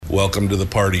Welcome to the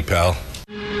party, pal.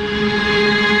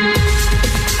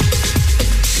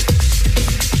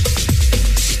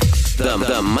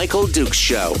 The Michael Dukes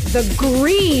Show. The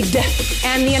greed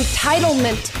and the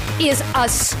entitlement is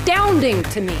astounding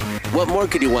to me. What more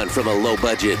could you want from a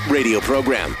low-budget radio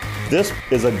program? This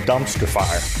is a dumpster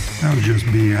fire. That was just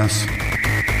BS.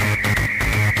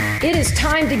 It is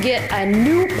time to get a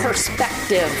new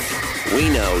perspective. We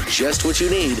know just what you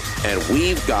need, and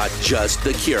we've got just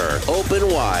the cure. Open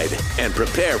wide and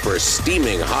prepare for a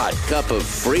steaming hot cup of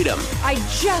freedom. I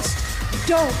just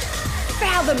don't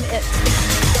fathom it.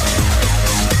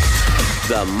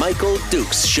 The Michael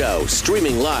Dukes Show,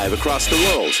 streaming live across the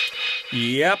world.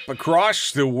 Yep,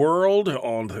 across the world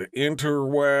on the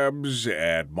interwebs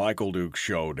at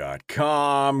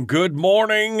michaeldukeshow.com. Good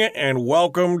morning and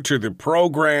welcome to the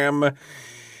program.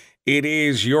 It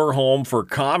is your home for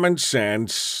common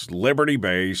sense,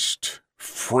 liberty-based,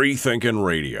 free-thinking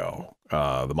radio,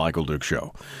 the Michael Dukes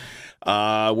Show.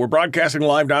 We're broadcasting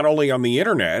live not only on the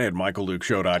internet at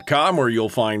michaeldukeshow.com, where you'll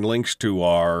find links to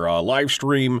our live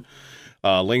stream,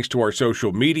 links to our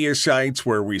social media sites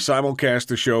where we simulcast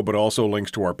the show, but also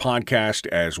links to our podcast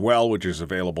as well, which is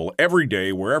available every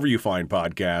day wherever you find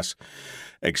podcasts,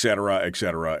 et cetera, et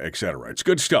cetera, et cetera. It's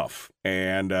good stuff,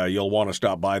 and you'll want to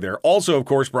stop by there. Also, of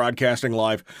course, broadcasting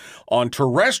live on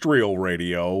terrestrial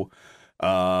radio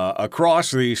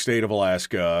across the state of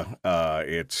Alaska.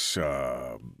 It's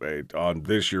on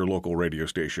this, your local radio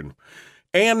station,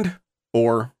 and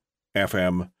or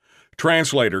FM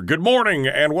translator. Good morning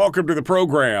and welcome to the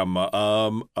program.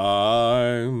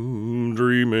 I'm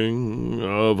dreaming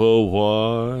of a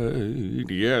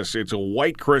white. Yes, it's a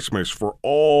white Christmas for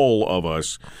all of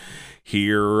us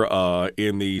here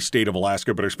in the state of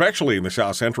Alaska, but especially in the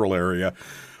South Central area.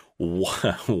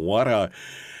 What a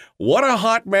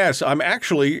hot mess. I'm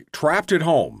actually trapped at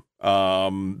home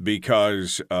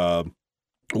because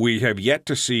we have yet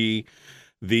to see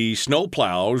the snow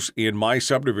plows in my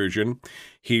subdivision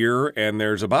here, and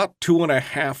there's about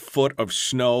 2.5 foot of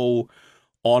snow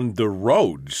on the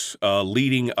roads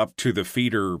leading up to the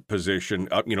feeder position,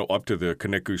 up to the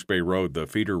Kanikus Bay Road, the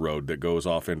feeder road that goes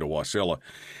off into Wasilla.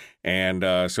 And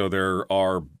so there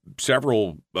are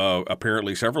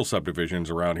apparently several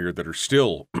subdivisions around here that are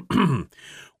still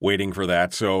waiting for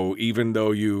that. So even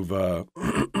though you've,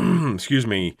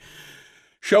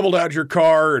 shoveled out your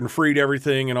car and freed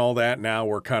everything and all that, now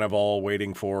we're kind of all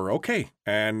waiting for, okay,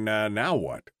 and now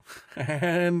what?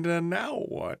 And now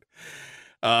what?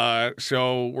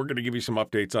 So we're going to give you some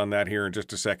updates on that here in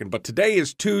just a second. But today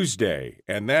is Tuesday,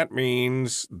 and that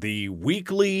means the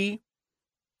weekly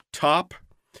top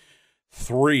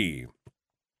three.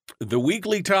 The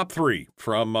weekly top three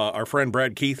from our friend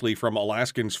Brad Keithley from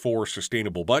Alaskans for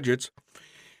Sustainable Budgets.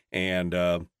 And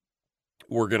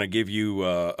we're going to give you,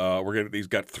 he's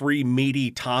got three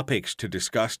meaty topics to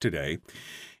discuss today,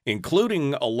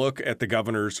 including a look at the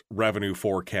governor's revenue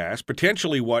forecast,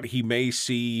 potentially what he may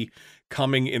see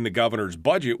coming in the governor's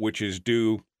budget, which is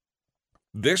due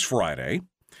this Friday.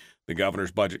 The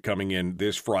governor's budget coming in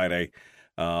this Friday.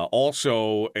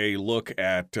 Also a look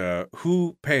at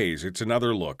who pays. It's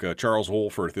another look. Charles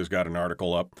Wolforth has got an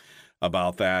article up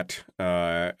about that,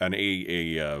 an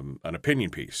opinion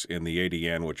piece in the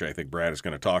ADN, which I think Brad is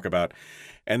going to talk about.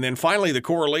 And then finally, the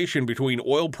correlation between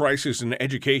oil prices and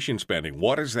education spending.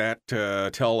 What does that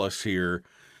tell us here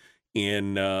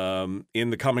in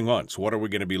the coming months? What are we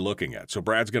going to be looking at? So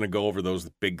Brad's going to go over those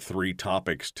big three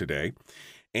topics today.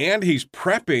 And he's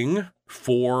prepping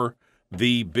for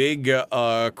the big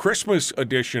Christmas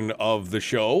edition of the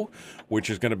show, which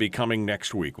is going to be coming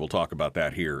next week. We'll talk about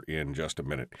that here in just a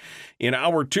minute. In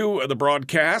hour two of the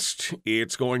broadcast,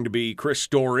 it's going to be Chris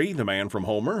Story, the man from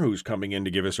Homer, who's coming in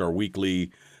to give us our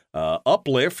weekly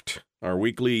uplift, our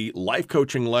weekly life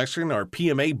coaching lesson, our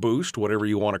PMA boost, whatever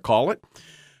you want to call it.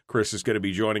 Chris is going to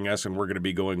be joining us, and we're going to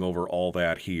be going over all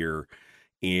that here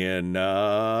in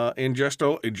just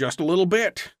a little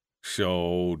bit.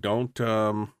 So don't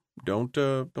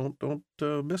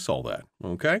miss all that.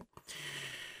 Okay.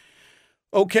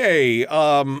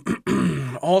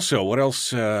 Also, what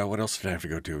else did I have to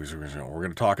go to? We're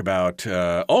going to talk about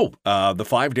the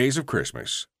 5 days of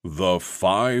Christmas. The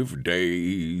 5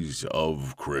 days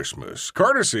of Christmas,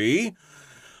 courtesy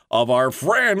of our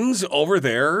friends over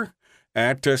there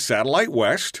at Satellite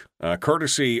West,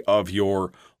 courtesy of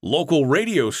your local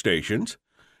radio stations,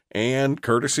 and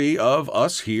courtesy of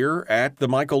us here at the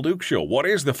Michael Dukes Show. What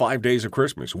is the 5 days of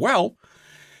Christmas? Well,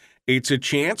 it's a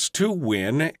chance to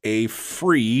win a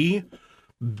free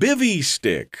bivvy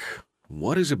stick.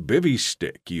 What is a bivvy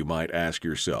stick, you might ask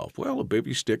yourself? Well, a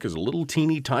bivvy stick is a little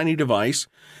teeny tiny device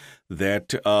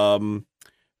that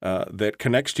that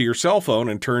connects to your cell phone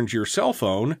and turns your cell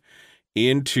phone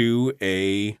into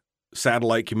a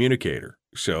satellite communicator.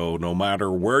 So no matter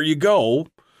where you go,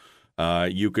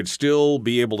 you could still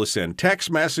be able to send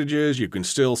text messages, you can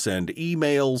still send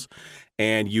emails,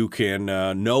 and you can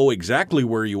know exactly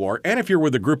where you are. And if you're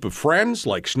with a group of friends,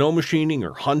 like snow machining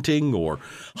or hunting or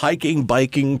hiking,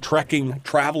 biking, trekking,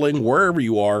 traveling, wherever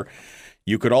you are,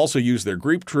 you could also use their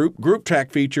group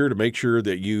track feature to make sure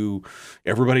that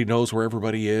everybody knows where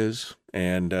everybody is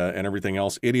and everything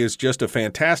else. It is just a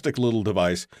fantastic little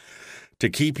device to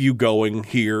keep you going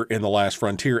here in the last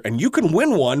frontier. And you can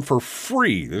win one for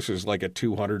free. This is like a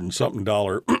 $200 and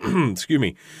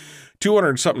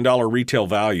something retail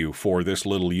value for this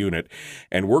little unit.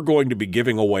 And we're going to be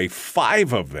giving away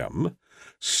 5 of them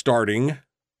starting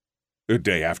the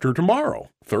day after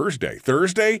tomorrow, Thursday,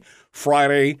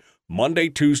 Friday, Monday,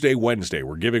 Tuesday, Wednesday.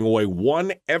 We're giving away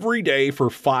one every day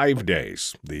for 5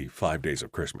 days, the 5 days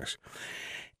of Christmas.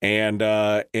 And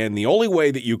the only way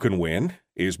that you can win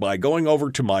is by going over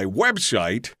to my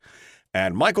website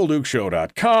at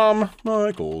michaeldukeshow.com,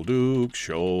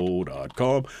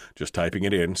 michaeldukeshow.com, just typing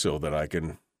it in so that I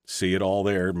can see it all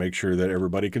there, make sure that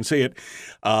everybody can see it,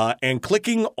 and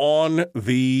clicking on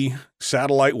the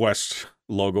Satellite West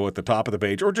logo at the top of the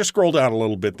page, or just scroll down a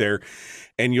little bit there,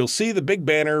 and you'll see the big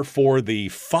banner for the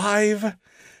 5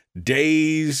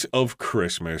 days of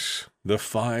Christmas, the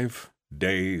 5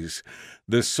 days,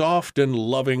 the soft and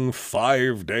loving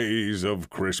 5 days of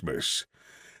Christmas.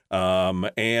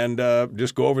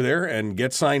 Just go over there and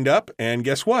get signed up, and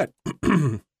guess what?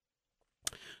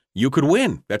 You could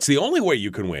win. That's the only way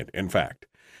you can win, in fact,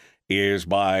 is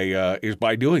by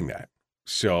doing that.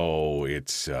 So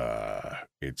it's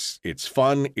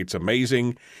fun, it's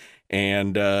amazing,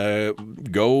 and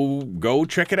go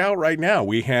check it out right now.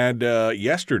 We had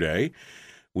yesterday,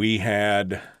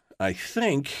 I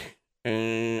think.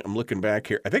 I'm looking back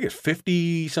here. I think it's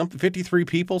 53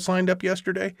 people signed up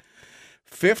yesterday.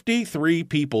 53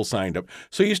 people signed up.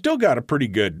 So you still got a pretty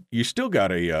good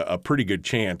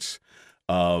chance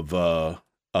of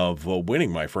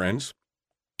winning, my friends.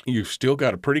 You've still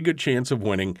got a pretty good chance of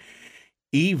winning,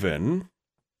 even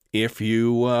if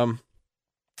you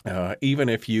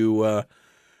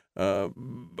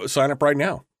sign up right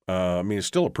now. It's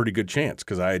still a pretty good chance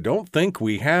because I don't think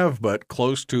we have but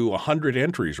close to 100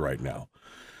 entries right now.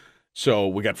 So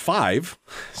we got 5,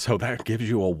 so that gives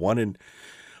you a 1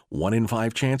 in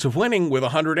 5 chance of winning with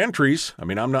 100 entries.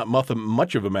 I'm not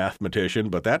much of a mathematician,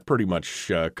 but that pretty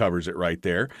much covers it right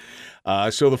there.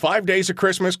 So the 5 days of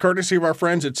Christmas, courtesy of our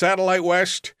friends at Satellite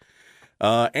West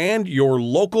and your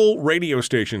local radio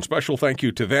station. Special thank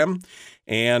you to them.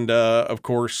 And, of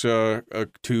course,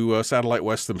 to Satellite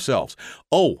West themselves.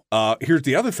 Here's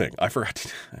the other thing. I forgot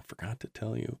to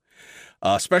tell you.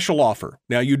 Special offer.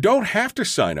 Now, you don't have to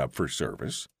sign up for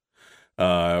service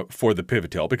for the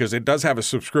Pivotel because it does have a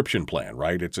subscription plan,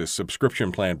 right? It's a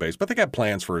subscription plan based, but they got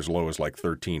plans for as low as like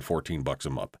 $13-14 a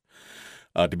month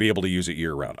to be able to use it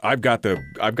year round. I've got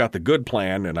the good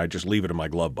plan, and I just leave it in my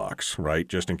glove box, right?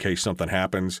 Just in case something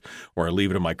happens, or I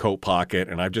leave it in my coat pocket,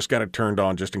 and I've just got it turned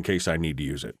on just in case I need to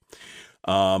use it.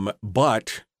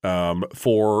 But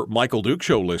for Michael Duke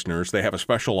Show listeners, they have a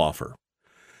special offer.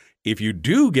 If you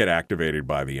do get activated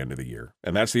by the end of the year,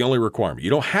 and that's the only requirement,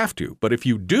 you don't have to, but if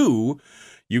you do,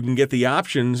 you can get the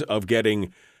options of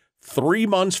getting 3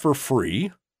 months for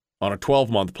free on a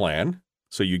 12-month plan.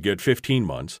 So you get 15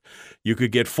 months. You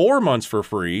could get 4 months for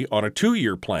free on a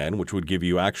 2-year plan, which would give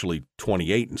you actually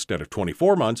 28 instead of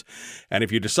 24 months. And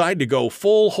if you decide to go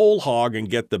full whole hog and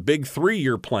get the big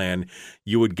 3-year plan,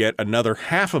 you would get another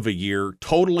half of a year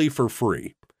totally for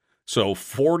free. So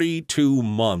 42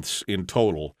 months in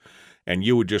total, and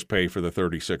you would just pay for the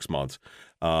 36 months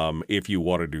if you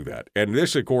want to do that. And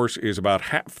this, of course, is about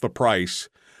half the price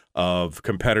of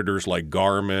competitors like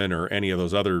Garmin or any of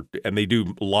those other, and they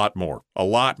do a lot more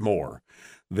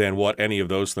than what any of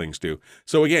those things do.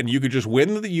 So again, you could just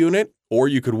win the unit, or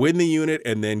you could win the unit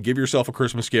and then give yourself a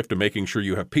Christmas gift of making sure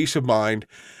you have peace of mind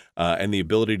and the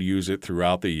ability to use it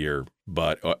throughout the year.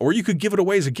 But or you could give it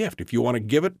away as a gift. If you want to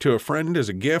give it to a friend as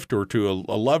a gift, or to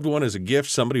a loved one as a gift,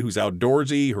 somebody who's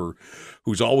outdoorsy or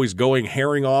who's always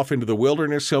herring off into the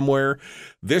wilderness somewhere,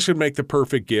 this would make the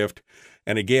perfect gift.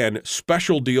 And again,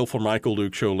 special deal for Michael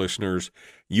Duke Show listeners.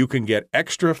 You can get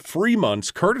extra free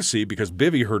months courtesy because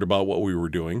Bivy heard about what we were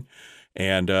doing.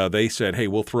 And they said, hey,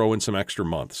 we'll throw in some extra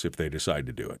months if they decide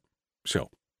to do it. So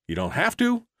you don't have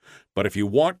to, but if you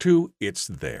want to, it's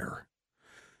there.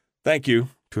 Thank you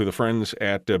to the friends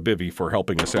at Bivy for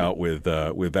helping us out with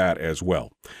that as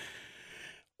well.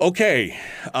 Okay.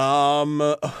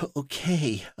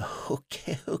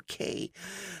 Okay.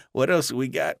 What else we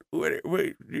got? What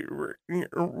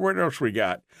else we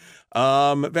got?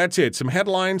 That's it. Some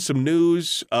headlines, some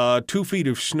news. 2 feet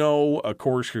of snow, of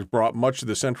course, has brought much of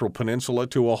the Central Peninsula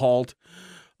to a halt.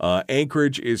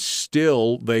 Anchorage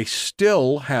they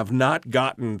still have not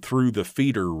gotten through the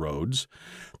feeder roads.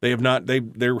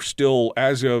 They're still,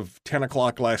 as of 10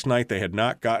 o'clock last night, they had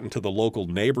not gotten to the local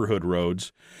neighborhood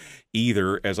roads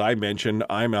either. As I mentioned,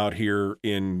 I'm out here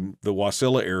in the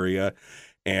Wasilla area,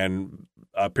 and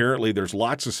apparently there's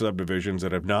lots of subdivisions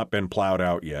that have not been plowed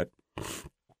out yet.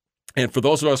 And for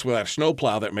those of us without a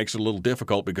snowplow, that makes it a little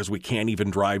difficult because we can't even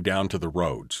drive down to the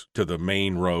roads, to the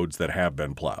main roads that have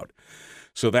been plowed.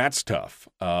 So that's tough.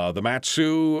 The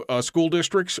Mat-Su school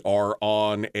districts are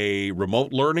on a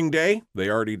remote learning day. They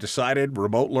already decided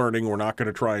remote learning. We're not going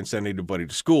to try and send anybody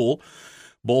to school.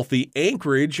 Both the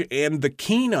Anchorage and the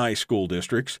Kenai school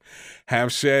districts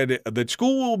have said that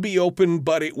school will be open,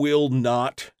 but it will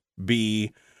not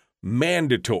be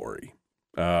mandatory.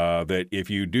 That if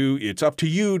you do, it's up to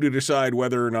you to decide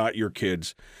whether or not your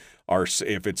kids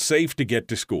if it's safe to get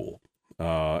to school.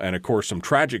 And of course, some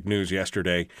tragic news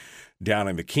yesterday down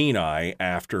in the Kenai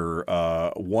after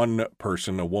one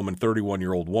person, a woman,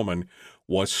 31-year-old woman,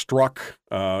 was struck.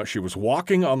 She was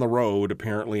walking on the road,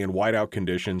 apparently in whiteout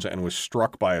conditions, and was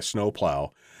struck by a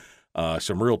snowplow.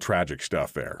 Some real tragic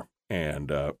stuff there.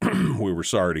 And we were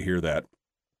sorry to hear that.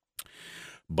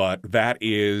 But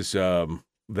that's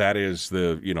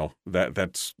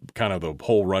kind of the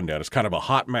whole rundown. It's kind of a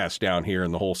hot mess down here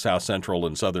in the whole South Central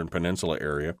and Southern Peninsula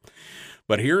area.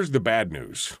 But here's the bad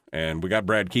news, and we got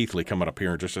Brad Keithley coming up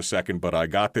here in just a second, but I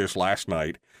got this last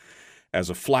night as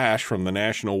a flash from the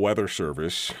National Weather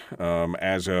Service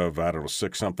as of,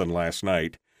 6-something last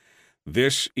night.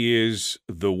 This is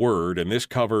the word, and this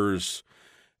covers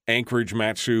Anchorage,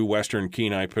 Mat-Su, Western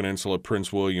Kenai Peninsula,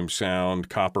 Prince William Sound,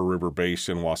 Copper River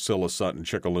Basin, Wasilla, Sutton,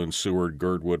 Chickaloon, Seward,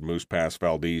 Girdwood, Moose Pass,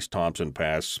 Valdez, Thompson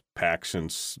Pass, Paxson,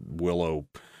 Willow,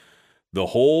 the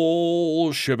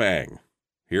whole shebang.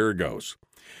 Here it goes.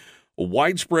 A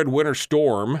widespread winter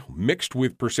storm mixed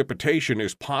with precipitation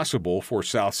is possible for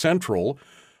South Central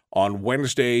on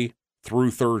Wednesday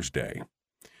through Thursday.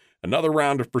 Another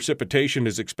round of precipitation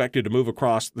is expected to move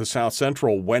across the South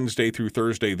Central Wednesday through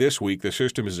Thursday this week. The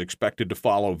system is expected to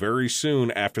follow very soon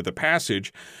after the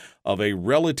passage of a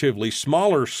relatively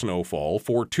smaller snowfall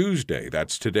for Tuesday.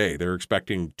 That's today. They're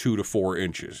expecting 2 to 4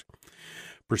 inches.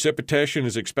 Precipitation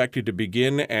is expected to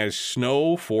begin as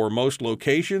snow for most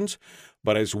locations,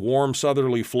 but as warm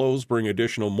southerly flows bring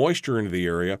additional moisture into the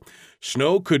area,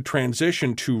 snow could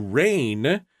transition to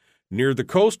rain near the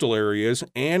coastal areas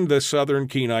and the southern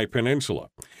Kenai Peninsula.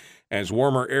 As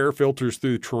warmer air filters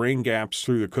through terrain gaps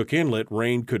through the Cook Inlet,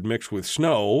 rain could mix with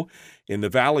snow in the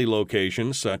valley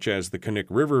locations such as the Knik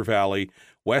River Valley,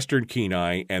 Western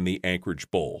Kenai, and the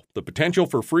Anchorage Bowl. The potential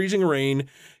for freezing rain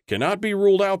cannot be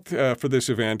ruled out for this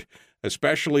event,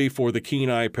 especially for the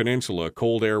Kenai Peninsula.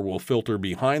 Cold air will filter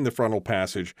behind the frontal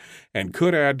passage and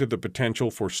could add to the potential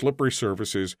for slippery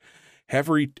surfaces.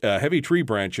 Heavy tree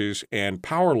branches and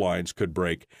power lines could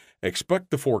break. Expect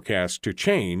the forecast to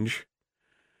change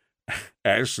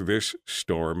as this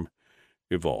storm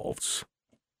evolves.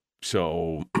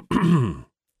 So,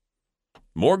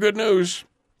 more good news.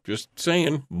 Just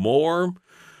saying, more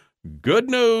good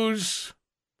news.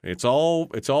 It's all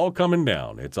coming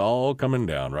down. It's all coming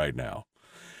down right now.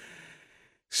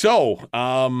 So,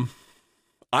 I'm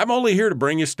only here to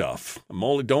bring you stuff.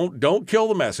 Don't kill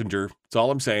the messenger. That's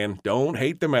all I'm saying. Don't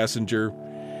hate the messenger.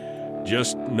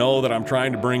 Just know that I'm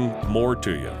trying to bring more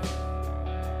to you.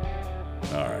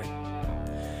 All right.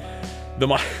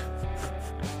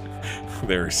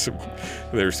 There's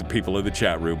some people in the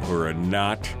chat room who are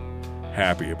not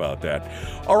happy about that.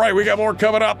 All right, we got more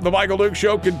coming up. The Michael Duke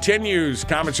Show continues.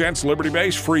 Common sense,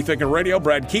 liberty-based, free-thinking radio.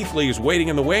 Brad Keithley is waiting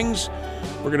in the wings.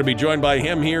 We're going to be joined by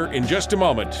him here in just a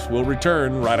moment. We'll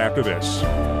return right after this.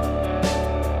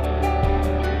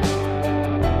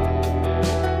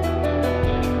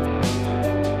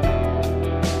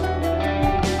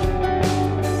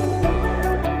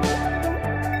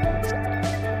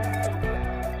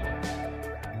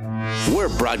 We're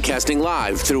broadcasting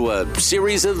live through a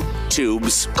series of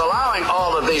tubes. Allowing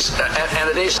all of these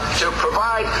entities to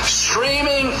provide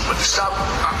streaming stuff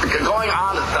going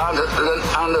on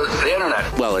the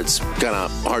internet. Well, it's kind of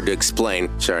hard to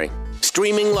explain. Sorry.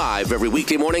 Streaming live every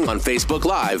weekday morning on Facebook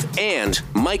Live and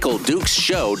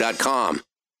MichaelDukesShow.com.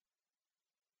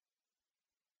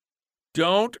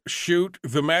 Don't shoot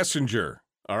the messenger.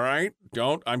 All right?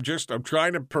 I'm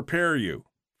trying to prepare you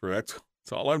for that.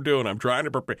 That's all I'm doing. I'm trying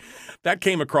to prepare. That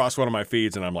came across one of my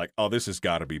feeds, and I'm like, oh, this has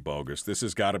got to be bogus. This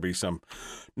has got to be some.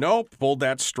 Nope, pulled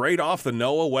that straight off the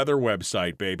NOAA weather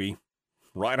website, baby.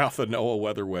 Right off the NOAA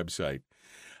weather website.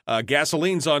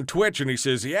 Gasoline's on Twitch, and he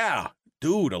says, yeah,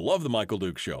 dude, I love the Michael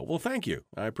Duke Show. Well, thank you.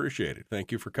 I appreciate it.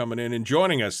 Thank you for coming in and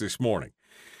joining us this morning.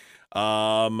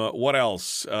 What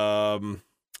else? And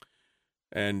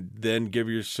then give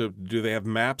yourself, do they have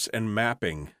maps and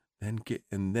mapping?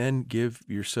 Then give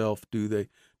yourself, do they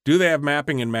have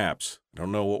mapping and maps? I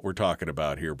don't know what we're talking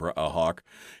about here, Hawk.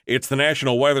 It's the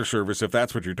National Weather Service, if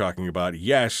that's what you're talking about.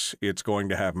 Yes, it's going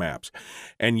to have maps.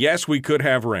 And yes, we could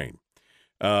have rain.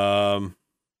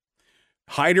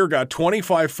 Hyder got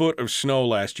 25 foot of snow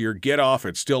last year. Get off,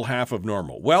 it's still half of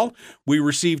normal. Well, we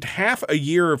received half a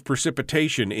year of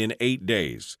precipitation in 8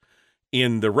 days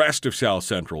in the rest of South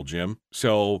Central, Jim.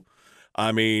 So,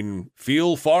 I mean,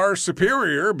 feel far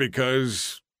superior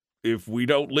because if we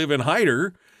don't live in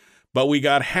Hyder, but we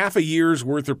got half a year's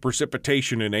worth of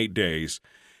precipitation in 8 days,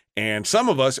 and some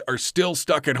of us are still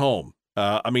stuck at home.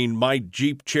 I mean, my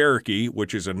Jeep Cherokee,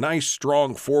 which is a nice,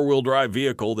 strong four-wheel drive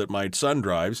vehicle that my son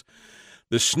drives,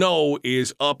 the snow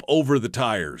is up over the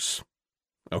tires,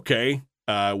 okay?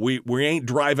 We ain't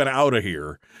driving out of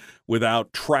here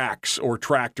without tracks or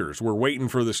tractors. We're waiting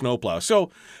for the snowplow.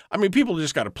 So, I mean, people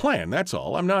just got to plan. That's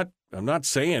all. I'm not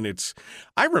saying it's.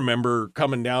 I remember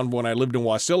coming down when I lived in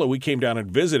Wasilla. We came down and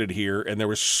visited here, and there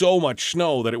was so much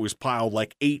snow that it was piled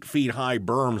like 8 feet high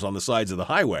berms on the sides of the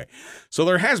highway. So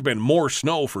there has been more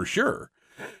snow for sure.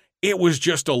 It was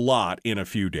just a lot in a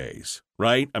few days,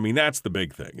 right? I mean, that's the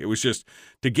big thing. It was just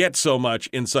to get so much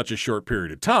in such a short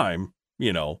period of time,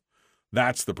 you know,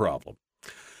 that's the problem.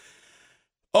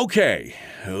 Okay.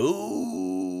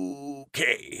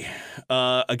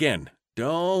 Again,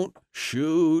 don't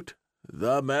shoot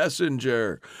the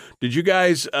messenger. Did you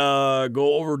guys go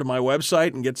over to my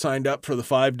website and get signed up for the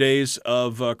 5 days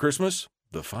of Christmas?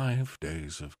 The 5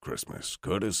 days of Christmas,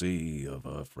 courtesy of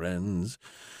our friends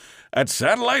at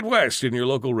Satellite West in your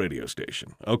local radio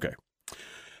station. Okay.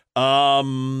 I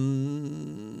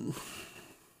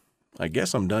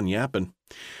guess I'm done yapping.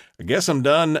 Let's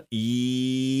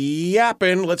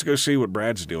go see what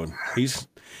Brad's doing. He's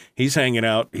hanging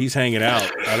out.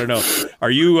 I don't know.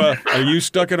 Are you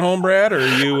stuck at home, Brad, or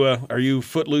are you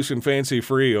footloose and fancy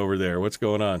free over there? What's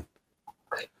going on?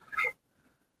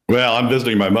 Well, I'm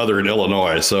visiting my mother in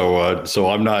Illinois, so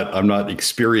I'm not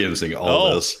experiencing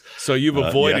all this. So you've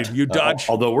avoided. You dodged.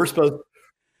 Although we're supposed.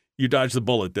 You dodged the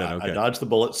bullet then. Okay. I dodged the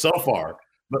bullet so far.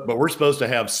 But we're supposed to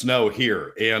have snow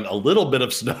here, and a little bit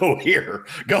of snow here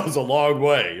goes a long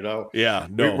way, you know. Yeah,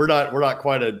 no, we're not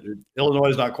quite Illinois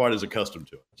is not quite as accustomed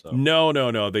to it. So. No.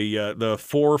 The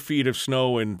 4 feet of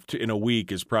snow in a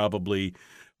week is probably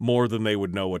more than they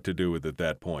would know what to do with at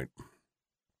that point.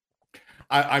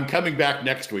 I'm coming back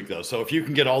next week, though, so if you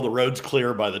can get all the roads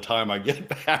clear by the time I get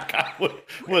back, I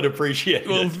would appreciate it.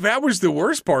 Well, that was the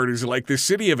worst part is like the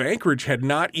city of Anchorage had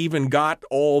not even got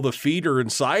all the feeder and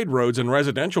side roads and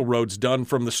residential roads done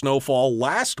from the snowfall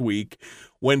last week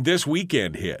when this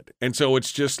weekend hit. And so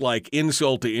it's just like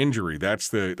insult to injury. That's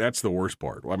the worst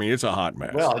part. I mean, it's a hot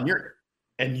mess. Well,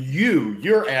 and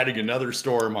you're adding another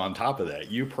storm on top of that.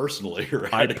 You personally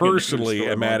are adding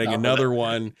am adding another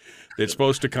one that's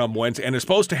supposed to come Wednesday, and it's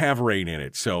supposed to have rain in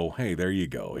it. So, hey, there you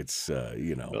go. It's,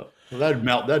 Well, that'd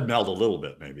melt a little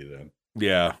bit maybe then.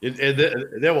 Yeah.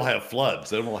 Then we'll have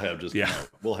floods. Then we'll have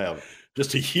we'll have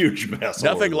just a huge mess.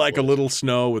 Nothing like a little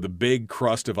snow with a big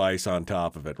crust of ice on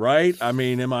top of it, right? I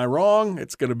mean, am I wrong?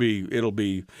 It'll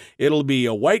be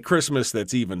a white Christmas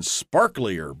that's even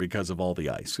sparklier because of all the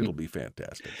ice. It'll be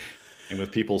fantastic. And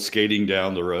with people skating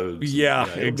down the roads. Yeah,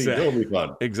 exactly. It'll be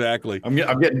fun. Exactly.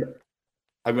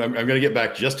 I'm going to get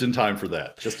back just in time for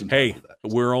that.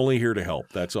 We're only here to help.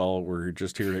 That's all. We're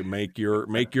just here to make your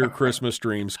Christmas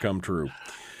dreams come true.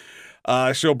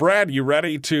 So, Brad, you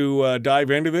ready to dive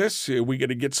into this? Are we going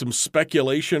to get some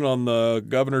speculation on the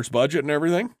governor's budget and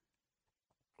everything?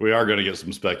 We are going to get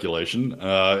some speculation,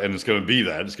 and it's going to be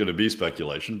that. It's going to be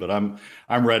speculation, but I'm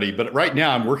ready. But right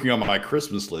now, I'm working on my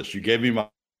Christmas list. You gave me my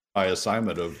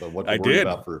assignment of what to worry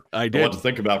about what to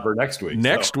think about for next week.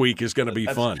 Next week is going to be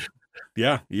fun.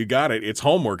 Yeah, you got it. It's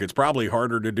homework. It's probably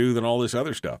harder to do than all this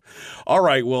other stuff. All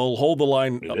right, well, hold the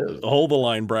line. Hold the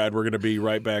line, Brad. We're going to be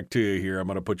right back to you here. I'm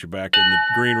going to put you back in the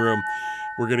green room.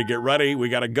 We're going to get ready. We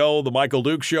got to go. The Michael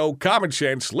Duke Show, common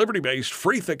sense, liberty-based,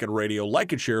 free thinking radio.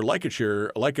 Like and share, like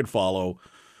and follow.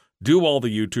 Do all the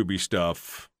YouTube-y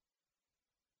stuff.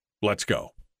 Let's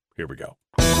go. Here we go.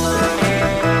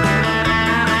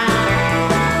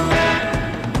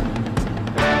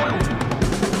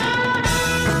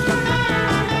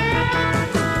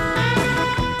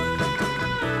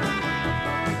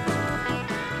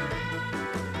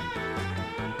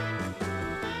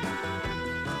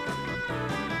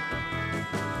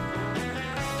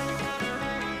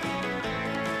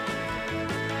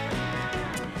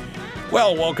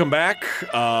 Well, welcome back.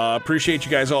 Appreciate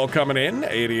you guys all coming in.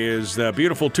 It is a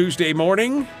beautiful Tuesday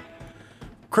morning,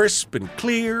 crisp and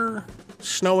clear,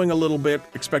 snowing a little bit,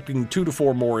 expecting 2 to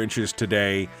 4 more inches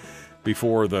today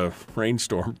before the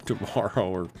rainstorm tomorrow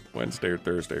or Wednesday or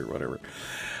Thursday or whatever.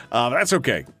 That's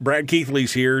okay. Brad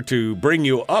Keithley's here to bring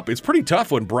you up. It's pretty tough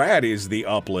when Brad is the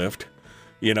uplift,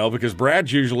 because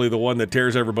Brad's usually the one that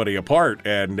tears everybody apart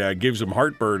and gives them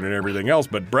heartburn and everything else.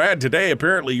 But Brad, today,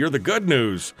 apparently you're the good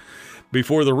news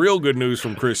before the real good news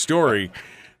from Chris Story.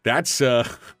 That's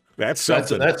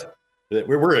something.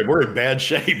 We're in bad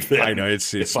shape then. I know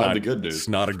it's not the good news. It's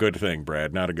not a good thing,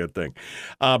 Brad. Not a good thing.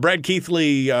 Brad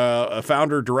Keithley,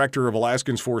 founder, director of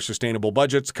Alaskans for Sustainable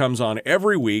Budgets, comes on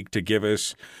every week to give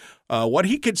us what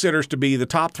he considers to be the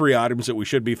top 3 items that we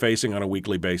should be facing on a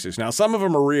weekly basis. Now, some of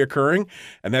them are reoccurring,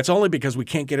 and that's only because we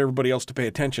can't get everybody else to pay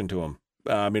attention to them.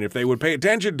 If they would pay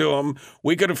attention to them,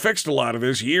 we could have fixed a lot of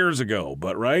this years ago.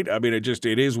 But right,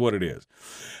 it is what it is.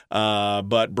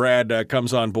 But Brad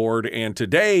comes on board, and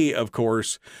today, of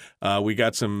course, we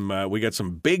got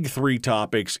some big 3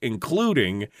 topics,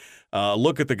 including a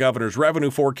look at the governor's revenue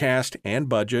forecast and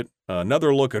budget,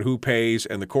 another look at who pays,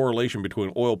 and the correlation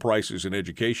between oil prices and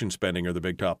education spending are the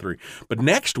big top 3. But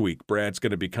next week, Brad's going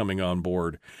to be coming on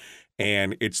board.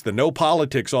 And it's the no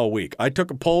politics all week. I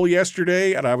took a poll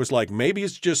yesterday, and I was like, maybe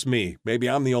it's just me. Maybe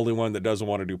I'm the only one that doesn't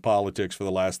want to do politics for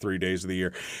the last 3 days of the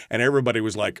year. And everybody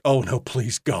was like, oh, no,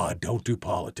 please, God, don't do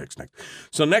politics next.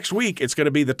 So next week, it's going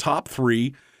to be the top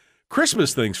 3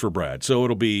 Christmas things for Brad. So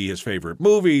it'll be his favorite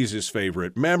movies, his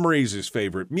favorite memories, his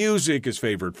favorite music, his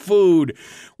favorite food.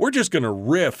 We're just going to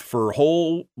riff for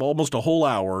almost a whole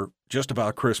hour just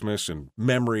about Christmas and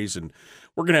memories, and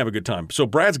we're going to have a good time. So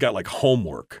Brad's got like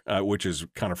homework, which is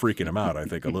kind of freaking him out, I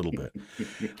think, a little bit.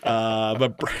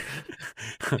 But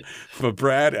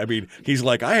Brad, he's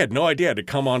like, I had no idea I had to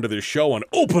come onto this show and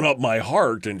open up my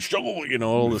heart and show,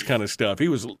 all this kind of stuff. He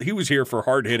was here for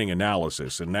hard-hitting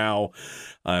analysis, and now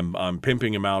I'm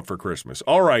pimping him out for Christmas.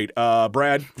 All right,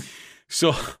 Brad.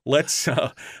 So let's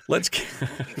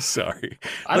sorry.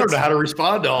 I don't know how to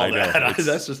respond to all that.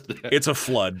 It's a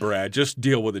flood, Brad. Just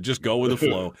deal with it. Just go with the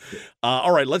flow.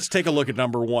 All right, let's take a look at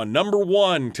number 1. Number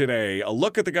 1 today, a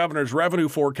look at the governor's revenue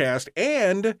forecast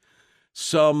and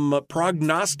some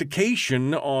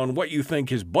prognostication on what you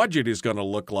think his budget is going to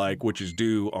look like, which is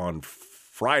due on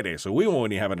Friday. So we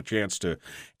won't even have a chance to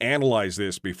analyze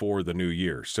this before the new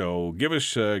year. So give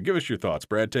us your thoughts,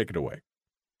 Brad. Take it away.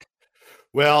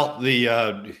 Well,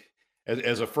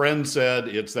 as a friend said,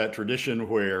 it's that tradition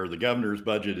where the governor's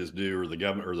budget is due, or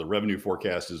the revenue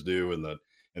forecast is due, and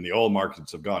the oil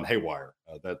markets have gone haywire.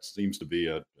 That seems to be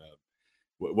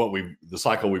the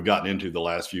cycle we've gotten into the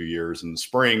last few years. In the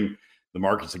spring, the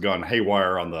markets have gone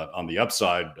haywire on the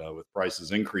upside with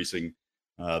prices increasing.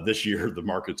 This year, the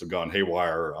markets have gone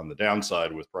haywire on the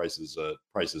downside with prices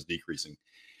decreasing.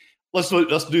 Let's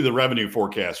do the revenue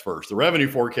forecast first. The revenue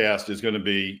forecast is going to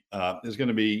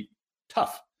be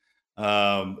tough.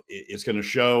 It's going to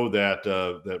show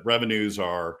that revenues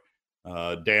are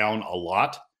down a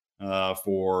lot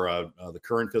for the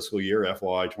current fiscal year,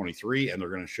 FY23, and they're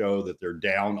going to show that they're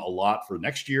down a lot for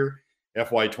next year,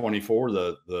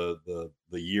 FY24, the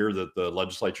year that the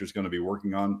legislature is going to be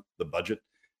working on the budget.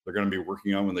 They're going to be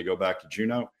working on when they go back to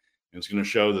Juneau. And it's going to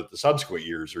show that the subsequent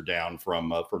years are down from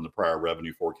the prior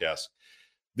revenue forecast.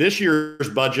 This year's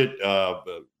budget,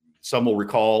 some will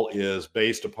recall, is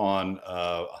based upon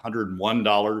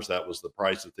 $101. That was the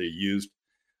price that they used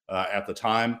at the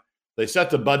time. They set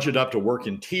the budget up to work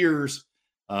in tiers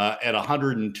at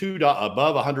 $102,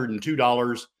 above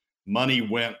 $102. Money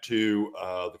went to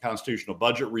the Constitutional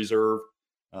Budget Reserve,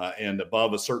 and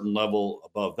above a certain level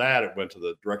above that, it went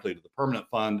directly to the permanent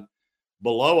fund.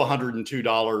 Below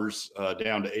 $102,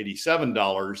 down to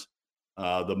 $87,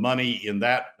 the money in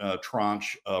that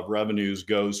tranche of revenues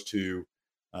goes to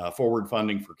forward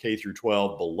funding for K through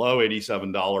 12. Below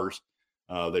 $87,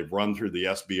 they've run through the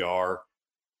SBR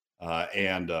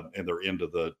and they're into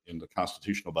the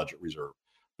Constitutional Budget Reserve.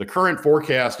 The current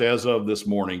forecast as of this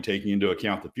morning, taking into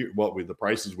account the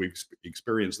prices we've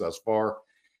experienced thus far,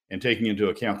 and taking into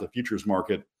account the futures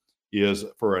market, is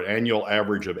for an annual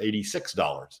average of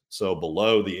 $86, so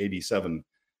below the $87.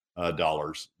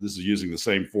 This is using the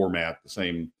same format, the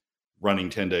same running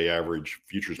 10-day average,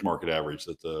 futures market average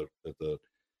that the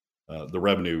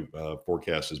revenue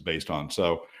forecast is based on.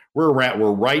 So we're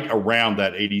right around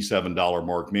that $87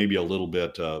 mark, maybe a little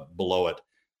bit below it,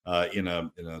 in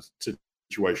a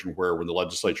situation where when the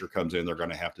legislature comes in, they're going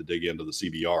to have to dig into the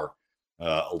CBR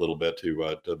a little bit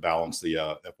to balance the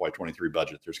FY23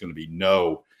 budget. There's going to be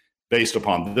based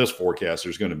upon this forecast,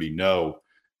 there's going to be no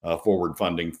forward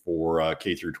funding for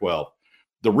K through 12.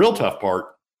 The real tough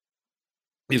part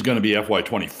is going to be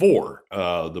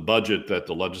FY24. The budget that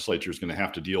the legislature is going to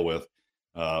have to deal with,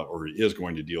 or is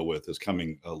going to deal with, this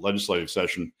coming legislative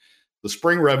session. The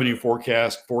spring revenue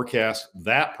forecast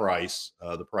that price,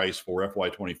 the price for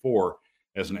FY24,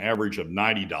 as an average of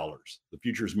 $90. The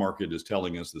futures market is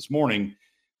telling us this morning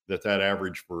that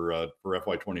average for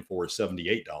FY24 is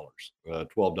 $78,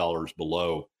 $12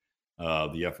 below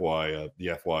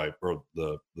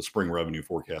the spring revenue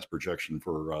forecast projection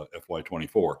for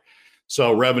FY24.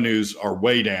 So revenues are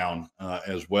way down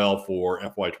as well for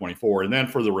FY24. And then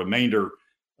for the remainder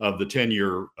of the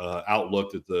 10-year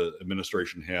outlook that the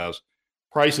administration has,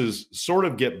 prices sort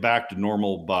of get back to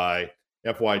normal by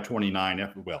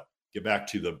FY29. Get back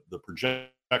to the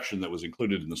projection that was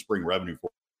included in the spring revenue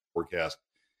forecast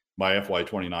by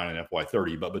FY29 and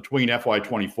FY30. But between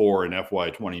FY24 and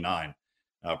FY29,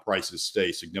 prices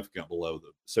stay significantly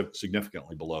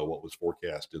below what was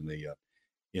forecast in the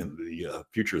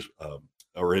futures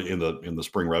or in the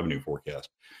spring revenue forecast.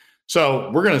 So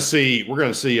we're going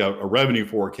to see a revenue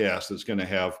forecast that's going to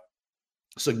have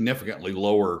significantly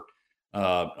lower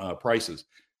prices.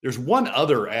 There's one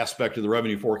other aspect of the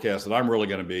revenue forecast that I'm really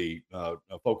going to be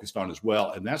focused on as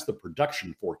well, and that's the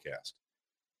production forecast.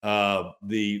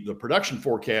 The production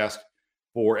forecast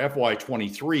for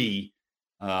FY23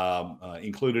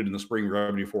 included in the spring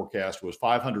revenue forecast was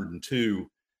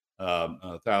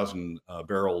 502,000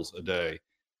 barrels a day,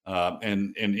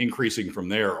 and increasing from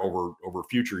there over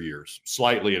future years,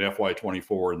 slightly in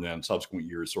FY24, and then subsequent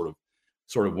years sort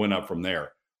of went up from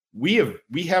there. We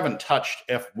haven't touched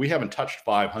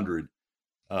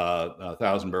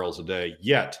 500,000 barrels a day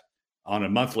yet on a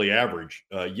monthly average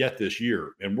yet this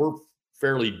year, and we're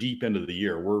fairly deep into the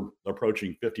year. We're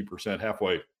approaching 50%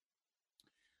 halfway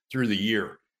through the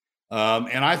year,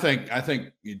 and I think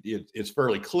it's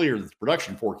fairly clear that the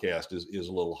production forecast is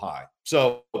a little high.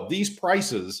 So these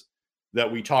prices that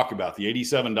we talk about, the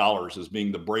 $87 as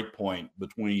being the break point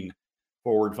between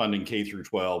forward funding K through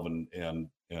 12 and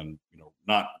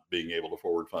not being able to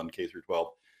forward fund K through 12.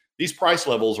 These price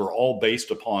levels are all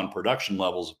based upon production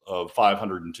levels of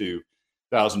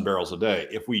 502,000 barrels a day.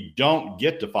 If we don't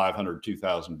get to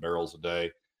 502,000 barrels a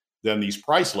day, then these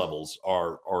price levels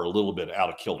are a little bit out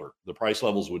of kilter. The price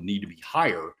levels would need to be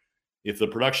higher. If the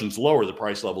production's lower, the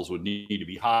price levels would need to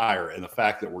be higher. And the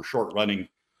fact that we're short running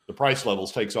the price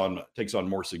levels takes on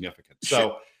more significance.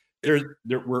 So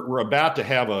we're about to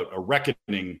have a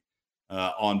reckoning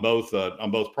on both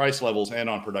price levels and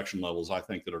on production levels, I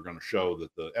think, that are going to show that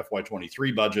the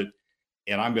FY23 budget,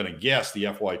 and I'm going to guess the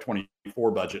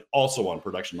FY24 budget also on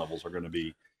production levels are going to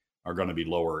be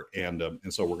lower, and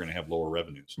so we're going to have lower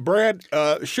revenues. Brad,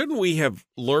 shouldn't we have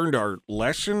learned our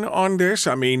lesson on this?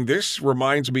 I mean, this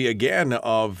reminds me again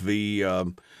of the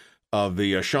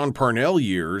Sean Parnell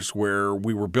years, where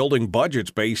we were building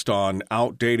budgets based on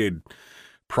outdated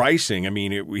pricing. I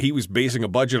mean, he was basing a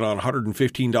budget on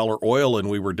 $115 oil, and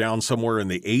we were down somewhere in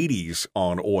the 80s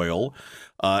on oil.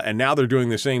 And now they're doing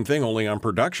the same thing, only on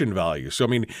production value. So, I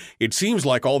mean, it seems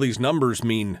like all these numbers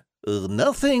mean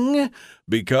nothing,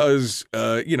 because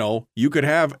you could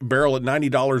have a barrel at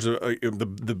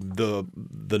 $90.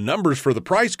 The numbers for the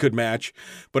price could match,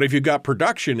 but if you got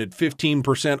production at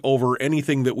 15% over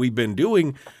anything that we've been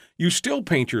doing, you still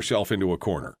paint yourself into a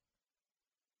corner.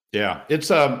 Yeah,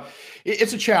 it's a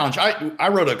challenge. I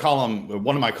wrote a column.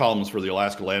 One of my columns for the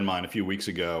Alaska Landmine a few weeks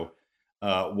ago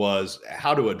was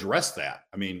how to address that.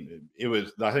 I mean,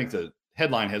 I think the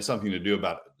headline had something to do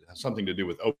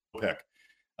with OPEC.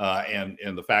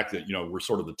 And the fact that, we're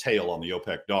sort of the tail on the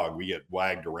OPEC dog. We get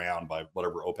wagged around by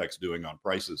whatever OPEC's doing on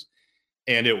prices.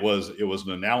 And it was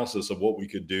an analysis of what we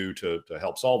could do to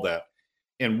help solve that.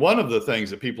 And one of the things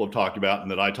that people have talked about,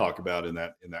 and that I talk about in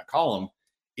that column,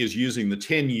 is using the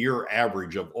 10-year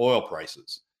average of oil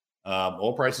prices.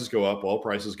 Oil prices go up, oil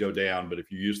prices go down. But if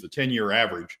you use the 10-year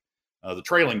average, the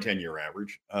trailing 10-year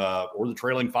average, or the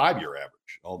trailing 5-year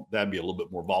average, that'd be a little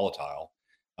bit more volatile.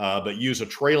 But use a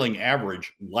trailing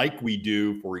average like we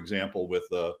do, for example, with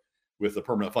the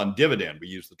permanent fund dividend. We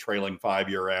use the trailing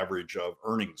 5-year average of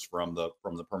earnings from the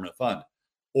permanent fund,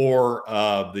 or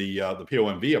the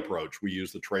POMV approach. We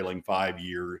use the trailing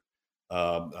 5-year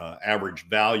average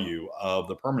value of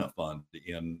the permanent fund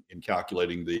in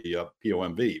calculating the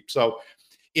POMV. So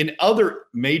in other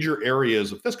major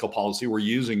areas of fiscal policy, we're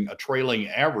using a trailing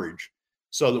average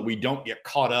so that we don't get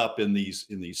caught up in these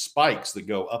spikes that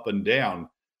go up and down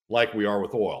like we are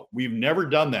with oil. We've never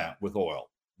done that with oil.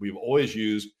 We've always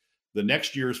used the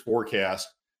next year's forecast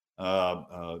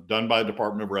done by the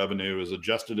Department of Revenue, is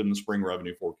adjusted in the spring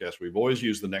revenue forecast. We've always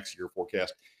used the next year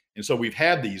forecast. And so we've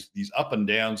had these up and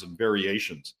downs and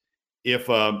variations.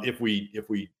 if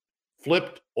we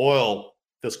flipped oil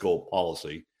fiscal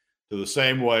policy to the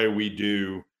same way we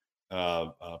do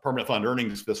permanent fund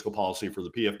earnings fiscal policy for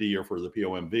the PFD or for the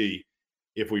POMV,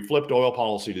 if we flipped oil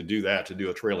policy to do that, to do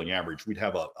a trailing average, we'd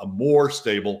have a more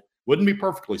stable, wouldn't be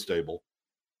perfectly stable,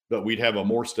 but we'd have a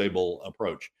more stable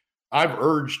approach. I've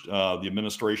urged the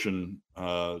administration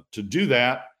to do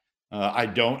that. I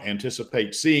don't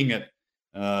anticipate seeing it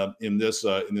in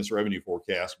this revenue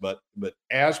forecast, but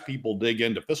as people dig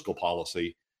into fiscal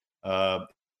policy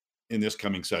in this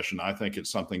coming session, I think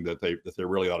it's something that they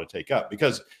really ought to take up,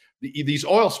 because these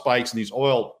oil spikes and these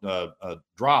oil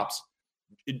drops,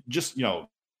 it just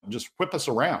whip us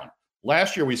around.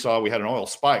 Last year we had an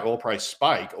oil price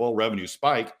spike, oil revenue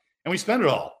spike, and we spent it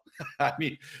all. I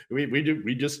mean,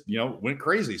 we just went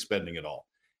crazy spending it all.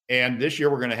 And this year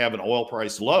we're going to have an oil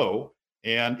price low,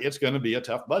 and it's going to be a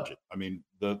tough budget. I mean,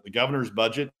 the governor's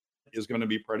budget is going to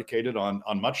be predicated on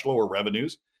much lower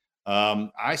revenues.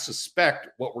 I suspect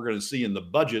what we're going to see in the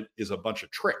budget is a bunch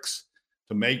of tricks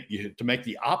to make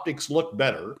the optics look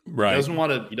better. Right. He doesn't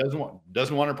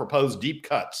want to propose deep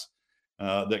cuts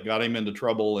that got him into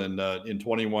trouble in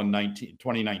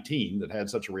 2019 that had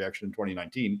such a reaction in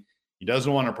 2019. He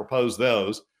doesn't want to propose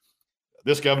those.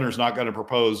 This governor's not going to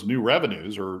propose new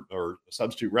revenues or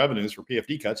substitute revenues for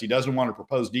PFD cuts. He doesn't want to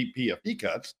propose deep PFD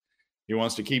cuts. He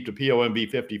wants to keep the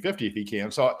POMV 50-50 if he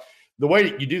can. So the way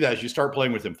that you do that is you start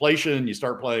playing with inflation, you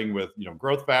start playing with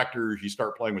growth factors, you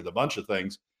start playing with a bunch of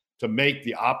things to make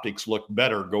the optics look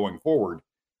better going forward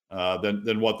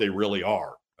than what they really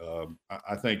are.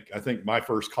 I think my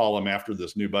first column after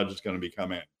this new budget is going to be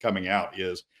coming out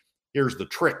is, here's the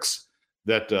tricks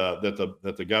that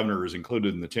the governor is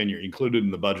included in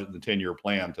the budget and the 10-year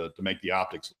plan to make the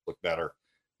optics look better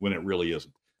when it really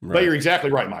isn't. Right. But you're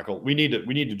exactly right, Michael. We need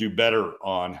to do better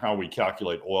on how we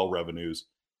calculate oil revenues,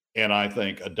 and I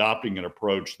think adopting an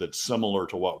approach that's similar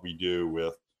to what we do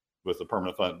with the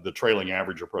permanent fund, the trailing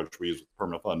average approach we use with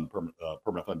permanent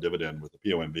fund dividend with the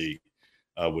POMV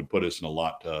would put us in a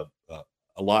lot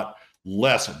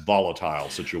less volatile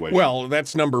situation. Well,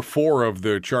 that's number 4 of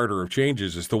the Charter of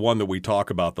Changes, is the one that we talk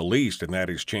about the least, and that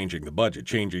is changing the budget,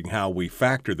 changing how we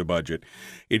factor the budget.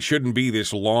 It shouldn't be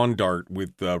this lawn dart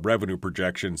with revenue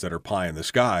projections that are pie in the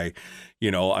sky.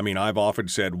 I've often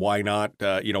said, why not,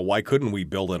 why couldn't we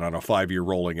build it on a 5-year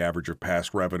rolling average of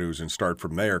past revenues and start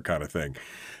from there kind of thing?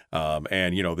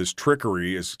 This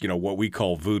trickery is, what we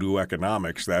call voodoo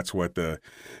economics. That's what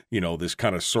this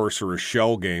kind of sorcerer's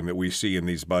shell game that we see in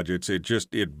these budgets.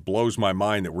 It blows my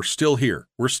mind that we're still here.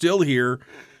 We're still here.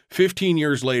 15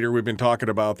 years later, we've been talking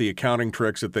about the accounting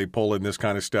tricks that they pull in this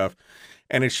kind of stuff.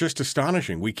 And it's just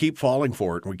astonishing. We keep falling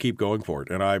for it and we keep going for it.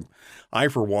 And I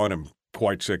for one, am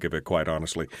quite sick of it, quite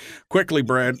honestly. Quickly,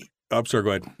 Brad. Sorry, go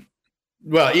ahead.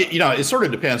 Well, it sort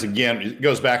of depends. Again, it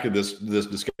goes back to this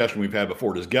discussion we've had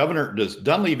before. Does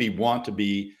Dunleavy want to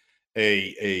be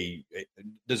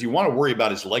does he want to worry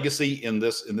about his legacy in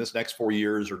this next 4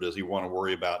 years, or does he want to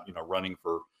worry about running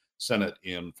for Senate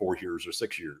in 4 years or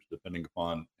 6 years, depending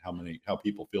upon how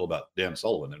people feel about Dan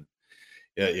Sullivan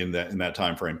in that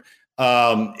time frame?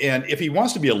 And if he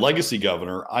wants to be a legacy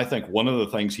governor, I think one of the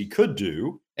things he could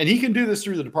do, and he can do this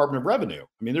through the Department of Revenue.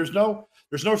 I mean, there's no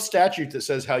statute that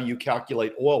says how you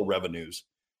calculate oil revenues,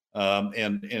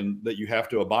 and that you have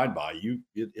to abide by.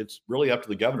 It's really up to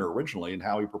the governor originally and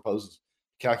how he proposes to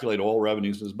calculate oil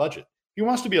revenues in his budget. If he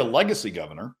wants to be a legacy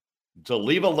governor, to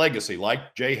leave a legacy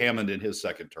like Jay Hammond in his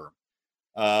second term,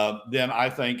 then I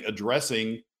think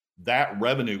addressing that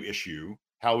revenue issue,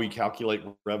 how we calculate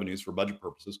revenues for budget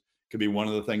purposes, could be one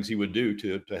of the things he would do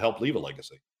to help leave a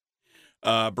legacy.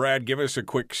 Brad, give us a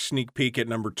quick sneak peek at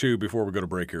number 2 before we go to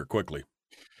break here, quickly.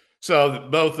 So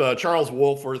both Charles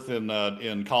Wohlforth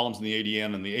in columns in the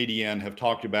ADN and the ADN have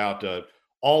talked about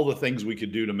all the things we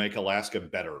could do to make Alaska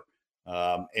better.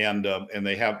 And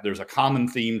there's a common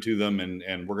theme to them,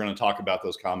 and we're going to talk about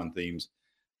those common themes.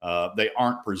 They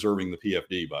aren't preserving the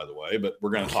PFD, by the way, but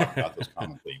we're going to talk about those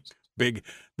common themes.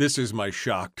 This is my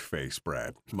shocked face,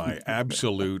 Brad. My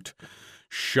absolute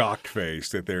shocked face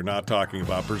that they're not talking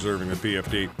about preserving the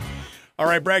PFD. All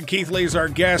right, Brad Keithley is our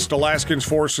guest, Alaskans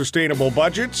for Sustainable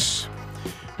Budgets.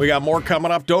 We got more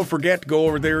coming up. Don't forget to go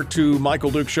over there to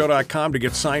michaeldukeshow.com to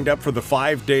get signed up for the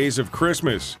 5 days of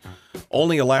Christmas.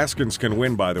 Only Alaskans can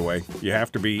win, by the way. You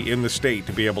have to be in the state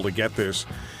to be able to get this,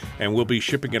 and we'll be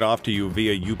shipping it off to you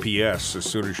via UPS as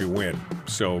soon as you win.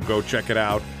 So go check it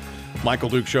out.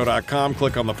 michaeldukeshow.com.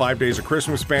 Click on the 5 days of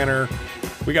Christmas banner.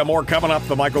 We got more coming up.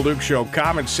 The Michael Duke Show.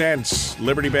 Common sense,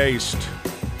 liberty-based,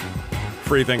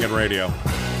 free-thinking radio.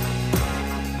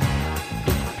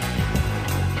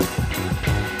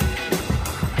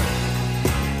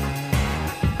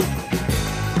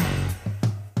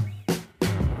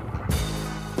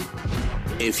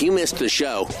 If you missed the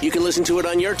show, you can listen to it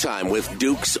on your time with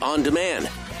Dukes On Demand.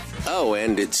 Oh,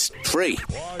 and it's free.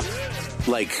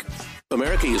 Like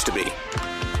America used to be.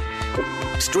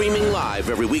 Streaming live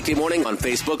every weekday morning on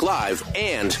Facebook Live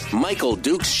and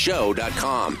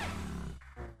MichaelDukesShow.com.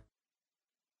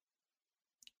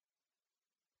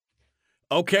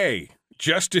 Okay,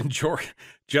 just endorse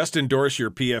your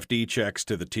PFD checks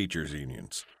to the teachers'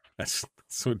 unions. That's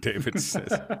what David says.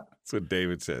 That's what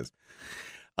David says.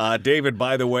 David,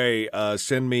 by the way,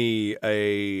 send me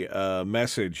a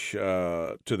message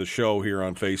to the show here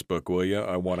on Facebook, will you?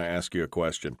 I want to ask you a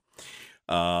question.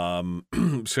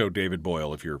 So, David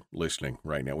Boyle, if you're listening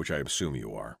right now, which I assume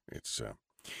you are, it's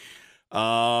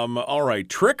all right.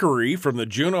 Trickery from the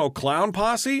Juneau Clown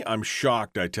Posse. I'm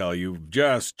shocked, I tell you,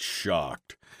 just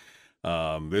shocked.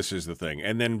 This is the thing.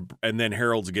 And then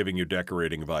Harold's giving you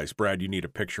decorating advice. Brad, you need a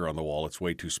picture on the wall. It's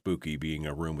way too spooky being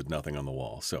a room with nothing on the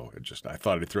wall. So I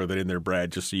thought I'd throw that in there,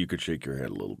 Brad, just so you could shake your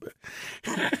head a little bit.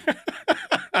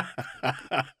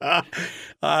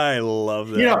 I love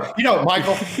that. You know,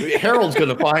 Michael, Harold's going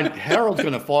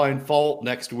to find fault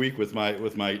next week with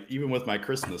my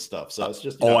Christmas stuff. So it's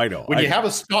just, I know. When you have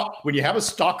a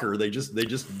stalker, they just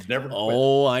never quit.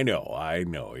 Oh, I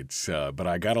know. It's but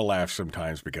I got to laugh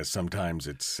sometimes because sometimes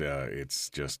it's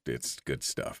good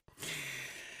stuff.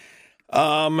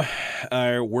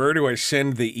 Where do I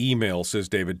send the email, says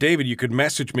David. David, you could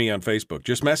message me on Facebook.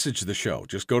 Just message the show.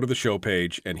 Just go to the show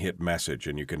page and hit message,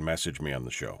 and you can message me on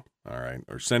the show. All right?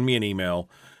 Or send me an email,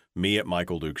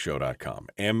 me@MichaelDukesShow.com.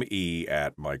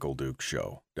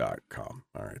 me@MichaelDukesShow.com.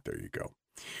 All right, there you go.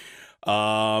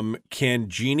 Can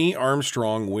Jeannie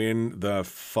Armstrong win the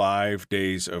 5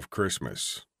 days of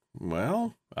Christmas?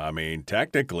 Well, I mean,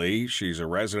 technically, she's a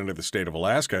resident of the state of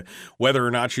Alaska. Whether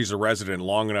or not she's a resident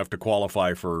long enough to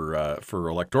qualify for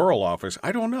electoral office,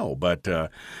 I don't know. But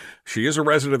she is a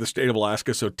resident of the state of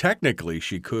Alaska, so technically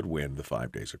she could win the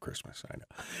 5 days of Christmas. I know.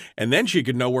 And then she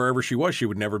could know wherever she was. She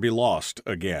would never be lost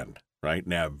again, right?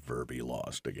 Never be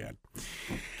lost again.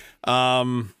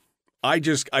 I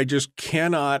just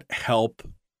cannot help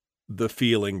the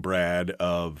feeling, Brad,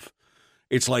 of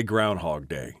it's like Groundhog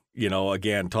Day. You know,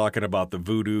 again, talking about the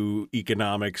voodoo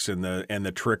economics and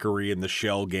the trickery and the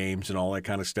shell games and all that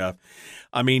kind of stuff.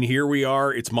 I mean, here we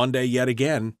are. It's Monday yet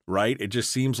again, right? It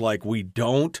just seems like we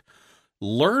don't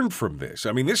learn from this.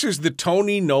 I mean, this is the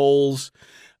Tony Knowles.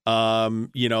 We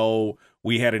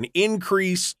had an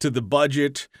increase to the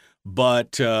budget,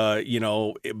 but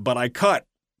I cut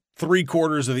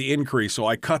 3/4 of the increase, so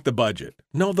I cut the budget.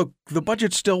 No, the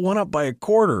budget still went up by a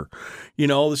quarter.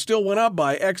 It still went up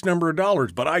by X number of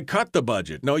dollars, but I cut the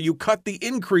budget. No, you cut the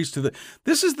increase to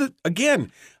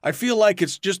again, I feel like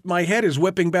it's just my head is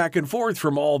whipping back and forth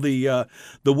from all the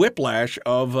whiplash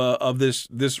of this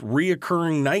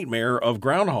reoccurring nightmare of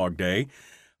Groundhog Day.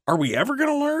 Are we ever going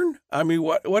to learn? I mean,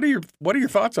 what are your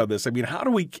thoughts on this? I mean, how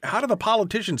do the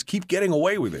politicians keep getting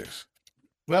away with this?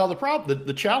 Well,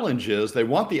 the challenge is they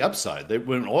want the upside.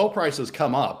 When oil prices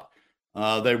come up,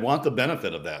 they want the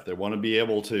benefit of that. They want to be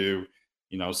able to,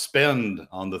 spend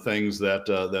on the things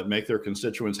that make their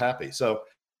constituents happy. So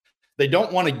they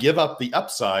don't want to give up the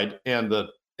upside, and the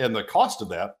cost of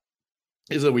that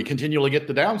is that we continually get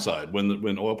the downside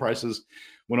when oil prices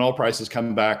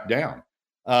come back down,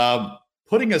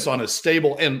 putting us on a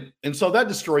stable and so that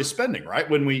destroys spending, right?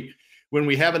 When we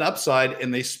have an upside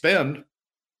and they spend.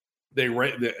 They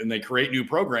create new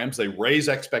programs. They raise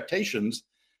expectations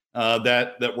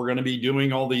that we're going to be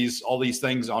doing all these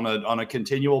things on a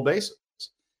continual basis.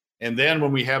 And then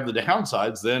when we have the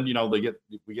downsides, then we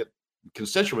get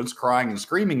constituents crying and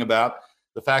screaming about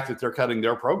the fact that they're cutting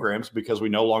their programs because we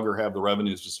no longer have the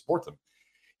revenues to support them.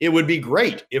 It would be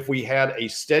great if we had a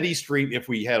steady stream, if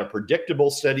we had a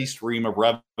predictable, steady stream of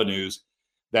revenues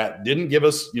that didn't give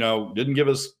us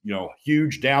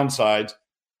huge downsides.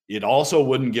 It also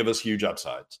wouldn't give us huge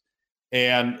upsides.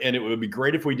 And it would be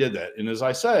great if we did that. And as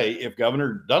I say, if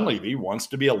Governor Dunleavy wants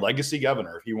to be a legacy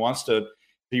governor, if he wants to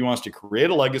create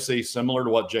a legacy similar to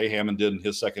what Jay Hammond did in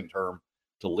his second term,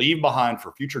 to leave behind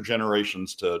for future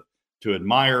generations to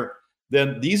admire,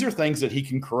 then these are things that he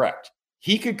can correct.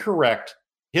 He could correct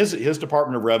his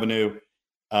Department of Revenue,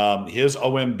 his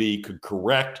OMB could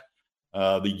correct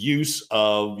the use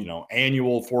of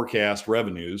annual forecast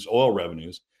revenues, oil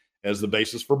revenues, as the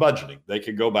basis for budgeting. They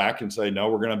could go back and say, no,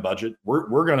 we're going to budget.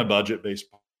 We're going to budget based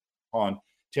on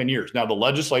 10 years. Now, the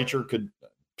legislature could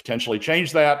potentially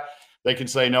change that. They could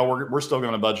say, no, we're still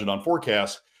going to budget on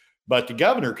forecasts. But the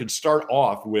governor could start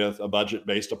off with a budget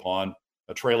based upon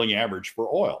a trailing average for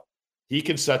oil. He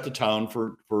could set the tone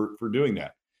for doing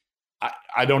that.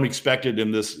 I don't expect it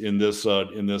in this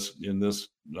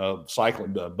cycle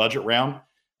budget round.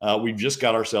 we've just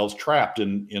got ourselves trapped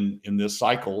in this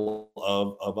cycle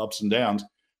of ups and downs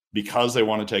because they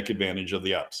want to take advantage of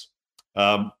the ups.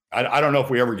 I don't know if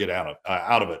we ever get out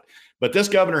of it, but this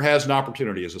governor has an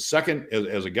opportunity as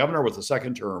a governor with a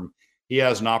second term. He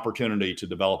has an opportunity to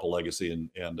develop a legacy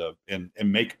and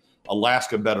make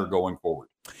Alaska better going forward.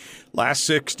 Last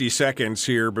 60 seconds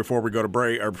here before we go to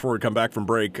break, or before we come back from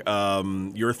break.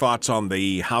 Your thoughts on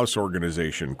the House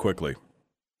organization, quickly.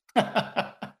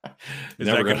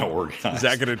 Never going to organize. Is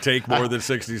that going to take more than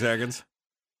 60 seconds?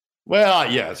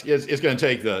 Well, yes, it's going to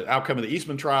take the outcome of the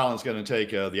Eastman trial, and it's going to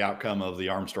take the outcome of the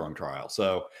Armstrong trial.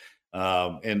 So,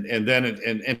 and even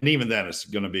then, it's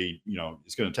going to be,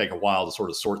 it's going to take a while to sort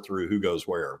of sort through who goes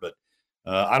where. But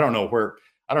I don't know where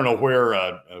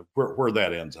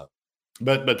that ends up.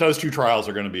 But those two trials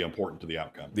are going to be important to the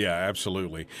outcome. Yeah,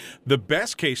 absolutely. The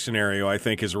best case scenario, I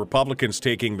think, is Republicans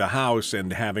taking the House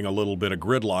and having a little bit of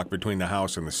gridlock between the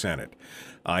House and the Senate.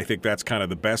 I think that's kind of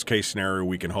the best case scenario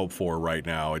we can hope for right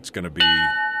now. It's going to be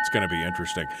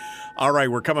interesting. All right,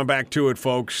 we're coming back to it,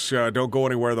 folks. Don't go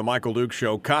anywhere. The Michael Duke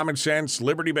Show. Common sense,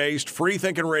 liberty-based,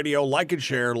 free-thinking radio. Like and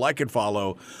share, like and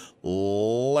follow.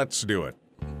 Let's do it.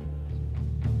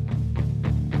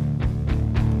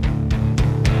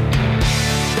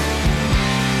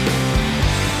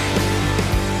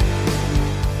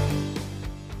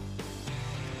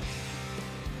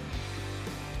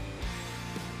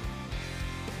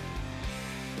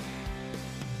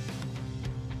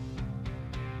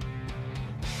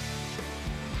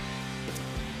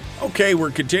 Okay,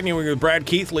 we're continuing with Brad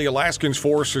Keithley, Alaskans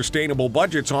for Sustainable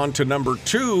Budgets. On to number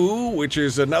 2, which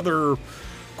is another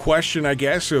question, I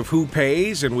guess, of who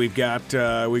pays, and we've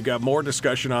got more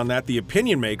discussion on that. The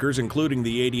opinion makers, including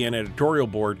the ADN editorial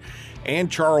board,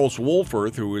 and Charles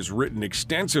Wolforth, who has written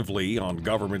extensively on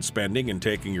government spending and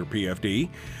taking your PFD,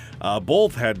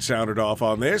 both had sounded off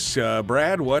on this.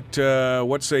 Brad,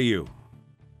 what say you?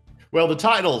 Well, the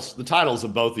titles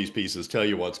of both these pieces tell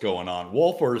you what's going on.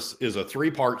 Wolforth is a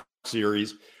 3-part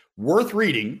series, worth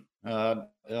reading,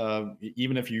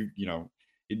 even if you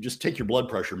just take your blood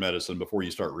pressure medicine before you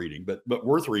start reading, but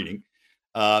worth reading.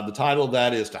 The title of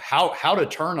that is How to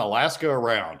Turn Alaska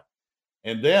Around.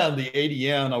 And then the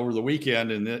ADN over the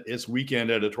weekend, in its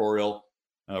weekend editorial,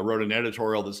 wrote an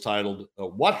editorial that's titled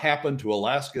What Happened to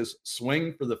Alaska's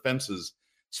Swing for the Fences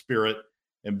Spirit.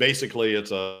 And basically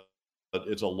it's a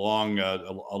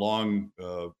long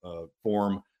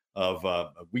form of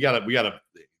we gotta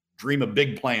dream of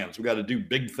big plans. We got to do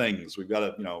big things. We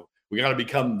got to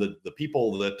become the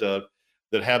people that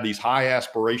have these high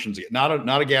aspirations.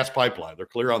 Not a gas pipeline. They're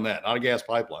clear on that. Not a gas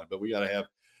pipeline, but we got to have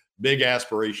big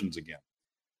aspirations again.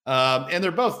 And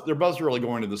they're both really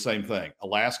going to the same thing.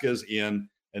 Alaska's in,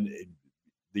 and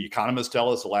the economists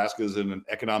tell us Alaska's in an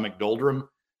economic doldrum,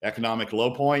 economic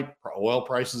low point. Oil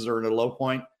prices are at a low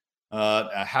point.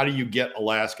 How do you get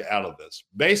Alaska out of this?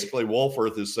 Basically,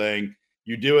 Wolforth is saying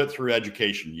you do it through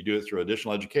education. You do it through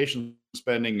additional education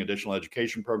spending, additional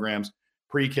education programs,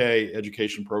 pre-K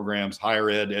education programs,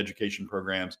 higher ed education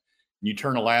programs. You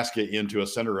turn Alaska into a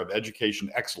center of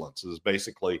education excellence is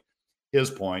basically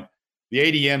his point. The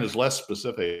ADN is less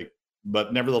specific,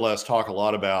 but nevertheless talk a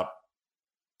lot about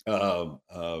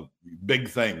big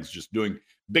things, just doing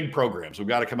big programs. We've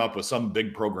got to come up with some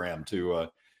big program to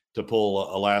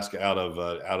pull Alaska out of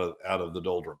the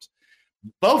doldrums.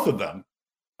 Both of them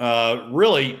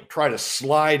really try to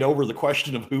slide over the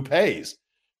question of who pays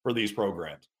for these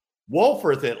programs.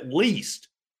 Wolforth at least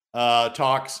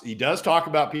he does talk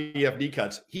about PFD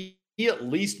cuts. He at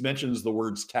least mentions the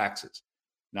words taxes.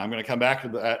 Now I'm going to come back to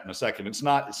that in a second. It's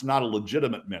not a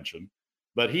legitimate mention,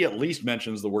 but he at least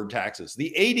mentions the word taxes.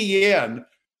 The ADN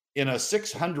in a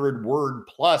 600-word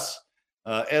plus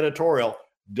editorial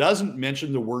doesn't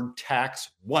mention the word tax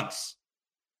once.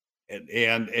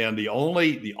 And the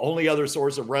only other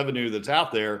source of revenue that's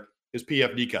out there is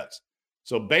PFD cuts.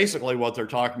 So basically what they're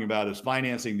talking about is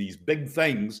financing these big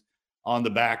things on the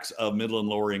backs of middle and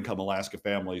lower income Alaska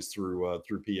families through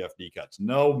PFD cuts.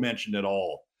 No mention at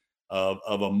all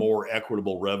of a more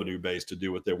equitable revenue base to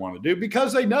do what they want to do,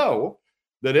 because they know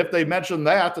that if they mention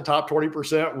that, the top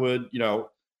 20% would,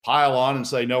 pile on and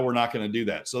say, no, we're not going to do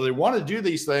that. So they want to do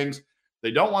these things. They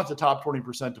don't want the top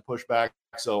 20% to push back.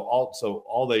 So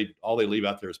all they leave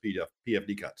out there is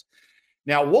PFD cuts.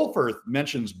 Now, Wolforth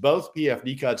mentions both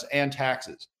PFD cuts and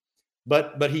taxes,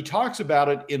 but he talks about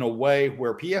it in a way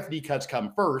where PFD cuts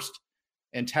come first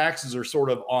and taxes are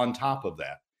sort of on top of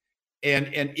that.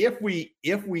 And if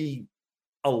we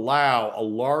allow a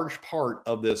large part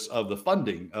of the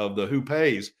funding of the who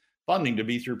pays funding to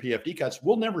be through PFD cuts,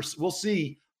 we'll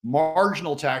see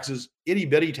marginal taxes, itty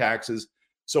bitty taxes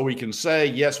So we can say,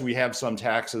 yes, we have some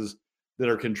taxes that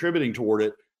are contributing toward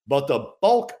it, but the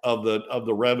bulk of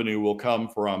the revenue will come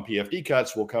from PFD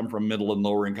cuts, will come from middle and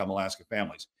lower income Alaska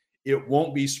families. It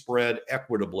won't be spread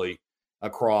equitably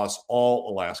across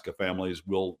all Alaska families.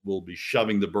 We'll be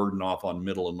shoving the burden off on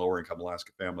middle and lower income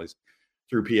Alaska families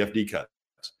through PFD cuts.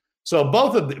 So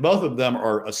both of them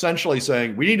are essentially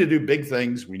saying we need to do big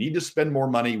things. We need to spend more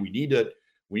money. We need to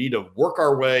work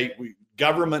our way.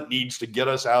 Government needs to get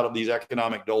us out of these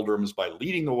economic doldrums by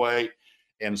leading the way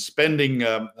and spending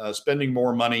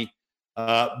more money.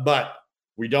 But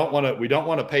we don't want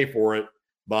to pay for it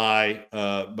by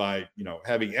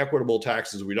having equitable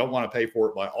taxes. We don't want to pay for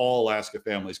it by all Alaska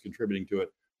families contributing to it.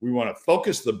 We want to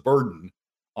focus the burden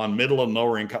on middle and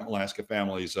lower income Alaska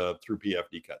families through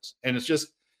PFD cuts. And it's just,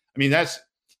 I mean,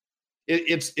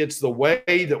 it's the way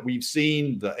that we've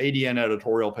seen the ADN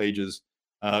editorial pages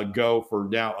go for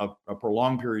now a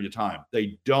prolonged period of time.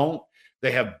 They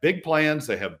have big plans,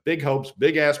 they have big hopes,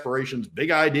 big aspirations,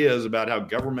 big ideas about how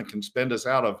government can spend us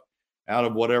out of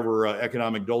whatever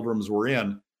economic doldrums we're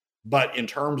in. But in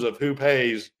terms of who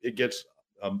pays, it gets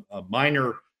a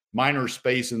minor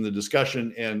space in the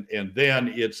discussion, and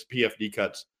then it's PFD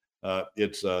cuts.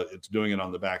 It's doing it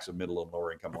on the backs of middle and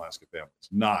lower income Alaska families,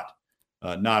 not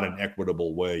an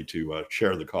equitable way to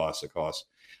share the costs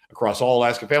across all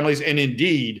Alaska families. And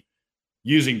indeed,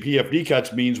 using PFD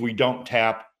cuts means we don't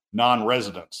tap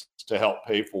non-residents to help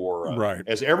pay for right.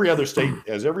 As every other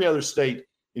state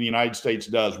in the United States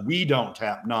does. We don't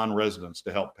tap non-residents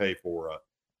to help pay for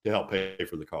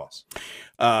the costs.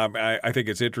 I think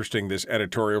it's interesting, this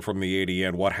editorial from the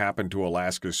ADN, what happened to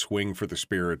Alaska's swing for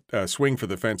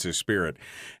the fences spirit.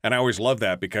 And I always love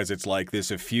that, because it's like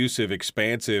this effusive,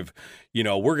 expansive,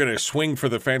 we're going to swing for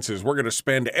the fences. We're going to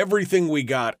spend everything we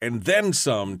got and then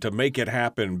some to make it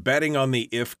happen, betting on the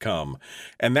if come.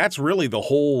 And that's really the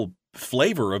whole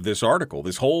flavor of this article.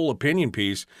 This whole opinion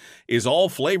piece is all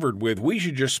flavored with, we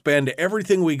should just spend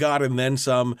everything we got and then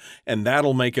some, and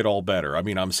that'll make it all better. I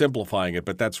mean, I'm simplifying it,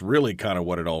 but that's really kind of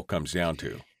what it all comes down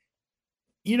to.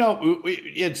 We're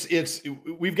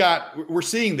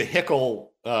seeing the Hickel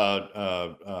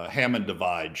Hammond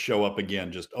divide show up again,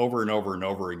 just over and over and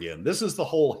over again. This is the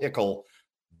whole Hickel: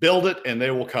 build it and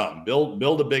they will come.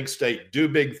 Build a big state, do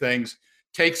big things,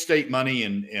 take state money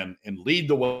and lead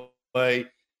the way.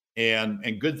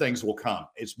 And good things will come.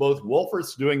 It's both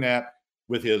Wolforth's doing that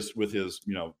with his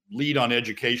lead on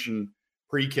education,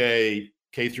 pre-K,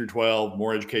 K through 12,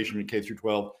 more education in K through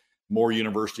 12, more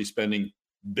university spending.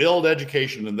 Build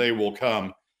education and they will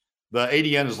come. The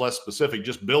ADN is less specific.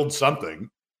 Just build something,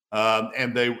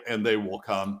 and they will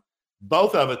come.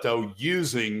 Both of it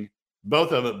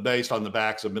based on the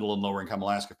backs of middle and lower income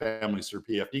Alaska families through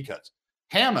PFD cuts.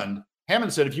 Hammond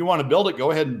said, if you want to build it,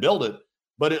 go ahead and build it,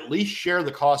 but at least share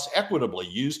the costs equitably.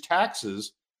 Use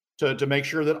taxes to make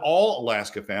sure that all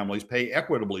Alaska families pay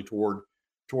equitably toward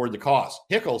the cost.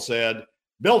 Hickel said,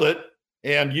 build it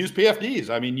and use PFDs.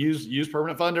 I mean, use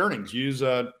permanent fund earnings. Use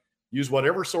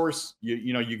whatever source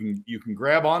you can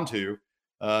grab onto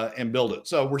and build it.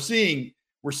 So we're seeing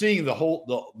the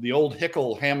old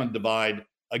Hickel Hammond divide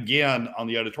again on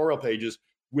the editorial pages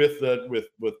with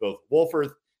both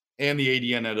Wolforth and the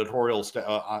ADN editorial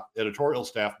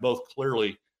staff both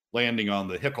clearly landing on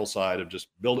the Hickel side of just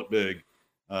build it big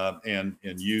and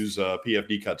use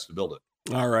PFD cuts to build it.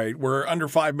 All right, we're under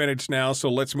 5 minutes now, so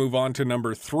let's move on to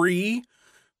number 3,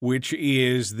 which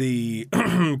is the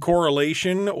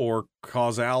correlation or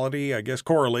causality, I guess,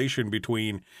 correlation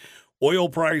between oil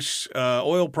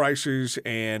prices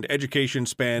and education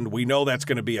spend. We know that's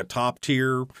going to be a top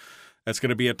tier. That's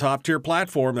going to be a top tier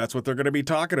platform. That's what they're going to be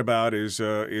talking about is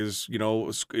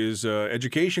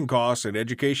education costs and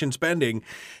education spending.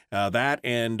 That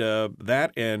and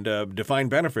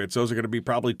defined benefits. Those are going to be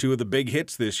probably two of the big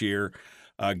hits this year.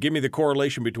 Give me the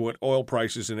correlation between oil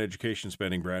prices and education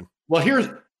spending, Brad. Well, here's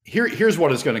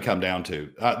what it's going to come down to.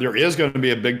 There is going to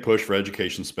be a big push for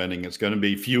education spending. It's going to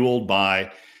be fueled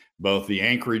by both the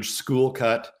Anchorage school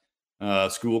cut,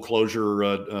 school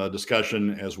closure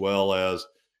discussion, as well as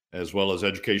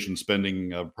education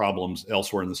spending problems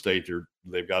elsewhere in the state.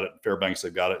 They've got it in Fairbanks,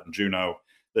 they've got it in Juneau,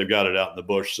 they've got it out in the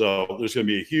bush. So there's going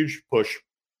to be a huge push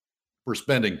for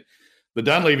spending. The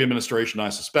Dunleavy administration, I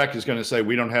suspect, is going to say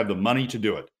we don't have the money to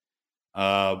do it.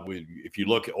 If you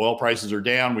look, oil prices are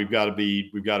down. We've got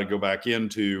to go back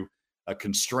into a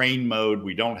constrained mode.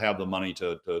 We don't have the money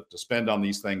to spend on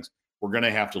these things. We're going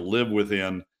to have to live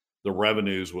within the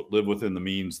revenues, live within the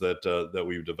means that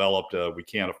we've developed. We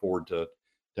can't afford to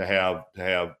have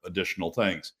additional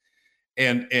things.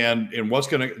 And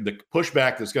the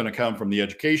pushback that's going to come from the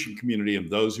education community and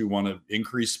those who want to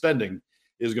increase spending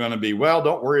is going to be, well,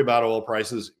 don't worry about oil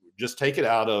prices. Just take it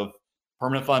out of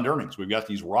permanent fund earnings. We've got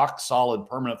these rock solid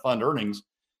permanent fund earnings,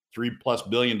 $3+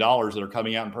 billion that are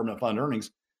coming out in permanent fund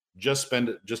earnings. Just spend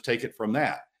it, just take it from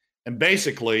that. And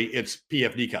basically it's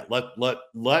PFD cut.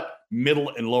 Let middle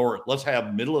and lower, let's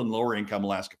have middle and lower income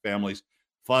Alaska families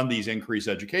fund these increased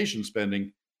education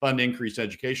spending,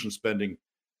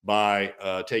 by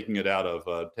taking it out of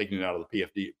the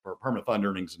PFD, or permanent fund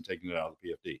earnings, and taking it out of the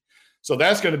PFD. So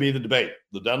that's going to be the debate.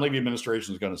 The Dunleavy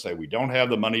administration is going to say, we don't have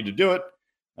the money to do it.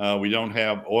 We don't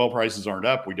have, oil prices aren't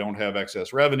up. We don't have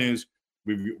excess revenues.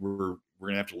 We're going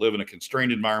to have to live in a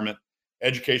constrained environment.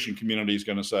 Education community is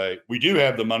going to say, we do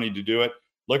have the money to do it.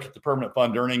 Look at the permanent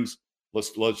fund earnings.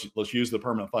 Let's use the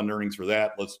permanent fund earnings for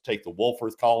that. Let's take the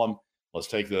Wolfworth column. Let's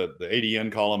take the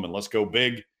ADN column, and let's go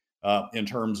big in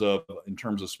terms of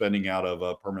spending out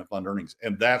of permanent fund earnings.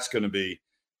 And that's going to be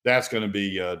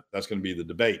the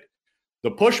debate.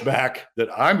 The pushback that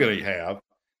I'm going to have,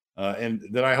 and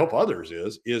that I hope others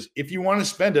is if you want to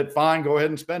spend it, fine, go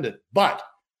ahead and spend it, but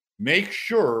make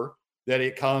sure that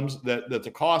it comes, that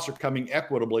the costs are coming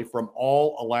equitably from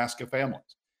all Alaska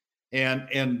families,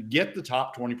 and get the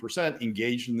top 20%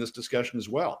 engaged in this discussion as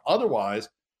well. Otherwise,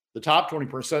 the top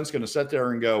 20% is going to sit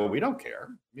there and go, we don't care.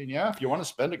 I mean, yeah, if you want to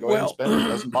spend it, go ahead and spend it. It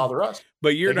doesn't bother us.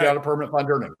 But you're not out of permanent fund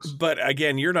earnings. But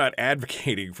again, you're not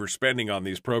advocating for spending on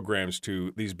these programs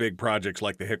to these big projects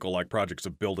like the Hickle-like projects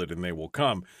of Build It and They Will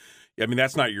Come. I mean,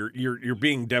 that's not you're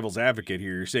being devil's advocate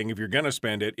here. You're saying if you're going to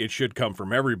spend it, it should come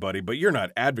from everybody, but you're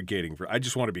not advocating for. I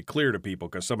just want to be clear to people,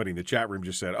 because somebody in the chat room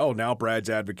just said, oh, now Brad's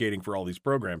advocating for all these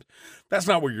programs. That's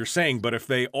not what you're saying. But if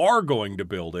they are going to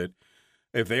build it,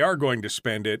 if they are going to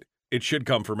spend it, it should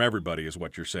come from everybody, is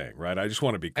what you're saying, right? I just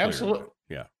want to be clear. Absolutely.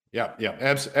 Yeah.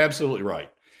 Absolutely right.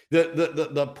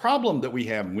 The problem that we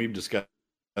have, and we've discussed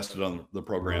it on the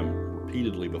program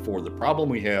repeatedly before, the problem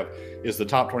we have is the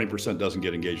top 20% doesn't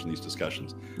get engaged in these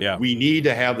discussions. Yeah. We need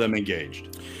to have them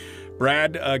engaged.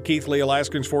 Brad Keithley,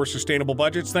 Alaskans for Sustainable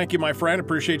Budgets. Thank you, my friend.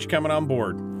 Appreciate you coming on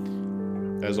board.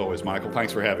 As always, Michael,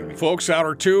 thanks for having me. Folks,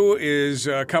 Hour 2 is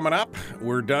coming up.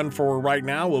 We're done for right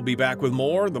now. We'll be back with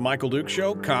more. The Michael Duke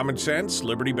Show, common sense,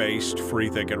 liberty-based, free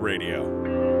thinking radio.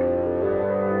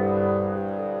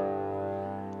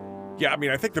 Yeah, I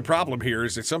mean, I think the problem here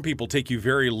is that some people take you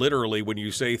very literally when you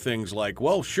say things like,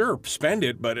 well, sure, spend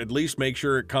it, but at least make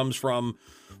sure it comes from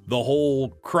the whole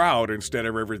crowd instead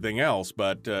of everything else.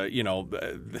 But, that's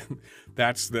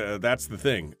the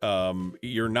thing.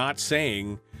 You're not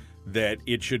saying that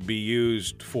it should be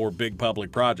used for big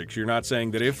public projects. You're not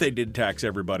saying that if they did tax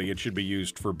everybody, it should be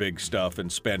used for big stuff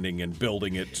and spending and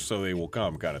building it so they will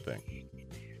come kind of thing.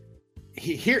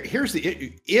 Here's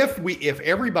the, if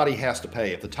everybody has to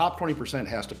pay, if the top 20%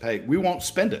 has to pay, we won't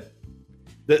spend it.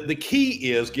 The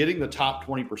key is getting the top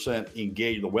 20%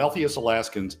 engaged, the wealthiest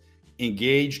Alaskans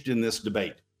engaged in this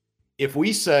debate. If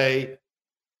we say,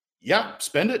 yeah,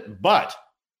 spend it, but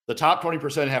the top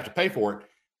 20% have to pay for it,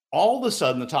 all of a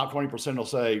sudden the top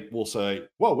 20% will say,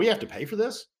 well, we have to pay for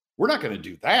this? We're not going to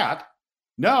do that.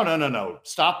 No.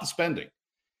 Stop the spending.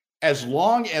 As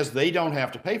long as they don't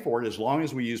have to pay for it, as long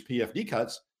as we use PFD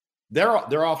cuts, they're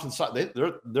often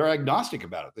they're agnostic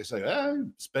about it. They say,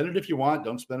 spend it if you want,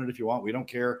 don't spend it if you want. We don't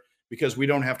care, because we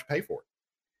don't have to pay for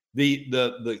it.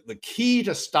 The key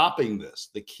to stopping this,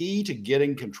 the key to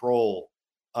getting control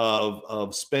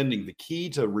of spending, the key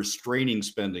to restraining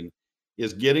spending,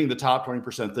 is getting the top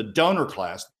 20%, the donor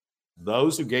class,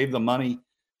 those who gave the money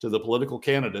to the political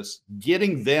candidates,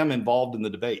 getting them involved in the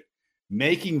debate,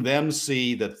 making them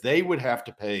see that they would have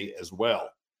to pay as well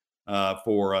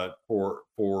for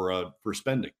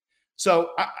spending.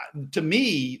 So to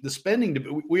me, the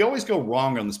spending, we always go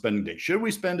wrong on the spending day. Should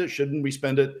we spend it? Shouldn't we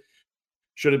spend it?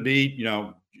 Should it be,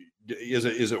 is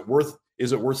it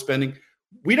worth spending?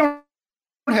 We don't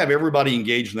have everybody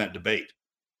engaged in that debate.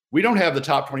 We don't have the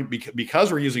top 20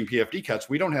 because we're using PFD cuts.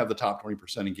 We don't have the top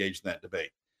 20% engaged in that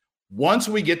debate. Once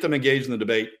we get them engaged in the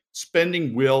debate,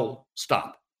 spending will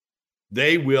stop.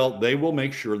 They will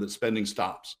make sure that spending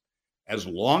stops. As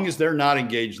long as they're not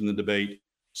engaged in the debate,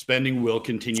 spending will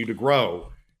continue to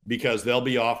grow, because they'll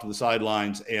be off to the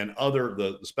sidelines, and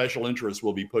the special interests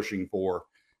will be pushing for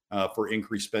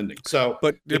increased spending. So,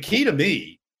 but the key to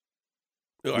me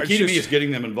is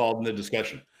getting them involved in the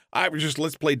discussion.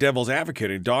 Let's play devil's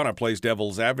advocate. And Donna plays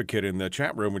devil's advocate in the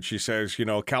chat room, and she says,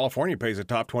 California pays a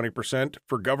top 20%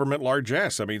 for government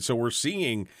largesse. I mean, so we're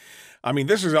seeing,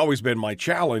 this has always been my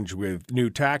challenge with new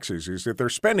taxes, is that they're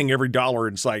spending every dollar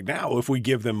in sight now. If we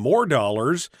give them more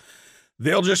dollars,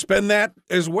 they'll just spend that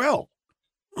as well.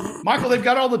 Michael, they've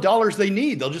got all the dollars they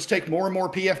need. They'll just take more and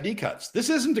more PFD cuts. This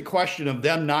isn't a question of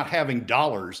them not having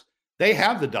dollars. They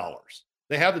have the dollars.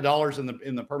 They have the dollars in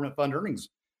the permanent fund earnings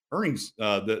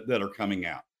that are coming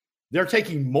out. They're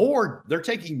taking more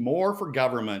for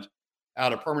government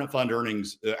out of permanent fund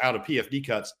earnings, out of PFD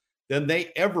cuts, than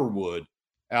they ever would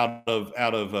out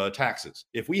of taxes.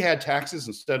 If we had taxes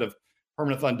instead of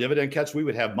permanent fund dividend cuts, we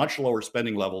would have much lower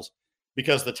spending levels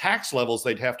because the tax levels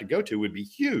they'd have to go to would be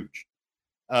huge.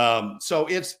 So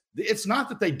it's not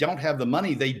that they don't have the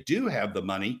money. They do have the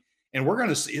money. And we're going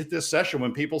to see at this session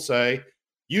when people say,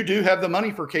 you do have the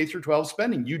money for K through 12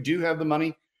 spending. You do have the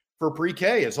money for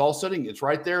pre-K. It's all sitting. It's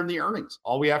right there in the earnings.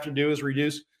 All we have to do is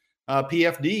reduce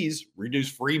PFDs,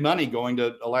 reduce free money going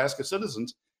to Alaska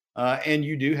citizens. And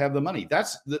you do have the money.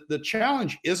 That's the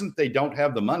challenge. Isn't they don't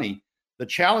have the money. The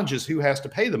challenge is who has to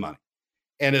pay the money.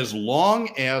 And as long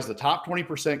as the top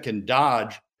 20% can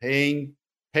dodge paying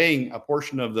a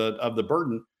portion of the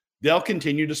burden, they'll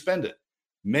continue to spend it.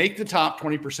 Make the top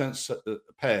 20%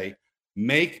 pay.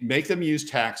 Make them use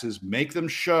taxes. Make them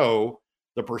show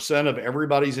the percent of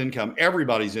everybody's income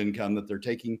that they're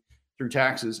taking through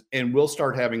taxes, and we'll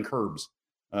start having curbs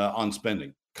on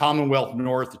spending. Commonwealth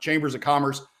North, the Chambers of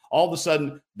Commerce, all of a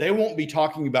sudden, they won't be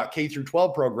talking about K through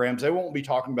 12 programs. They won't be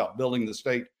talking about building the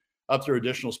state up through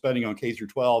additional spending on K through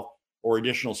 12 or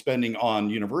additional spending on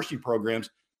university programs.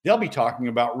 They'll be talking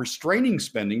about restraining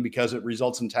spending because it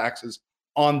results in taxes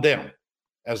on them.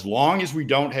 As long as they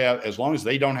don't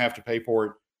have to pay for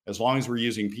it, as long as we're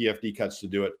using PFD cuts to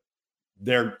do it,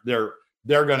 they're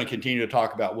going to continue to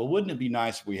talk about, well, wouldn't it be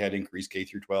nice if we had increased K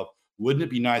through 12? Wouldn't it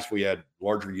be nice if we had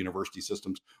larger university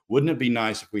systems? Wouldn't it be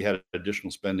nice if we had additional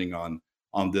spending on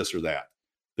this or that?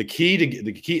 The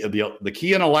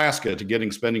key in Alaska to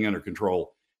getting spending under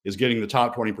control is getting the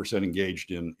top 20% engaged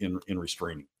in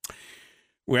restraining.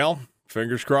 Well,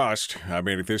 fingers crossed. I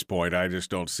mean, at this point, I just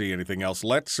don't see anything else.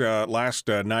 Let's last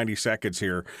 90 seconds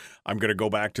here. I'm going to go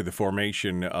back to the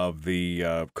formation of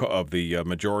the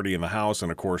majority in the House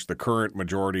and, of course, the current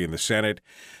majority in the Senate.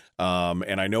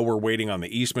 And I know we're waiting on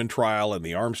the Eastman trial and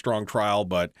the Armstrong trial,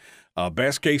 but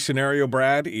best case scenario,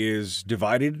 Brad, is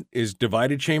divided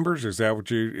chambers. Is that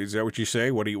what you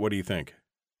say? What do you think?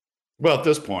 Well, at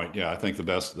this point, yeah, I think the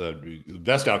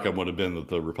best outcome would have been that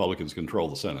the Republicans control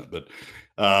the Senate, but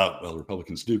the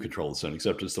Republicans do control the Senate,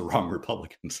 except it's the wrong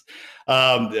Republicans.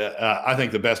 I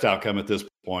think the best outcome at this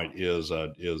point is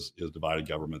divided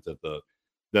government.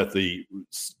 That the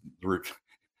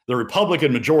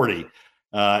Republican majority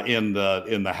in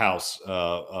the House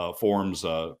forms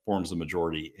the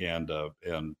majority and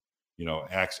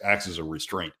acts as a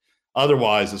restraint.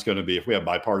 Otherwise, it's going to be, if we have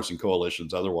bipartisan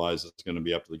coalitions, otherwise it's going to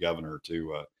be up to the governor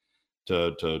to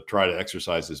try to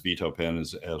exercise his veto pen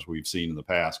as we've seen in the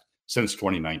past. Since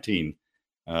 2019,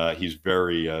 he's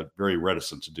very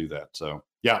reticent to do that. So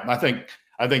yeah, I think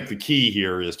the key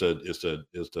here is to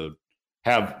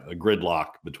have a gridlock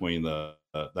between the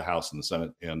House and the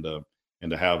Senate and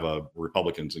to have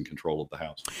Republicans in control of the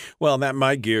House. Well, that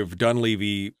might give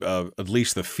Dunleavy at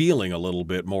least the feeling a little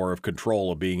bit more of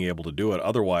control of being able to do it.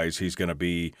 Otherwise, he's going to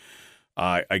be,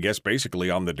 I guess,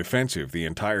 basically on the defensive the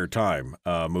entire time,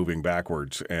 moving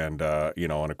backwards. And,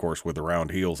 and of course, with the round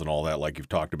heels and all that, like you've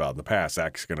talked about in the past,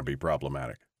 that's going to be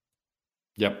problematic.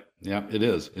 Yep. Yeah, it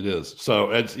is. It is.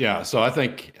 So So I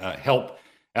think help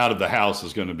out of the House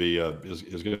is going to be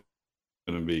is going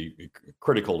to be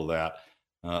critical to that.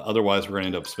 Otherwise, we're going to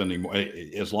end up spending more.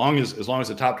 As long as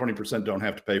the top 20% don't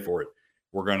have to pay for it,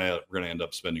 we're going to end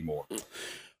up spending more.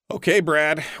 Okay,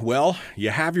 Brad. Well, you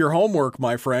have your homework,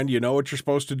 my friend. You know what you're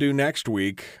supposed to do next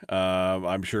week.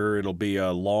 I'm sure it'll be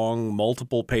a long,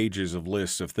 multiple pages of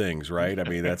lists of things, right? I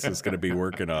mean, that's what's going to be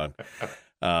working on.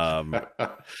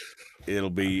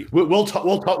 It'll be. We'll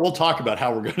talk about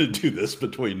how we're going to do this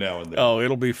between now and then. Oh,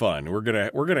 it'll be fun. We're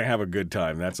gonna have a good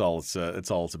time. That's all it's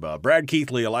about. Brad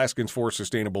Keithley, Alaskans for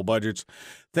Sustainable Budgets.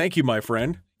 Thank you, my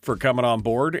friend, for coming on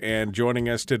board and joining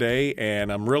us today.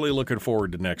 And I'm really looking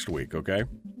forward to next week. Okay.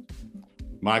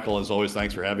 Michael, as always,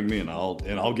 thanks for having me, and I'll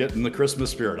get in the Christmas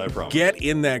spirit, I promise. Get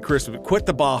in that Christmas. Quit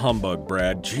the bah humbug,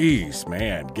 Brad. Jeez,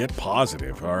 man, get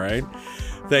positive. All right.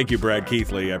 Thank you, Brad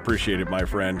Keithley. I appreciate it, my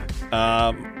friend.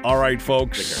 All right,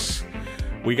 folks.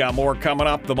 We got more coming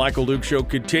up. The Michael Duke Show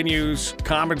continues.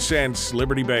 Common sense,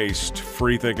 liberty-based,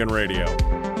 free-thinking radio.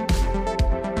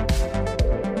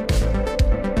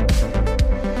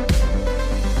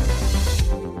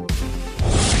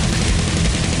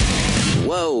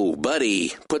 Whoa,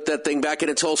 buddy. Put that thing back in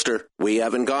its holster. We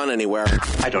haven't gone anywhere.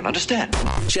 I don't understand.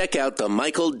 Check out the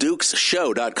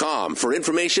MichaelDukesShow.com for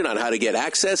information on how to get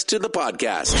access to the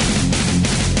podcast.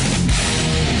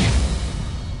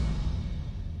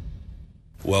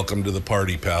 Welcome to the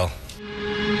party, pal.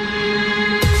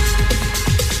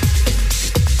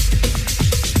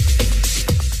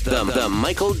 The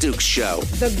Michael Dukes Show.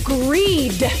 The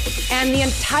greed and the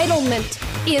entitlement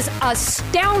is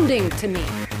astounding to me.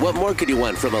 What more could you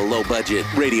want from a low-budget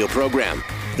radio program?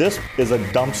 This is a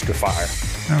dumpster fire.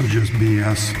 That was just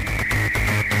BS.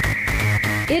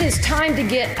 It is time to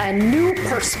get a new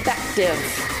perspective.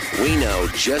 We know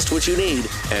just what you need,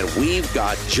 and we've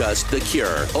got just the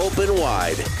cure. Open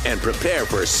wide and prepare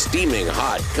for a steaming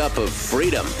hot cup of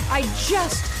freedom. I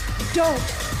just don't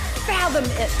fathom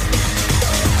it.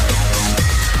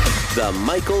 The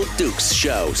Michael Dukes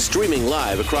Show, streaming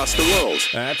live across the world.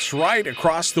 That's right,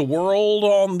 across the world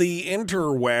on the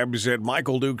interwebs at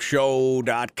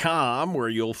michaeldukeshow.com, where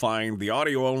you'll find the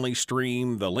audio-only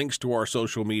stream, the links to our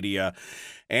social media,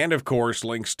 and, of course,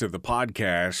 links to the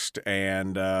podcast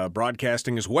and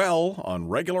broadcasting as well on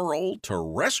regular old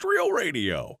terrestrial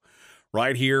radio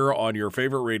right here on your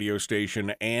favorite radio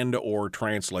station and or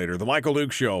translator. The Michael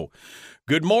Dukes Show.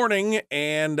 Good morning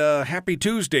and happy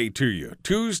Tuesday to you.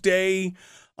 Tuesday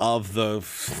of the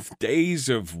days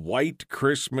of white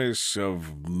Christmas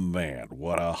of, man,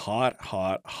 what a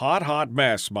hot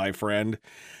mess, my friend.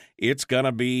 It's going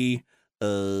to be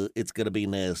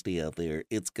nasty out there.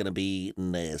 It's going to be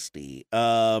nasty.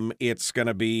 It's going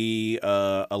to be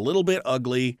a little bit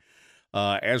ugly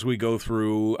as we go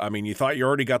through. I mean, you thought you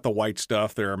already got the white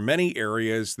stuff. There are many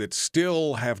areas that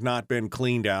still have not been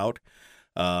cleaned out.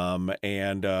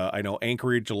 And I know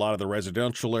Anchorage, a lot of the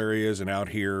residential areas, and out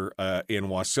here in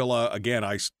Wasilla, again,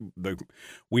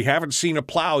 we haven't seen a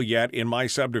plow yet in my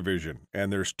subdivision,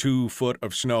 and there's 2 foot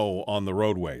of snow on the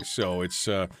roadways. So it's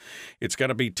going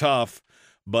to be tough.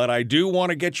 But I do want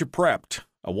to get you prepped.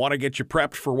 I want to get you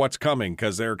prepped for what's coming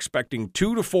because they're expecting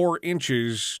 2 to 4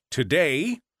 inches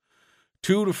today.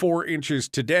 2 to 4 inches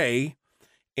today.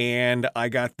 And I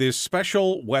got this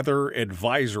special weather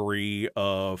advisory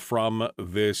from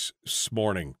this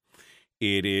morning.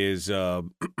 It is,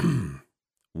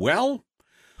 well,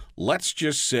 let's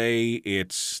just say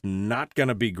it's not going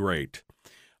to be great.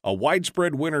 A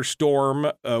widespread winter storm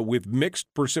with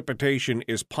mixed precipitation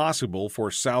is possible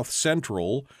for South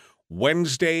Central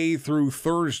Wednesday through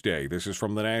Thursday. This is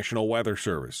from the National Weather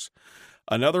Service.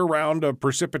 Another round of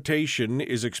precipitation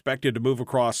is expected to move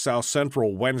across South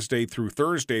Central Wednesday through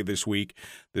Thursday this week.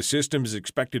 The system is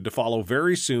expected to follow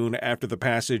very soon after the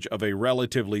passage of a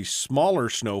relatively smaller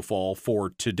snowfall for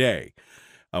today,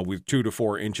 with 2 to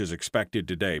 4 inches expected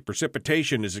today.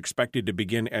 Precipitation is expected to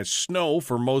begin as snow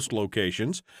for most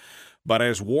locations, but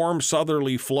as warm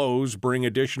southerly flows bring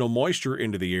additional moisture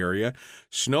into the area,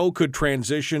 snow could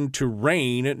transition to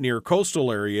rain near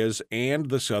coastal areas and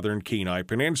the southern Kenai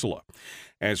Peninsula.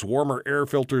 As warmer air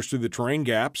filters through the terrain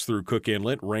gaps through Cook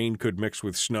Inlet, rain could mix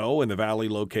with snow in the valley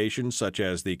locations such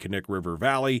as the Knik River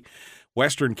Valley,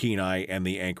 western Kenai, and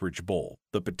the Anchorage Bowl.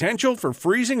 The potential for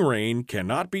freezing rain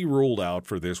cannot be ruled out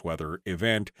for this weather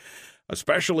event,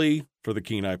 especially for the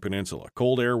Kenai Peninsula.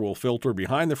 Cold air will filter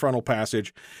behind the frontal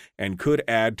passage and could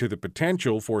add to the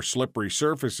potential for slippery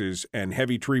surfaces, and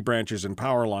heavy tree branches and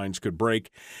power lines could break.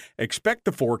 Expect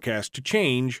the forecast to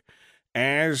change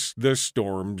as the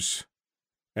storm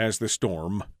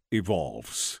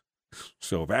evolves.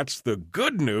 So that's the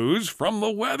good news from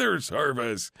the Weather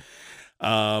Service.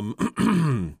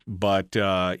 But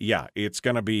yeah, it's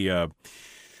going to be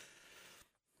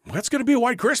that's going to be a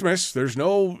white Christmas. There's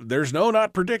no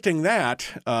not predicting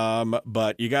that.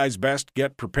 But you guys best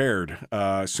get prepared.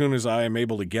 As soon as I am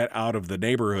able to get out of the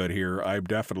neighborhood here, we're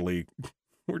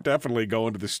definitely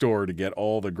going to the store to get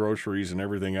all the groceries and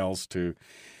everything else to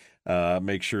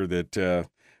make sure that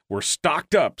we're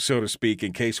stocked up, so to speak,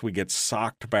 in case we get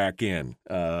socked back in.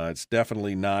 It's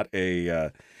definitely not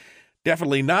a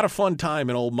fun time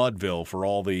in old Mudville for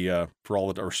all the or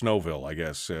Snowville, I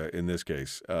guess, in this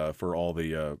case, for all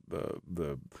the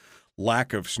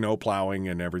lack of snow plowing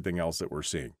and everything else that we're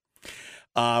seeing.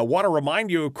 I want to remind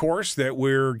you, of course, that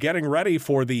we're getting ready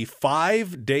for the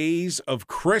 5 days of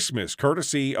Christmas,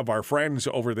 courtesy of our friends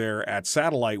over there at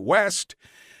Satellite West.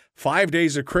 5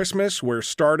 days of Christmas. We're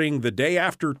starting the day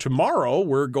after tomorrow.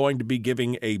 We're going to be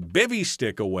giving a bivvy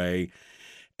stick away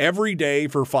every day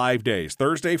for 5 days.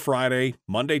 Thursday, Friday,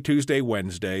 Monday, Tuesday,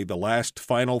 Wednesday, the last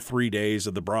final 3 days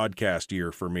of the broadcast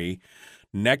year for me.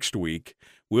 Next week,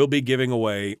 we'll be giving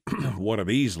away one of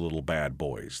these little bad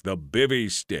boys, the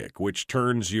bivvy stick, which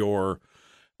turns your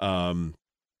cell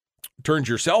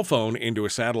phone into a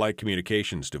satellite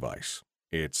communications device.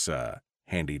 It's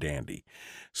handy dandy.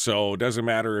 So it doesn't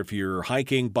matter if you're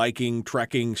hiking, biking,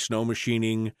 trekking, snow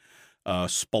machining,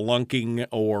 spelunking,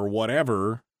 or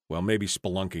whatever. Well, maybe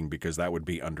spelunking because that would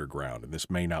be underground, and this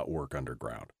may not work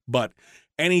underground. But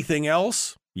anything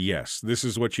else, Yes, this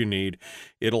is what you need.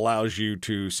 It allows you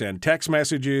to send text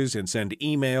messages and send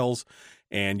emails,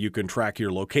 and you can track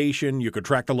your location. You can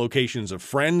track the locations of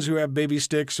friends who have bivy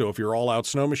sticks. So if you're all out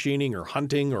snow machining or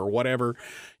hunting or whatever,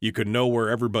 you can know where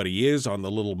everybody is on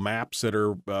the little maps that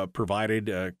are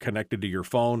provided, connected to your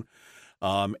phone.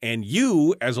 And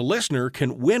you, as a listener,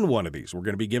 can win one of these. We're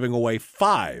going to be giving away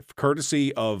 5,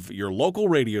 courtesy of your local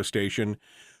radio station,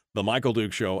 The Michael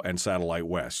Duke Show, and Satellite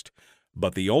West.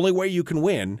 But the only way you can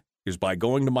win is by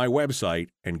going to my website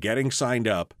and getting signed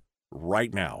up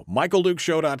right now.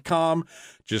 MichaelDukeShow.com.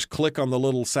 Just click on the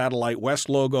little Satellite West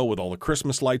logo with all the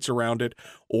Christmas lights around it,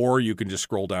 or you can just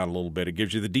scroll down a little bit. It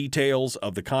gives you the details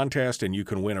of the contest, and you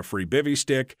can win a free bivy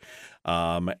stick.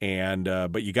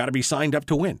 But you got to be signed up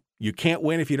to win. You can't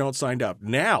win if you don't sign up.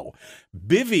 Now,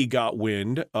 Bivy got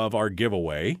wind of our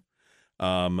giveaway,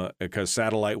 because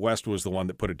Satellite West was the one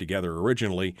that put it together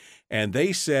originally, and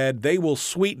they said they will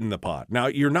sweeten the pot. Now,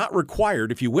 you're not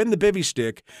required, if you win the bivy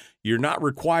stick, you're not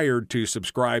required to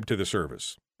subscribe to the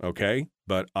service, okay?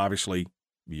 But obviously,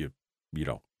 you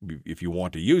know, if you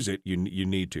want to use it, you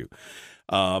need to.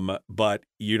 But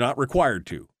you're not required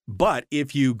to. But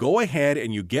if you go ahead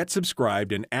and you get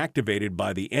subscribed and activated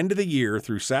by the end of the year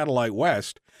through Satellite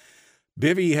West,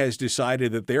 Bivy has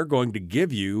decided that they're going to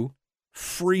give you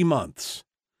free months.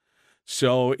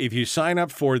 So if you sign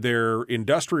up for their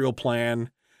industrial plan,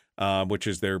 which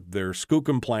is their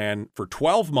Skookum plan, for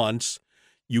 12 months,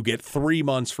 you get 3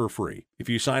 months for free. If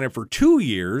you sign up for 2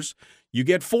 years, you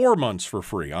get 4 months for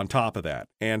free on top of that.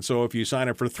 And so if you sign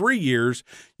up for 3 years,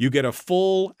 you get a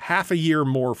full half a year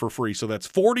more for free. So that's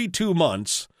 42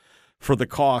 months for the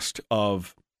cost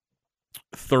of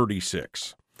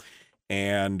 36.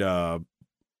 And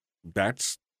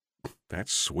that's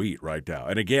sweet right now.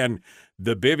 And again,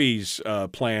 the Bivy's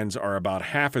plans are about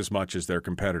half as much as their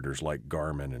competitors like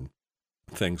Garmin and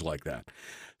things like that.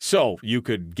 So you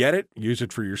could get it, use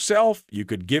it for yourself. You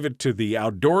could give it to the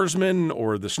outdoorsman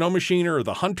or the snow machiner or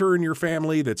the hunter in your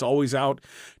family that's always out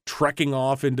trekking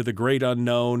off into the great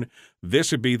unknown.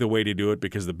 This would be the way to do it,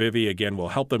 because the Bivy, again, will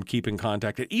help them keep in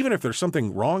contact. And even if there's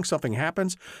something wrong, something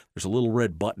happens, there's a little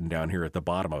red button down here at the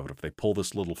bottom of it. If they pull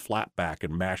this little flap back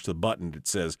and mash the button, it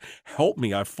says, "Help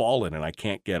me, I've fallen and I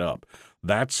can't get up."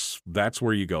 That's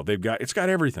where you go. It's got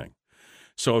everything.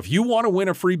 So if you want to win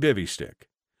a free Bivy stick,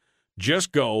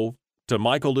 just go to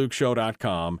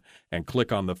MichaelDukeShow.com and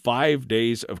click on the 5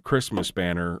 Days of Christmas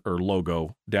banner or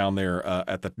logo down there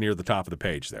near the top of the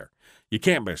page there. You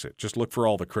can't miss it. Just look for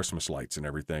all the Christmas lights and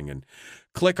everything and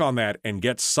click on that and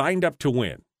get signed up to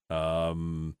win.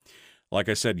 Like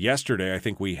I said yesterday, I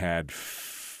think we had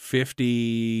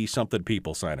 50-something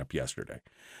people sign up yesterday.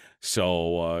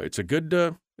 So it's a good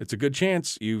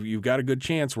chance. You've got a good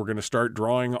chance. We're going to start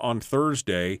drawing on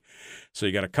Thursday. So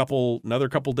you got another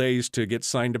couple days to get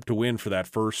signed up to win for that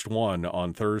first one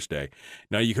on Thursday.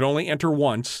 Now, you can only enter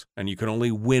once and you can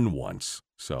only win once.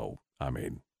 So, I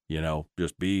mean,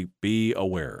 just be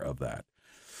aware of that.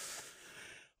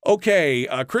 Okay,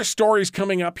 Chris Story's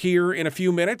coming up here in a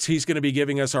few minutes. He's going to be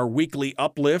giving us our weekly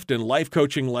uplift and life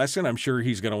coaching lesson. I'm sure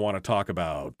he's going to want to talk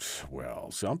about,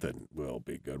 something will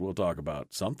be good. We'll talk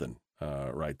about something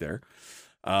right there.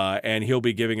 And he'll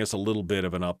be giving us a little bit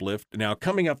of an uplift. Now,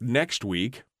 coming up next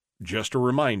week, just a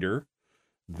reminder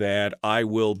that I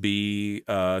will be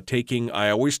I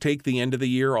always take the end of the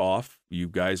year off. You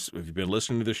guys, if you've been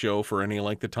listening to the show for any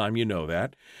length of time, you know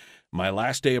that. My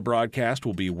last day of broadcast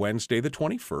will be Wednesday the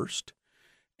 21st,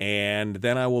 and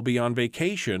then I will be on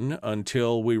vacation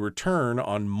until we return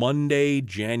on Monday,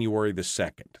 January the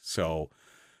 2nd. So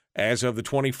as of the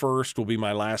 21st will be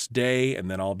my last day, and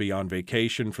then I'll be on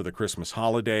vacation for the Christmas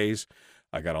holidays.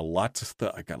 I got lots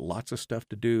of stuff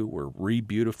to do. We're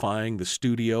re-beautifying the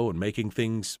studio and making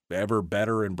things ever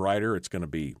better and brighter. It's going to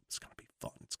be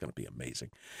fun. It's going to be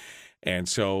amazing. And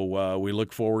so we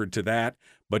look forward to that.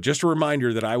 But just a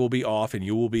reminder that I will be off and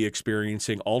you will be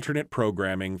experiencing alternate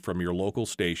programming from your local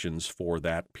stations for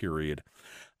that period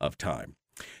of time.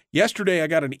 Yesterday, I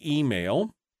got an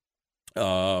email,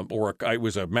 it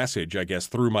was a message, I guess,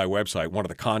 through my website, one of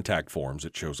the contact forms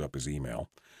that shows up as email,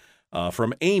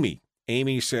 from Amy.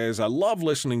 Amy says, "I love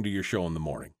listening to your show in the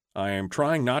morning. I am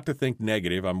trying not to think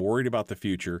negative. I'm worried about the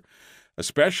future,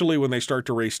 especially when they start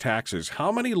to raise taxes. How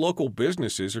many local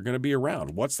businesses are going to be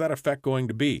around? What's that effect going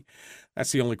to be?"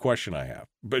 That's the only question I have.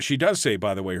 But she does say,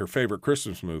 by the way, her favorite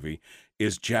Christmas movie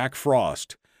is Jack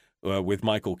Frost with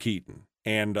Michael Keaton,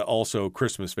 and also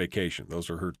Christmas Vacation. Those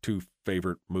are her two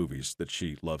favorite movies that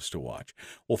she loves to watch.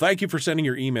 Well, thank you for sending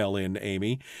your email in,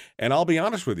 Amy. And I'll be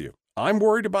honest with you. I'm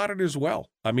worried about it as well.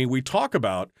 I mean, we talk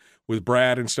about, with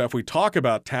Brad and stuff, we talk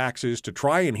about taxes to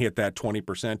try and hit that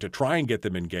 20%, to try and get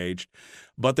them engaged.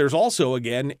 But there's also,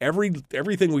 again,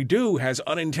 everything we do has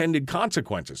unintended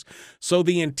consequences. So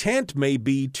the intent may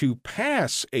be to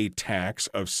pass a tax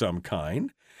of some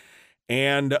kind,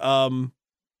 and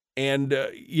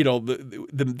you know,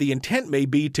 the intent may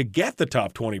be to get the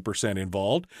top 20%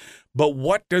 involved, but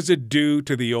what does it do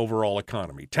to the overall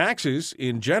economy? Taxes,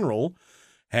 in general,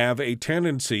 have a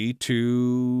tendency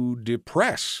to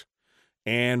depress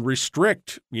and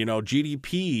restrict, you know,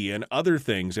 GDP and other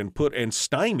things, and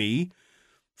stymie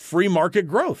free market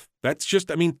growth. That's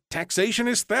just, I mean, taxation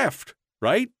is theft,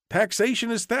 right? Taxation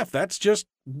is theft. That's just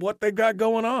what they've got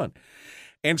going on.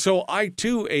 And so I,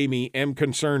 too, Amy, am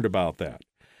concerned about that.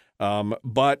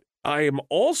 But I am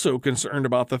also concerned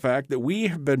about the fact that we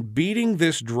have been beating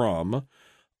this drum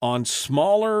on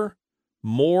smaller,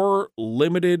 more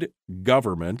limited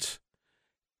government,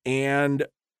 and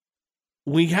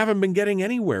we haven't been getting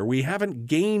anywhere. We haven't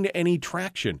gained any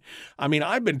traction. I mean,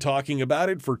 I've been talking about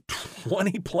it for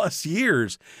 20 plus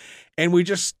years, and we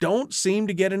just don't seem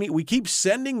to get any. We keep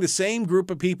sending the same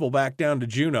group of people back down to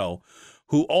Juneau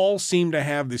who all seem to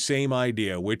have the same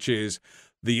idea, which is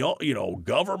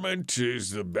government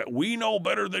is we know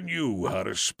better than you how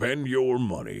to spend your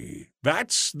money.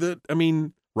 That's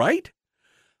right?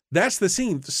 That's the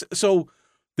scene. So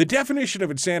the definition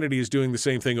of insanity is doing the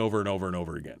same thing over and over and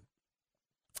over again.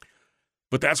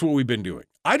 But that's what we've been doing.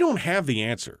 I don't have the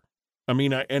answer. I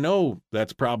mean, I know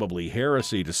that's probably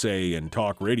heresy to say in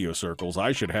talk radio circles.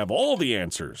 I should have all the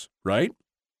answers, right?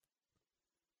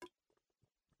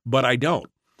 But I don't.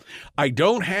 I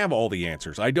don't have all the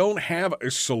answers. I don't have a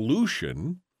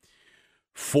solution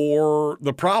for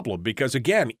the problem because,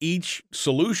 again, each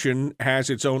solution has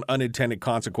its own unintended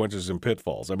consequences and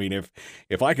pitfalls. I mean,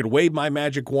 if I could wave my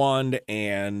magic wand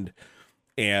and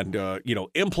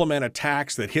implement a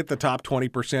tax that hit the top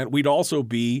 20%, we'd also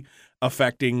be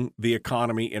affecting the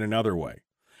economy in another way.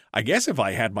 I guess if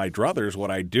I had my druthers,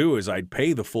 what I'd do is I'd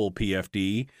pay the full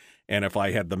PFD, and if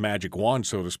I had the magic wand,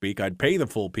 so to speak, I'd pay the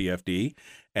full PFD,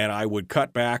 and I would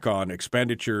cut back on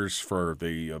expenditures for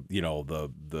the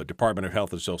Department of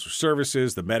Health and Social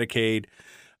Services, the Medicaid,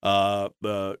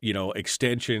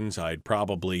 extensions. I'd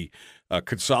probably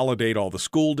consolidate all the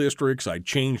school districts. I'd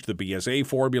change the BSA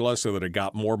formula so that it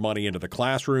got more money into the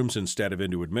classrooms instead of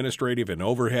into administrative and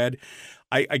overhead.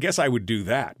 I guess I would do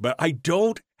that, but I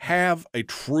don't have a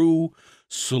true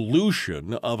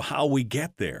solution of how we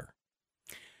get there.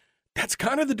 That's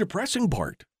kind of the depressing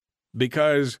part,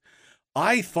 because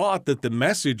I thought that the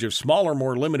message of smaller,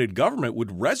 more limited government would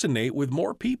resonate with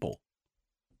more people.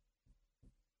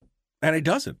 And it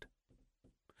doesn't.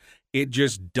 It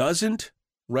just doesn't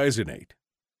resonate.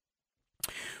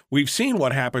 We've seen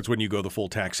what happens when you go the full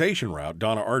taxation route.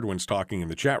 Donna Ardwin's talking in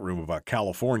the chat room about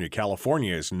California.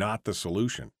 California is not the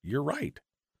solution. You're right.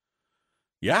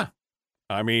 Yeah.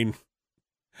 I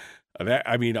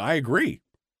agree.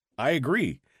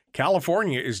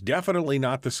 California is definitely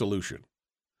not the solution.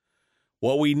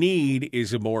 What we need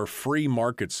is a more free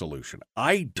market solution.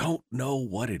 I don't know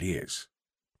what it is.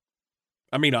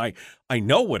 I mean, I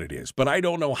know what it is, but I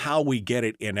don't know how we get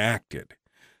it enacted.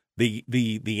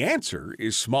 The answer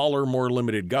is smaller, more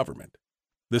limited government.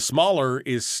 The smaller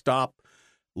is stop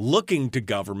looking to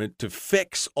government to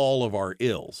fix all of our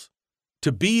ills,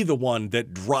 to be the one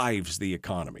that drives the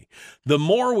economy. The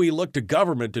more we look to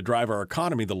government to drive our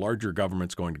economy, the larger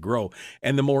government's going to grow,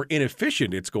 and the more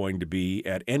inefficient it's going to be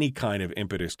at any kind of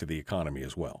impetus to the economy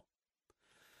as well.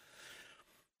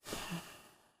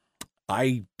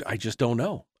 I just don't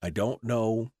know. I don't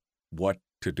know what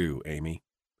to do, Amy.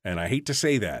 And I hate to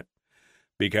say that,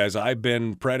 because I've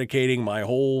been predicating my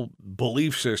whole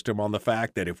belief system on the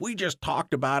fact that if we just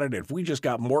talked about it, if we just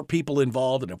got more people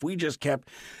involved, and if we just kept,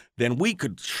 then we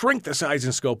could shrink the size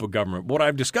and scope of government. What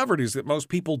I've discovered is that most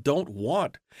people don't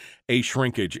want a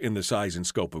shrinkage in the size and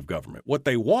scope of government. What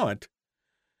they want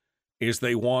is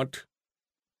they don't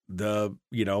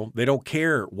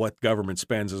care what government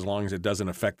spends as long as it doesn't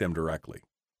affect them directly.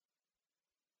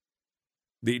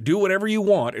 They do whatever you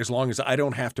want as long as I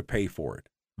don't have to pay for it.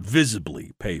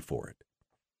 Visibly pay for it.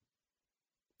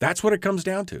 That's what it comes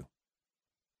down to,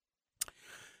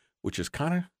 which is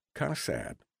kind of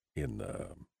sad in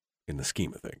the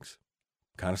scheme of things.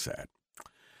 Kind of sad.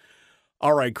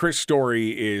 All right, Chris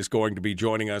Story is going to be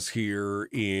joining us here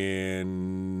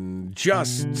in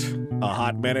just a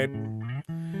hot minute,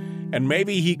 and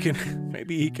maybe he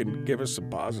can give us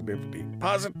some positivity.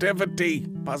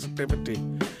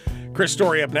 Chris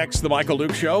Story up next, The Michael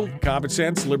Duke Show. Common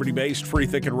sense, liberty-based,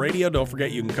 free-thinking radio. Don't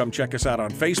forget you can come check us out on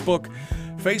Facebook.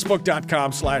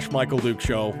 Facebook.com/Michael Duke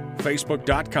Show.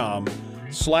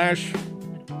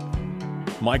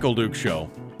 Facebook.com/Michael Duke Show.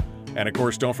 And, of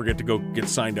course, don't forget to go get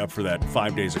signed up for that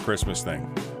 5 Days of Christmas thing.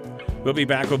 We'll be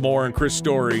back with more on Chris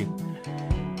Story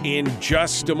in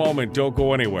just a moment. Don't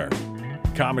go anywhere.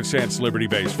 Common sense,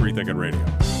 liberty-based, free-thinking radio.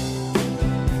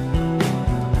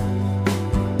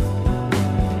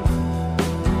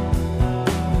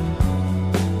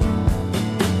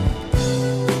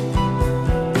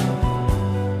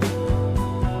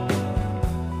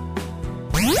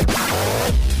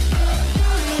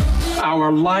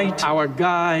 Our light, our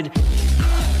guide,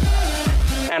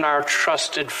 and our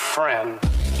trusted friend.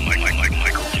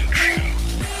 Michael Duke Show.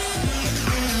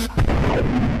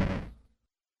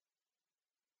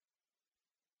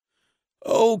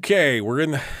 Okay, we're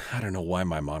in the... I don't know why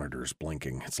my monitor is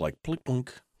blinking. It's like blink,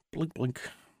 blink, blink, blink.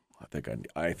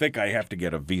 I think I have to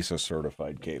get a Visa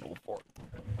certified cable for it.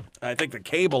 I think the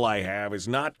cable I have is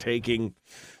not taking...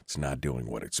 It's not doing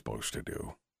what it's supposed to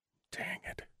do. Dang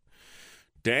it.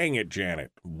 Dang it,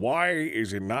 Janet. Why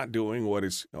is it not doing what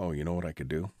it's... Oh, you know what I could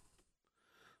do?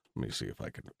 Let me see if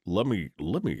I can... Let me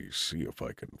see if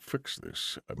I can fix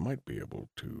this. I might be able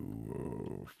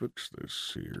to fix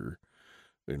this here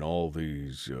in all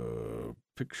these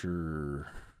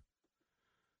picture...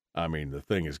 I mean, the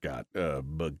thing has got a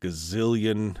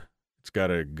gazillion... It's got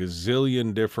a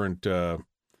gazillion different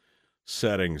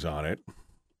settings on it.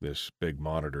 This big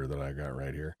monitor that I got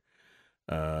right here.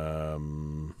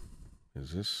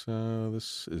 Is this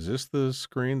the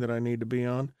screen that I need to be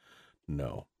on?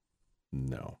 No.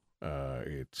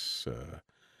 It's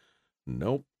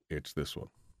nope. It's this one.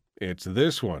 It's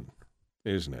this one,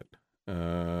 isn't it?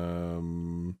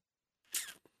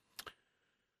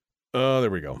 There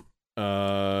we go.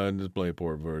 Display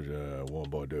port version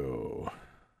 1.2.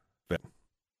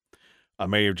 I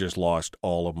may have just lost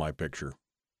all of my picture.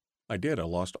 I did. I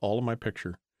lost all of my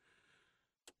picture.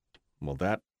 Well,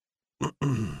 that.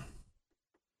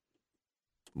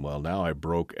 Well, now I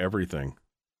broke everything.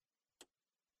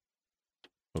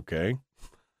 Okay.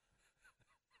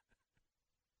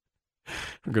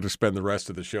 I'm going to spend the rest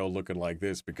of the show looking like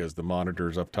this because the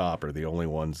monitors up top are the only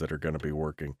ones that are going to be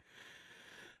working.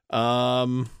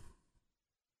 Well,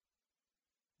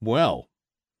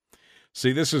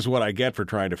 see, this is what I get for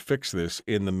trying to fix this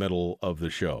in the middle of the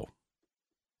show.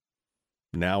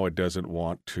 Now it doesn't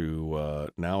want to.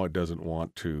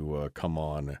 Come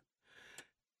on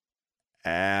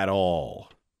at all.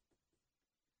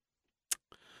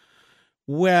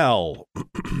 Well,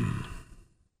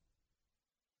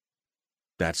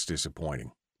 that's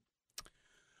disappointing.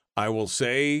 I will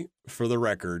say, for the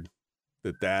record,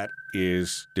 that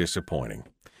is disappointing.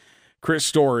 Chris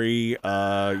Story, you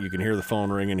can hear the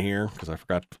phone ringing here because I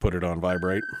forgot to put it on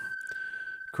vibrate.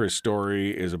 Chris Story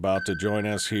is about to join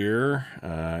us here,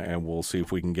 and we'll see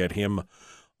if we can get him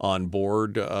on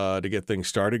board to get things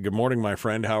started. Good morning, my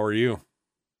friend. How are you?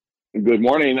 Good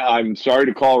morning. I'm sorry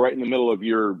to call right in the middle of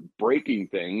your breaking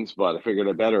things, but I figured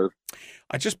I better.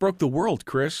 I just broke the world,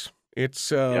 Chris. It's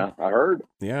yeah, I heard.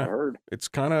 Yeah, I heard. It's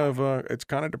kind of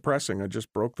depressing. I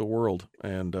just broke the world,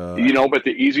 and but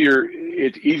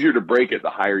it's easier to break it the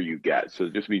higher you get. So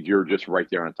it just means you're just right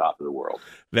there on top of the world.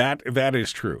 That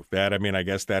is true. I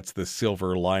guess that's the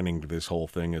silver lining to this whole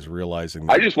thing is realizing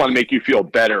that, I just want to make you feel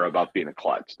better about being a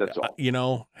klutz. That's all.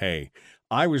 Hey,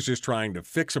 I was just trying to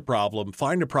fix a problem,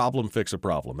 find a problem, fix a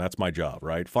problem. That's my job,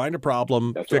 right? Find a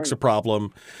problem, fix a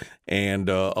problem, and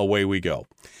away we go.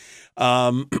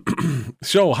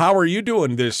 So how are you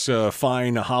doing this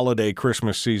fine holiday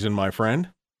Christmas season, my friend?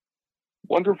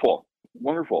 Wonderful.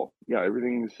 Yeah,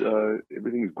 everything's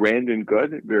grand and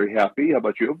good. Very happy. How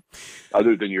about you?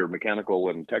 Other than your mechanical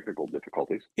and technical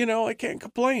difficulties. I can't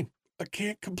complain.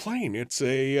 It's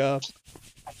a...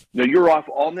 Now, you're off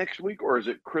all next week, or is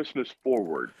it Christmas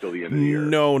forward till the end of the year?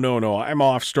 No. I'm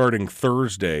off starting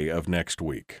Thursday of next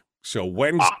week. So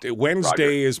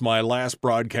Wednesday is my last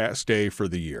broadcast day for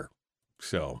the year.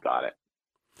 So Got it.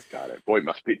 Boy, it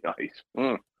must be nice.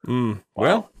 Well,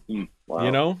 wow. you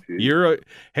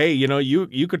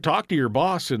could talk to your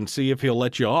boss and see if he'll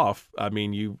let you off. I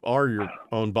mean, you are your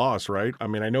own boss, right? I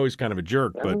mean, I know he's kind of a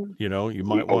jerk, but you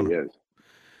might want to.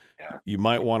 Yeah. You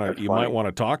might want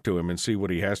to talk to him and see what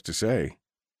he has to say.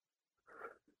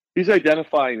 He's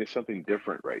identifying as something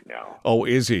different right now. Oh,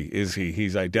 is he?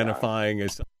 He's identifying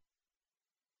as.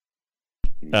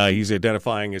 He's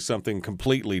identifying as something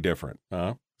completely different.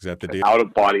 Huh? Is that the deal? Out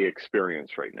of body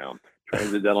experience right now.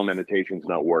 Transcendental meditation's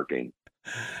not working.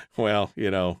 Well,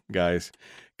 guys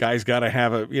got to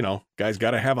have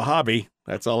a hobby.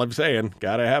 That's all I'm saying.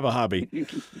 Got to have a hobby.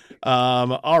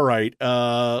 All right.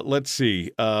 Let's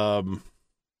see.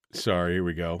 Sorry, here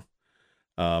we go.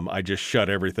 I just shut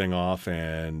everything off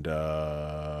and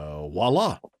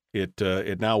voila,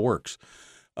 it now works.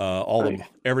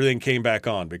 Everything came back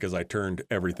on because I turned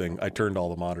all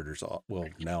the monitors off. Well,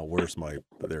 now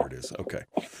there it is. Okay.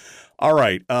 All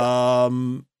right.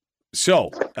 So,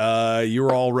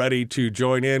 you're all ready to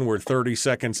join in. We're 30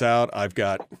 seconds out.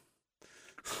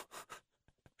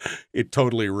 It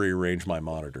totally rearranged my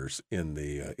monitors in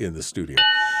the studio.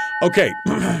 Okay,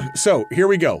 so here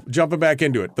we go. Jumping back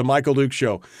into it. The Michael Duke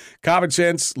Show. Common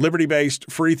sense,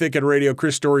 liberty-based, free-thinking radio.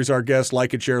 Chris Story's our guest.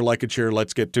 Like it, share.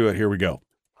 Let's get to it. Here we go.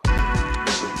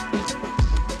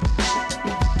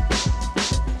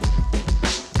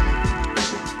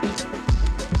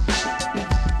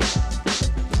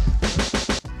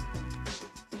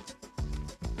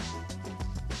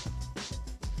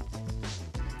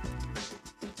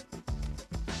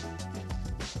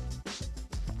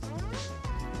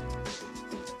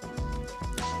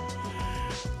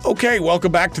 Okay,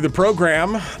 welcome back to the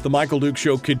program. The Michael Duke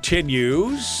Show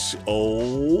continues.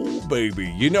 Oh,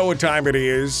 baby. You know what time it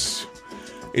is.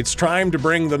 It's time to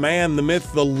bring the man, the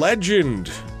myth, the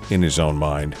legend, in his own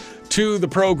mind, to the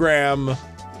program,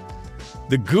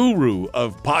 the guru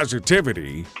of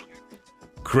positivity,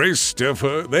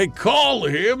 Christopher. They call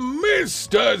him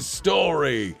Mr.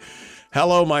 Story.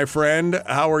 Hello, my friend.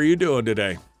 How are you doing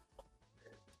today?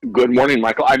 Good morning,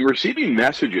 Michael. I'm receiving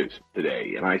messages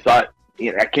today, and I thought,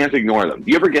 I can't ignore them.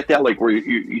 Do you ever get that, like, where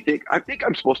you think, I think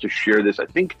I'm supposed to share this. I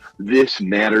think this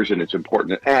matters and it's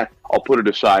important. I'll put it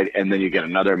aside, and then you get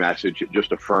another message that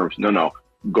just affirms, no,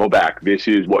 go back. This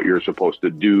is what you're supposed to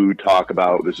do, talk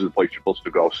about. This is the place you're supposed to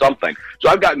go, something. So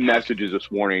I've gotten messages this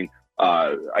morning,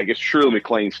 I guess Shirley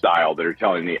MacLaine style, that are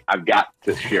telling me I've got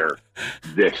to share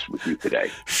this with you today.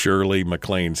 Shirley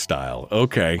MacLaine style.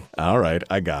 Okay. All right.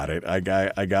 I got it. I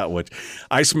got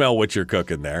I smell what you're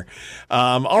cooking there.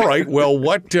 All right. Well,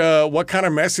 what kind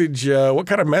of message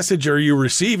are you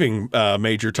receiving,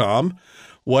 Major Tom?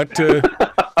 What are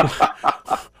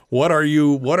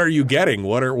you getting?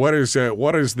 What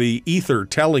is the ether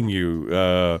telling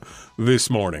you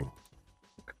this morning?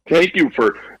 Thank you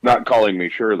for not calling me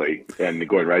Shirley and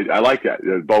going right. I like that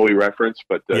the Bowie reference,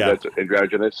 but that's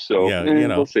androgynous. So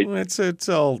we'll see. It's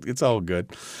all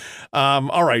good.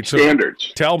 All right. So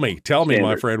standards. Tell me,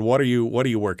 my friend. What are you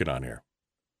working on here?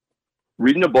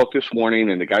 Reading a book this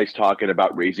morning, and the guy's talking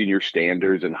about raising your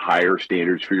standards and higher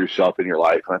standards for yourself in your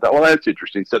life. And I thought, well, that's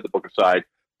interesting. Set the book aside.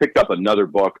 Picked up another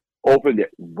book. Opened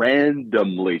it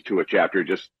randomly to a chapter.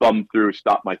 Just thumbed through.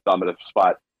 Stopped my thumb at a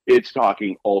spot. It's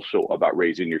talking also about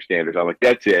raising your standards. I'm like,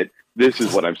 that's it. This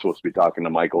is what I'm supposed to be talking to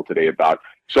Michael today about.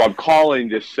 So I'm calling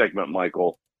this segment,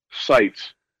 Michael,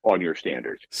 Sights on Your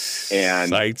Standards. And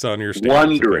Sights on Your Standards.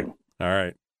 Wondering. Okay. All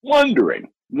right. Wondering,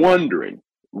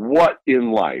 what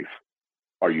in life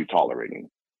are you tolerating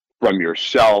from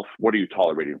yourself? What are you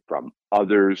tolerating from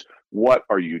others? What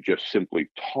are you just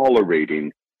simply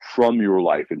tolerating from your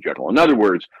life in general? In other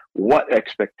words, what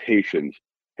expectations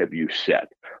have you set?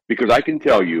 Because I can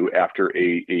tell you, after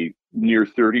a near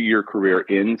 30-year career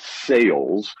in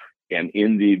sales and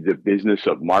in the business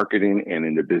of marketing and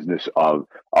in the business of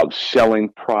selling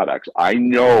products, I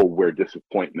know where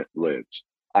disappointment lives.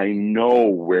 I know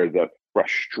where the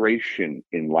frustration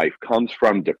in life comes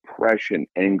from, depression,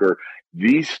 anger.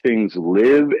 These things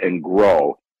live and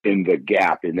grow in the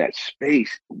gap, in that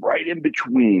space right in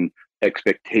between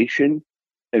expectation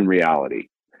and reality.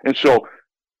 And so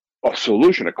a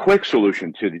quick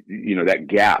solution to that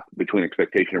gap between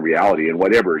expectation and reality, and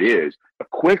whatever it is, a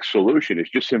quick solution is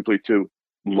just simply to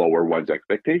lower one's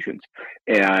expectations.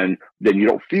 And then you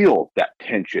don't feel that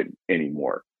tension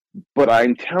anymore. But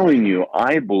I'm telling you,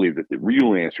 I believe that the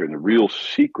real answer and the real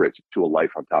secret to a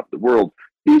life on top of the world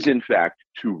is, in fact,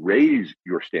 to raise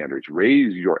your standards,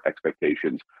 raise your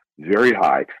expectations very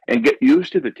high, and get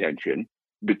used to the tension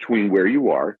between where you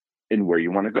are and where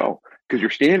you want to go. Because your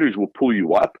standards will pull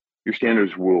you up. Your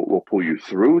standards will pull you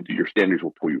through. Your standards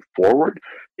will pull you forward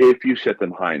if you set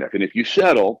them high enough. And if you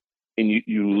settle and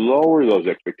you lower those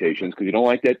expectations because you don't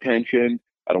like that tension,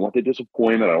 I don't want the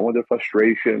disappointment, I don't want the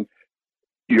frustration,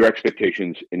 your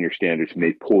expectations and your standards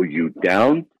may pull you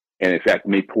down, and in fact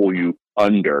may pull you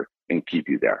under and keep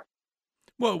you there.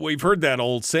 Well, we've heard that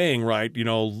old saying, right?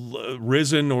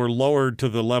 Risen or lowered to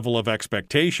the level of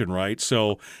expectation, right?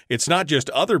 So it's not just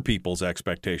other people's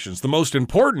expectations. The most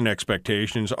important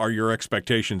expectations are your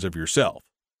expectations of yourself.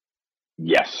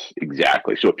 Yes,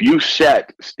 exactly. So if you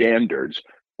set standards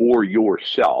for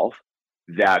yourself,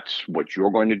 That's what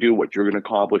you're going to do, what you're going to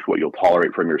accomplish, what you'll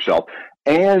tolerate from yourself,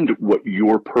 and what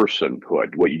your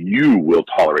personhood, what you will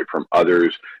tolerate from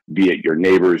others, be it your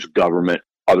neighbors, government,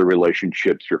 other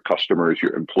relationships, your customers,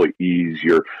 your employees,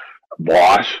 your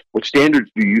boss. What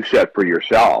standards do you set for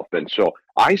yourself? And so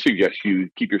I suggest you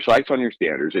keep your sights on your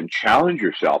standards and challenge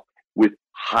yourself with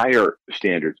higher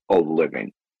standards of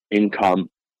living, income,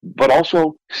 but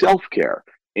also self-care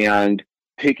and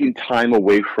taking time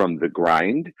away from the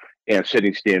grind and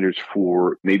setting standards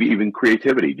for maybe even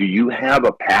creativity. Do you have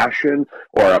a passion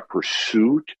or a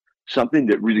pursuit, something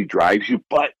that really drives you,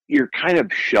 but you're kind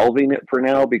of shelving it for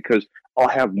now because I'll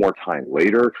have more time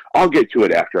later. I'll get to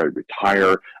it after I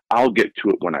retire. I'll get to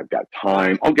it when I've got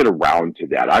time. I'll get around to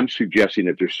that. I'm suggesting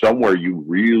if there's somewhere you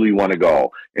really want to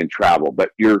go and travel, but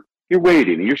you're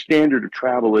waiting, and your standard of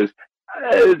travel is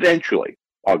eventually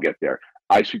I'll get there.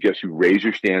 I suggest you raise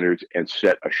your standards and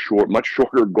set a much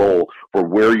shorter goal for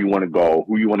where you want to go,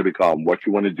 who you want to become, what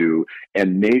you want to do,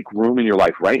 and make room in your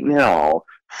life right now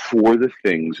for the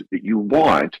things that you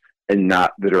want and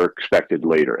not that are expected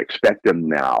later. Expect them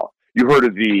now. You heard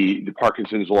of the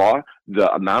Parkinson's law? The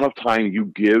amount of time you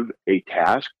give a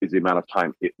task is the amount of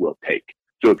time it will take.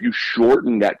 So if you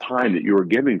shorten that time that you are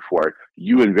giving for it,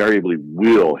 you invariably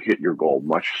will hit your goal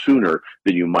much sooner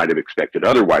than you might have expected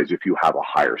otherwise if you have a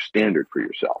higher standard for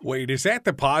yourself. Wait, is that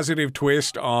the positive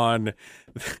twist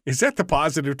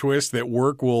that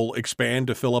work will expand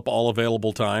to fill up all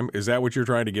available time? Is that what you're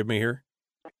trying to give me here?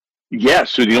 Yes.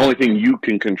 So the only thing you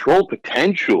can control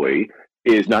potentially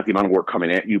is not the amount of work coming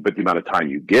at you, but the amount of time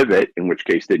you give it, in which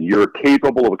case then you're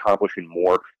capable of accomplishing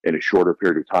more in a shorter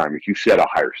period of time if you set a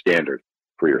higher standard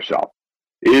for yourself.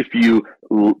 If you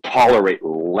tolerate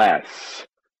less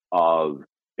of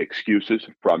excuses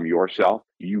from yourself,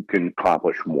 you can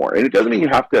accomplish more. And it doesn't mean you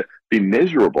have to be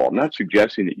miserable. I'm not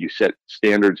suggesting that you set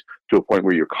standards to a point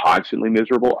where you're constantly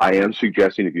miserable. I am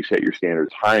suggesting if you set your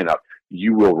standards high enough,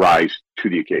 you will rise to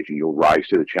the occasion. You'll rise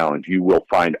to the challenge. You will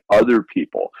find other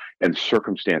people and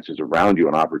circumstances around you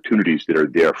and opportunities that are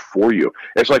there for you.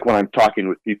 It's like when I'm talking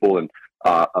with people and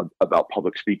about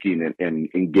public speaking and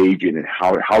engaging and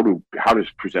how to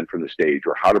present from the stage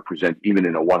or how to present even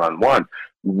in a one-on-one.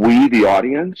 We, the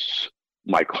audience,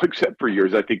 Michael, except for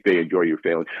yours, I think they enjoy you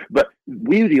failing, but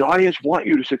we, the audience, want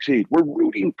you to succeed. We're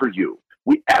rooting for you.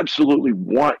 We absolutely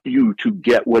want you to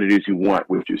get what it is you want,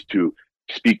 which is to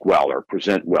speak well or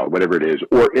present well, whatever it is.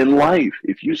 Or in life,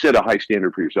 if you set a high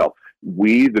standard for yourself,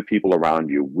 we, the people around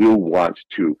you, will want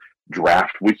to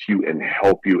draft with you and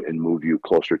help you and move you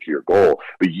closer to your goal.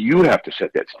 But you have to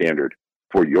set that standard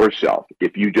for yourself.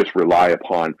 If you just rely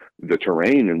upon the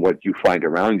terrain and what you find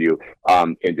around you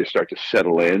and just start to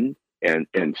settle in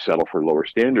and settle for lower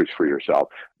standards for yourself,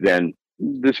 then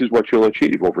this is what you'll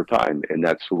achieve over time. And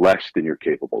that's less than you're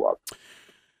capable of.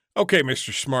 Okay,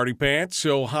 Mr. Smarty Pants.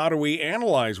 So how do we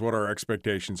analyze what our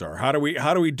expectations are? How do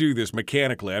we do this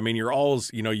mechanically? I mean, you're always,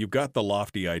 you've got the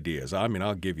lofty ideas. I mean,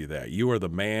 I'll give you that. You are the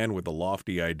man with the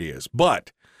lofty ideas.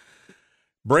 But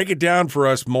break it down for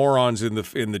us morons in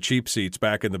the cheap seats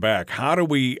back in the back. How do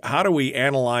we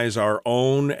analyze our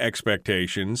own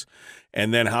expectations,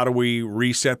 and then how do we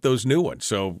reset those new ones?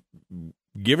 So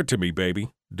give it to me,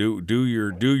 baby. Do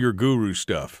your guru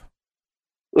stuff.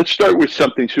 Let's start with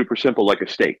something super simple like a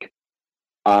steak.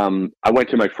 I went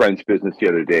to my friend's business the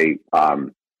other day,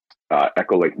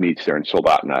 Echo Lake Meats there in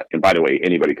Soldotna. And by the way,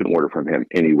 anybody can order from him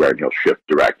anywhere and he'll ship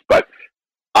direct. But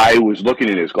I was looking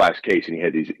in his glass case and he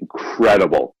had these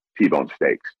incredible T-bone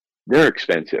steaks. They're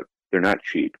expensive. They're not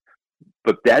cheap.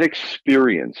 But that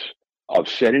experience of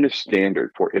setting a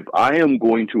standard for if I am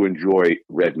going to enjoy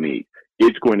red meat,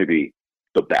 it's going to be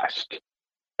the best.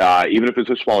 Even if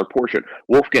it's a smaller portion.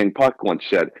 Wolfgang Puck once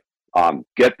said,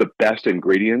 get the best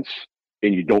ingredients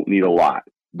and you don't need a lot,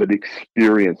 but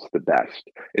experience the best.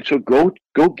 And so go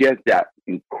get that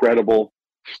incredible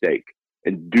steak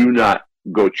and do not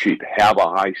go cheap. Have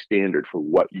a high standard for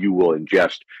what you will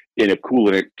ingest in a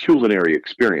culinary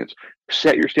experience.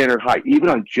 Set your standard high, even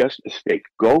on just a steak.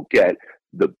 Go get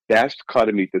the best cut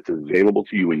of meat that's available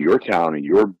to you in your town,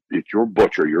 and it's your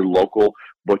butcher, your local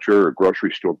butcher or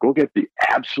grocery store. Go get the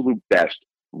absolute best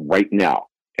right now.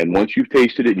 And once you've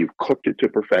tasted it, you've cooked it to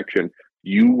perfection,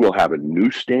 you will have a new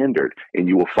standard, and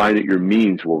you will find that your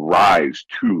means will rise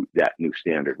to that new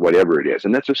standard, whatever it is.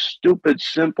 And that's a stupid,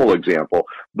 simple example,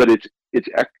 but it's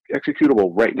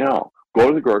executable right now. Go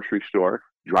to the grocery store,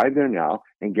 drive there now,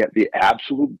 and get the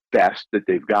absolute best that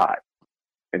they've got,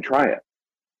 and try it.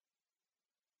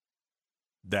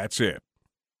 That's it.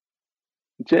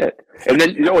 That's it. And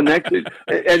then, next is,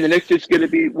 and the next is going to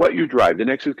be what you drive. The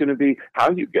next is going to be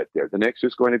how you get there. The next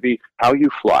is going to be how you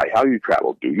fly, how you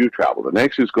travel. Do you travel? The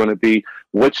next is going to be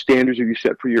what standards have you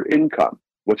set for your income?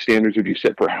 What standards have you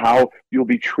set for how you'll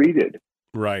be treated?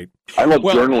 Right. I love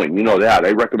journaling. You know that.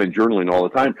 I recommend journaling all the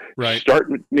time. Right. Start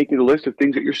making a list of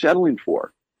things that you're settling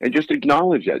for and just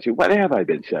acknowledge that. Say, what have I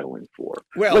been settling for?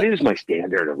 Well, what is my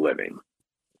standard of living?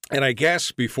 And I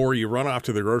guess before you run off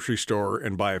to the grocery store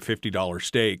and buy a $50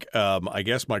 steak, I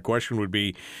guess my question would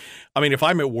be, I mean, if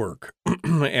I'm at work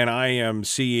and I am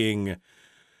seeing,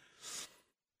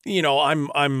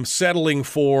 I'm settling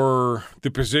for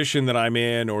the position that I'm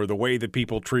in or the way that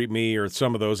people treat me or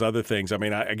some of those other things. I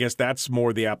mean, I guess that's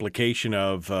more the application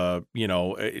of,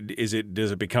 does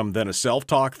it become then a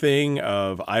self-talk thing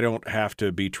of I don't have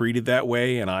to be treated that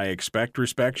way and I expect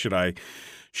respect?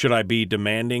 Should I be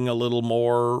demanding a little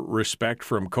more respect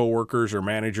from coworkers or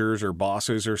managers or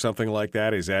bosses or something like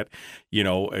that? Is that,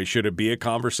 should it be a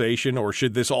conversation or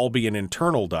should this all be an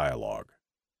internal dialogue?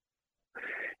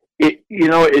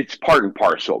 It's part and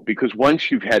parcel because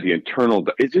once you've had the internal,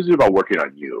 this is about working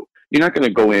on you. You're not going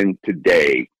to go in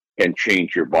today and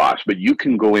change your boss, but you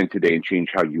can go in today and change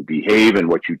how you behave and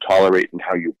what you tolerate and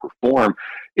how you perform.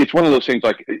 It's one of those things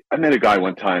like I met a guy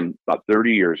one time about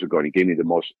 30 years ago and he gave me the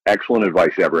most excellent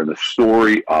advice ever. And the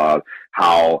story of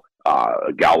how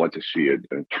a gal went to see an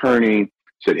attorney,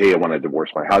 said, hey, I want to divorce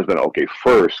my husband. Okay,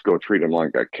 first go treat him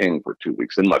like a king for 2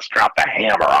 weeks, then let's drop the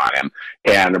hammer on him.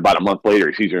 And about a month later,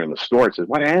 he sees her in the store and says,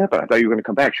 what happened? I thought you were going to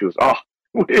come back. She goes,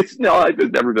 it's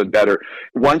never been better.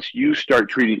 Once you start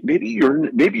treating, maybe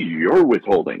you're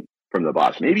withholding from the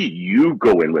boss. Maybe you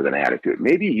go in with an attitude.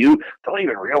 Maybe you don't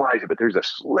even realize it, but there's a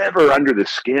sliver under the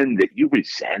skin that you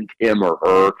resent him or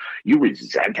her. You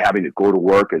resent having to go to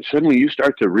work, and suddenly you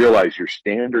start to realize your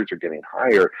standards are getting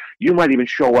higher. You might even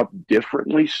show up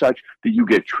differently such that you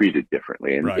get treated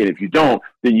differently. And, right. And if you don't,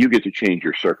 then you get to change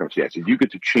your circumstances. You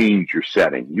get to change your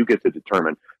setting. You get to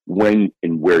determine when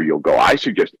and where you'll go. I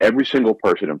suggest every single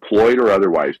person, employed or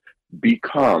otherwise,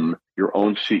 become your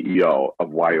own CEO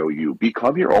of YOU.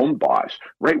 Become your own boss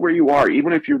right where you are.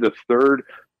 Even if you're the third,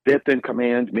 fifth in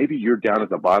command, maybe you're down at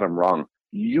the bottom rung.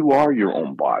 You are your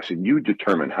own boss and you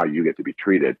determine how you get to be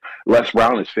treated. Les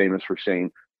Brown is famous for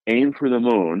saying, aim for the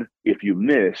moon. If you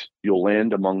miss, you'll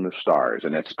land among the stars.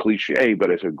 And that's cliche, but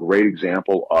it's a great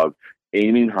example of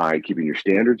aiming high, keeping your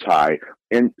standards high.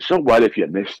 And so what if you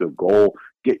miss the goal?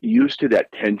 Get used to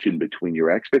that tension between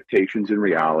your expectations and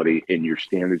reality, and your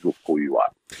standards will pull you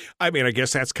up. I mean, I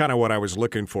guess that's kind of what I was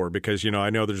looking for because,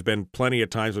 I know there's been plenty of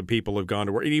times when people have gone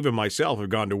to work, and even myself have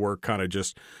gone to work kind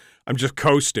of I'm just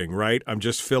coasting, right? I'm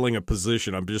just filling a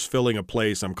position. I'm just filling a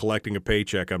place. I'm collecting a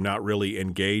paycheck. I'm not really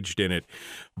engaged in it.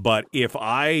 But if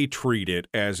I treat it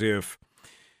as if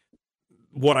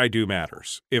what I do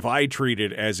matters. If I treat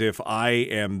it as if I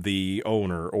am the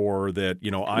owner or that,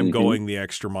 I'm going the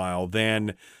extra mile,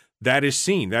 then that is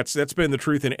seen. That's been the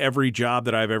truth in every job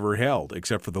that I've ever held,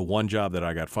 except for the one job that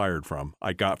I got fired from.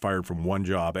 I got fired from one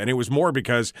job, and it was more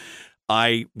because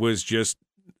I was just,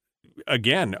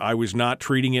 again, I was not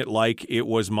treating it like it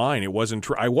was mine. It wasn't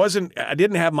true. I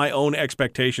didn't have my own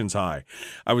expectations high.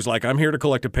 I was like, I'm here to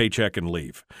collect a paycheck and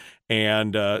leave.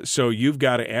 And so you've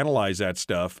got to analyze that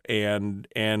stuff and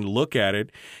look at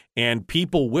it. And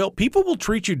people will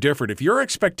treat you different. If your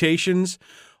expectations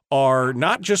are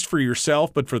not just for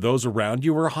yourself, but for those around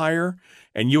you are higher,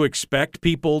 and you expect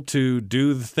people to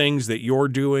do the things that you're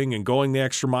doing and going the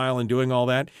extra mile and doing all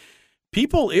that,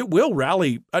 it will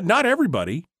rally, not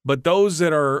everybody, but those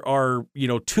that are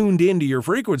tuned into your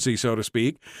frequency, so to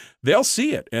speak, they'll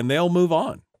see it and they'll move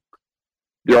on.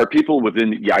 There are people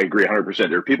I agree 100%.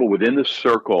 There are people within the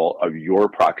circle of your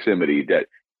proximity that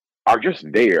are just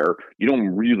there. You don't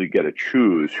really get to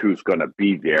choose who's going to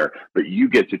be there, but you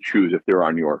get to choose if they're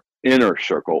on your inner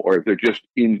circle or if they're just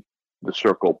in the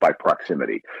circle by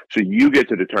proximity. So you get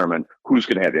to determine who's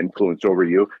going to have influence over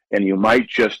you, and you might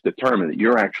just determine that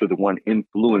you're actually the one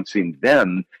influencing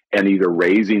them and either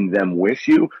raising them with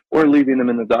you or leaving them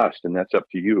in the dust, and that's up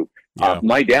to you. Yeah.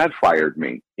 My dad fired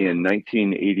me in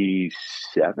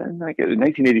 1987, I guess,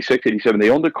 1986, 87.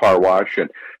 They owned a car wash, and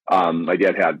my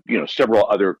dad had several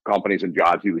other companies and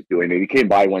jobs he was doing, and he came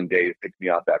by one day to pick me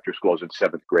up after school. I was in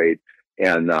 7th grade.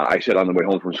 And I said on the way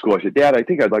home from school, I said, Dad, I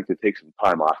think I'd like to take some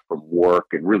time off from work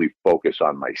and really focus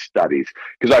on my studies.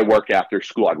 Because I work after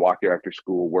school. I'd walk there after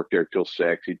school, work there till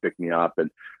 6. He'd pick me up, and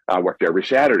I worked there every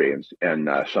Saturday and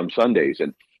some Sundays.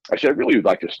 And I said, I really would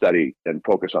like to study and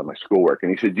focus on my schoolwork. And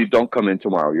he said, you don't come in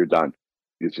tomorrow. You're done.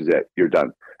 This is it. You're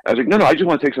done. I was like, no, I just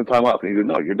want to take some time off. And he said,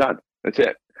 no, you're done. That's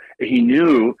it. He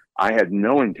knew I had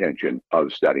no intention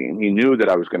of studying. He knew that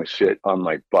I was going to sit on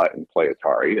my butt and play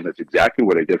Atari, and that's exactly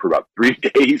what I did for about 3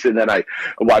 days. And then I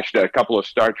watched a couple of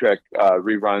Star Trek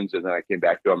reruns, and then I came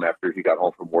back to him after he got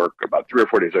home from work. About 3 or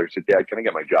 4 days later, I said, Dad, can I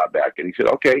get my job back? And he said,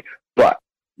 okay, but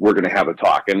we're going to have a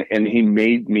talk. And he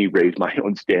made me raise my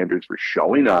own standards for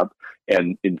showing up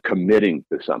and in committing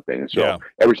to something. And so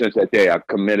ever since that day, I've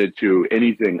committed to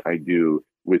anything I do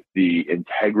with the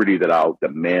integrity that I'll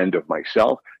demand of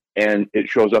myself. And it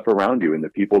shows up around you and the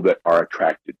people that are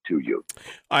attracted to you.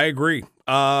 I agree.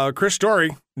 Chris Story,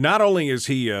 not only is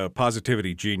he a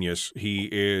positivity genius, he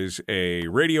is a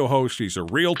radio host, he's a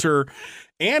realtor,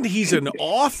 and he's an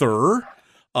author.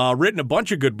 Written a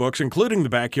bunch of good books, including The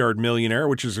Backyard Millionaire,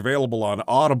 which is available on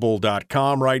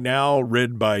audible.com right now,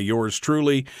 read by yours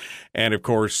truly. And, of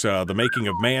course, the Making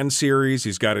of Man series.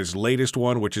 He's got his latest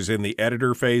one, which is in the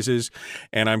editor phases.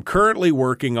 And I'm currently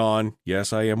working on,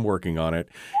 yes, I am working on it,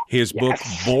 his book,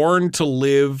 Born to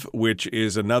Live, which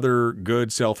is another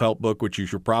good self-help book, which you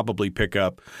should probably pick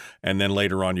up. And then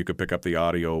later on, you could pick up the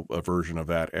audio version of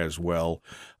that as well.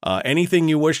 Anything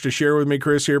you wish to share with me,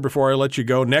 Chris, here before I let you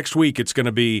go? Next week, it's going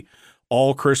to be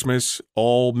all Christmas,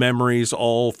 all memories,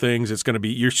 all things. It's going to be,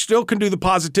 you still can do the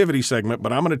positivity segment,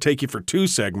 but I'm going to take you for 2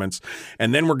 segments,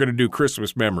 and then we're going to do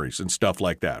Christmas memories and stuff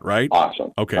like that, right?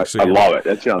 Awesome. Okay. I love it.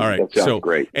 That sounds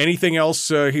great. Anything else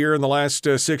here in the last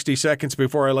 60 seconds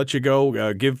before I let you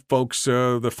go? Give folks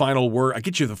the final word. I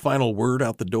get you the final word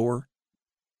out the door.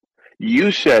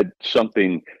 You said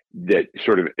something that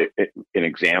sort of an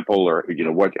example, or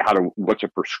what's a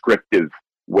prescriptive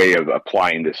way of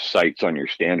applying the sights on your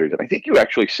standards. And I think you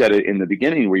actually said it in the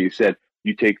beginning, where you said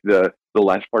you take the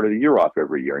last part of the year off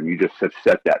every year, and you just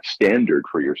set that standard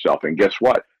for yourself. And guess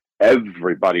what?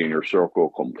 Everybody in your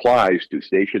circle complies to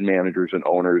station managers and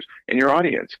owners and your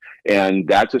audience. And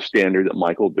that's a standard that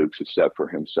Michael Dukes has set for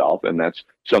himself. And that's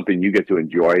something you get to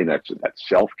enjoy. And that's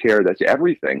self-care. That's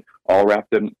everything all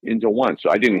wrapped into one.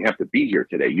 So I didn't have to be here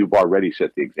today. You've already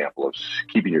set the example of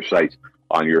keeping your sights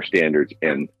on your standards,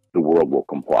 and the world will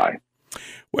comply.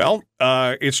 Well,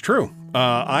 it's true.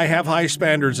 I have high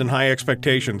standards and high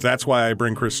expectations. That's why I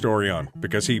bring Chris Story on,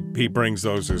 because he brings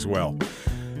those as well.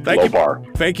 Thank you. Bar.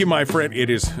 Thank you, my friend. It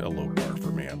is a low bar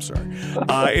for me. I'm sorry.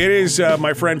 It is,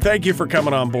 my friend. Thank you for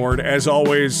coming on board. As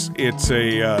always, it's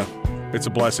a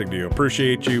blessing to you.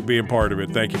 Appreciate you being part of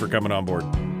it. Thank you for coming on board.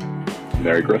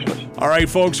 Merry Christmas. All right,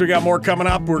 folks, we got more coming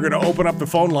up. We're going to open up the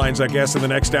phone lines, I guess, in the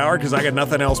next hour, because I got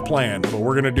nothing else planned, but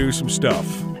we're going to do some stuff.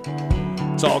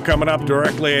 It's all coming up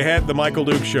directly ahead. The Michael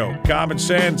Dukes Show. Common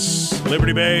sense,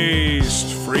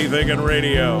 liberty-based, free-thinking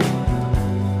radio.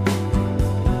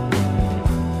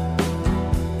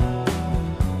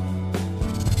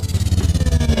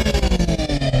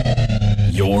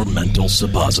 Your mental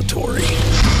suppository.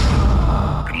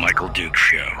 The Michael Dukes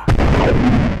Show.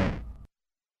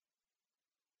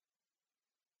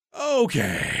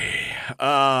 Okay.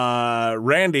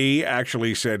 Randy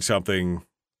actually said something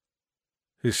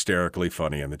hysterically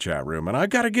funny in the chat room, and I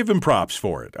got to give him props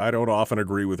for it. I don't often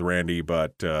agree with Randy,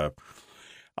 but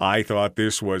I thought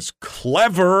this was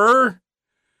clever.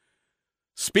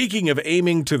 Speaking of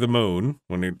aiming to the moon,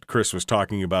 when Chris was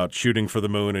talking about shooting for the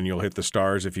moon and you'll hit the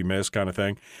stars if you miss kind of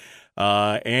thing,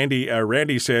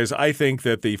 Randy says, I think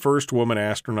that the first woman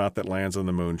astronaut that lands on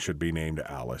the moon should be named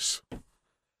Alice.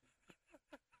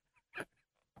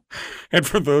 And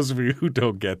for those of you who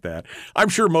don't get that, I'm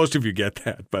sure most of you get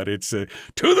that, but it's to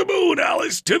the moon,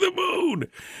 Alice, to the moon.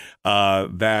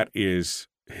 That is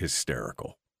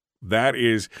hysterical. That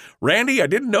is, Randy, I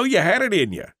didn't know you had it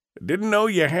in you. I didn't know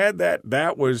you had that.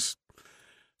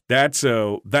 That's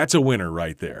a winner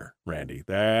right there, Randy.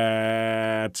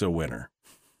 That's a winner.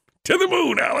 To the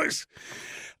moon, Alice.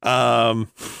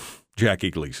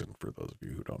 Jackie Gleason, for those of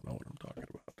you who don't know what I'm talking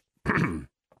about.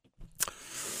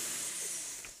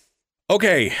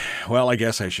 Okay, well, I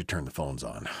guess I should turn the phones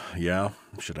on. Yeah,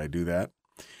 should I do that?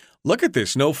 Look at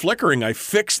this, no flickering. I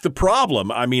fixed the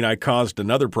problem. I mean, I caused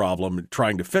another problem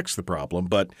trying to fix the problem,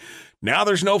 but now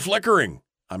there's no flickering.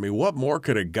 I mean, what more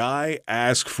could a guy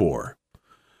ask for?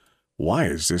 Why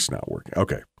is this not working?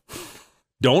 Okay,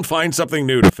 don't find something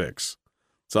new to fix.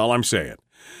 That's all I'm saying.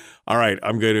 All right,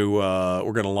 we're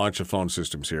going to launch the phone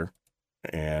systems here,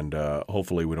 and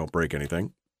hopefully we don't break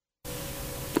anything.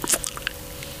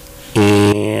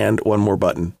 And one more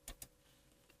button.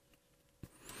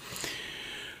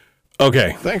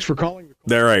 Okay. Thanks for calling.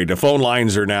 All right. The phone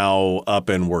lines are now up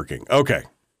and working. Okay.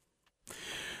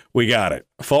 We got it.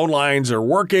 Phone lines are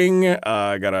working.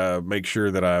 I got to make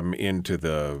sure that I'm into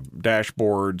the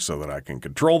dashboard so that I can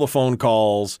control the phone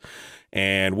calls.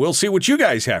 And we'll see what you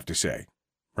guys have to say.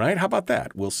 Right? How about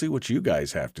that? We'll see what you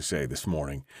guys have to say this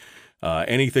morning.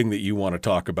 anything that you want to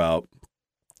talk about,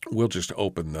 we'll just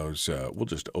open those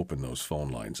phone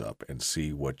lines up and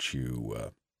see what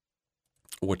you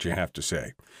have to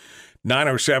say.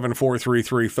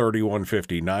 907-433-3150,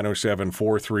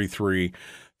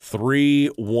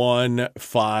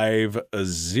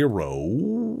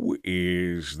 907-433-3150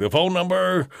 is the phone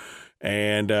number,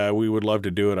 and we would love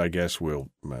to do it. I guess we'll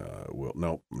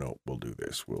do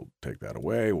this. We'll take that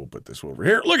away. We'll put this over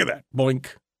here. Look at that.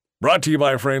 Boink. Brought to you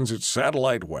by friends at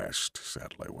Satellite West,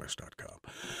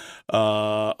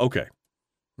 satellitewest.com. Okay.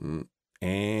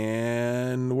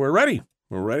 And we're ready.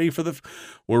 We're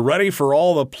ready for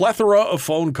all the plethora of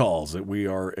phone calls that we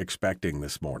are expecting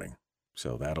this morning.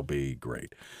 So that'll be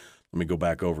great. Let me go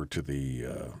back over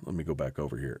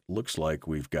here. Looks like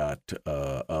we've got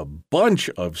a bunch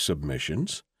of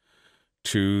submissions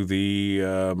to the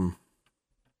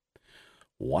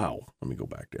wow. Let me go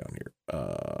back down here.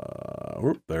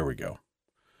 There we go.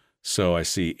 So I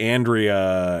see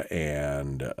Andrea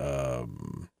and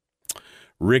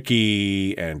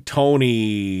Ricky and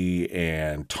Tony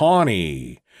and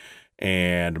Tawny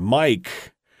and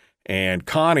Mike and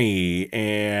Connie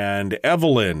and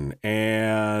Evelyn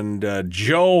and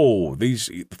Joe.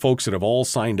 These folks that have all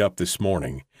signed up this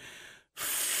morning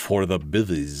for the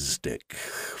bivvy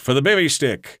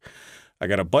stick. I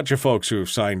got a bunch of folks who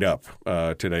have signed up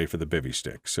today for the bivvy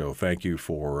stick. So thank you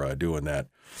for doing that.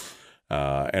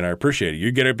 And I appreciate it.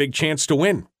 You get a big chance to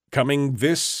win coming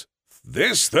this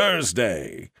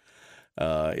Thursday.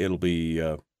 It'll be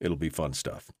fun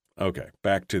stuff. Okay,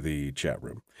 back to the chat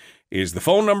room. Is the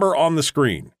phone number on the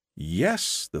screen?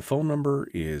 Yes, the phone number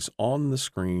is on the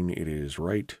screen. It is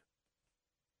right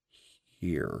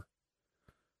here.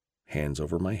 Hands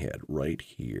over my head, right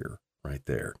here, right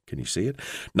there. Can you see it?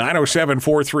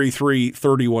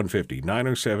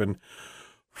 907-433-3150.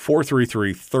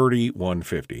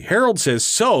 907-433-3150. Harold says,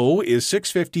 so is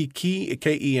 650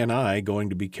 KENI going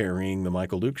to be carrying the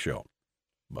Michael Duke Show?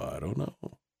 I don't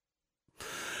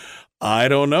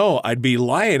know. I'd be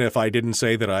lying if I didn't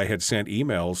say that I had sent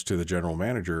emails to the general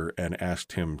manager and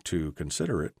asked him to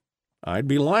consider it. I'd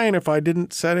be lying if I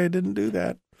didn't do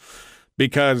that.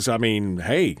 Because, I mean,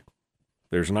 hey,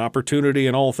 there's an opportunity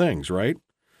in all things, right?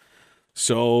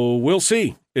 So we'll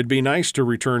see. It'd be nice to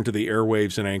return to the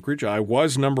airwaves in Anchorage. I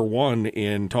was number one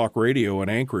in talk radio in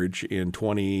Anchorage in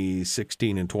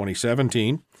 2016 and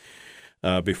 2017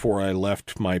 before I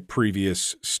left my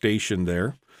previous station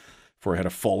there. Before I had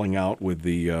a falling out with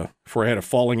the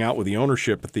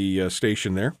ownership at the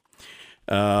station there.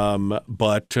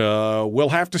 But we'll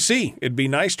have to see. It'd be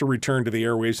nice to return to the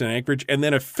airwaves in Anchorage, and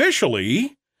then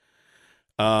officially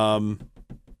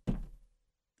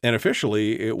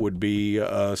it would be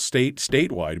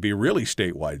statewide. It'd be really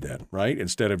statewide then, right?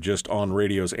 Instead of just on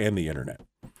radios and the internet.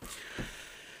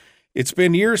 It's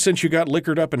been years since you got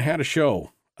liquored up and had a show.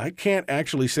 I can't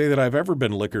actually say that I've ever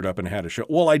been liquored up and had a show.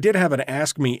 Well, I did have an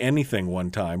Ask Me Anything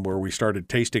one time where we started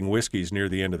tasting whiskeys near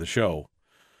the end of the show.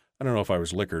 I don't know if I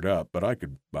was liquored up, but I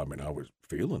was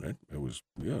feeling it. It was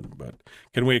good. But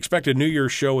can we expect a New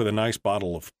Year's show with a nice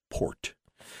bottle of port?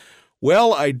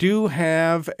 Well, I do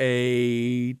have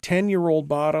a 10-year-old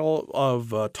bottle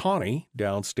of Tawny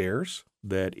downstairs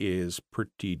that is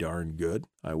pretty darn good.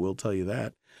 I will tell you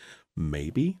that.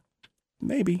 Maybe.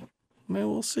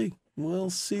 We'll see. We'll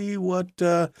see what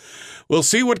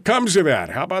comes of that.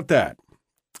 How about that?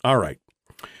 All right.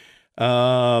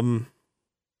 Can't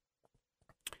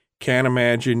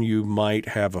imagine you might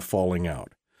have a falling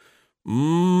out.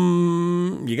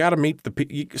 You got to meet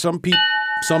some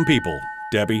people,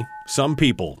 Debbie. Some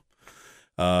people.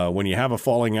 When you have a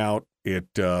falling out,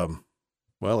 it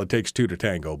takes two to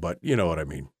tango, but you know what I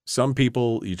mean. Some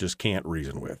people you just can't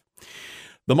reason with.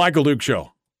 The Michael Duke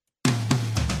Show.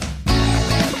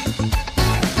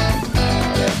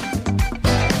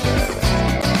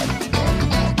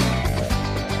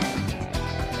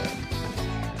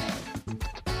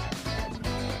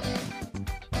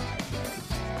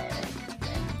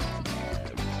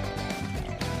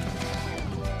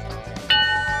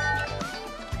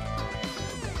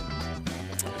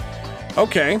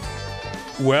 Okay.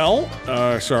 Well,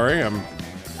 sorry, I'm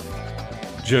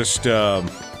just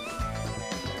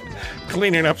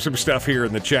cleaning up some stuff here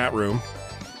in the chat room.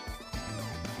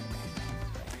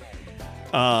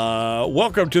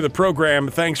 Welcome to the program.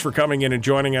 Thanks for coming in and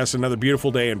joining us. Another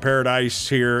beautiful day in paradise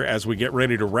here as we get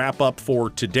ready to wrap up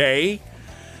for today.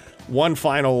 One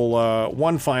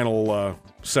final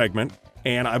segment,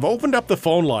 and I've opened up the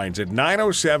phone lines at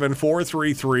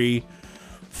 907-433-3150,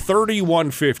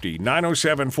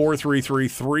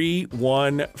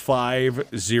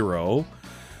 907-433-3150.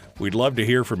 We'd love to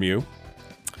hear from you.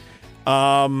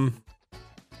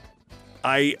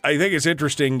 I think it's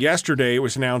interesting. Yesterday, it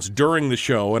was announced during the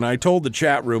show, and I told the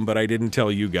chat room, but I didn't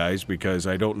tell you guys because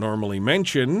I don't normally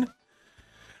mention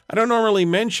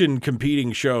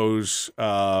competing shows,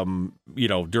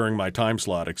 during my time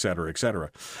slot, et cetera, et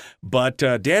cetera. But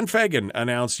Dan Fagan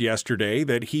announced yesterday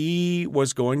that he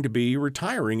was going to be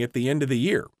retiring at the end of the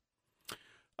year,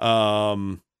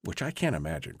 which I can't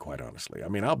imagine, quite honestly. I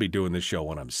mean, I'll be doing this show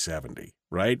when I'm 70,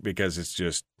 right? Because this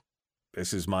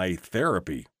is my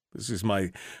therapy. This is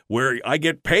where I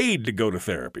get paid to go to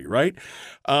therapy, right?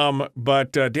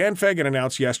 But Dan Fagan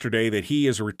announced yesterday that he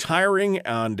is retiring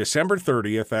on December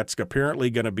 30th. That's apparently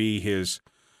going to be his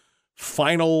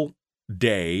final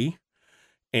day.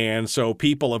 And so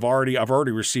I've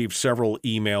already received several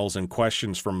emails and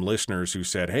questions from listeners who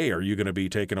said, hey, are you going to be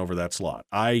taking over that slot?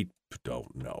 I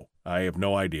don't know. I have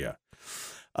no idea.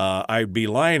 I'd be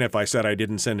lying if I said I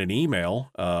didn't send an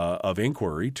email of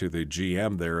inquiry to the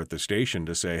GM there at the station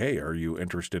to say, hey, are you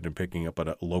interested in picking up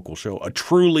a local show? A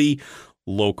truly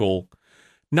local,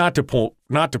 not to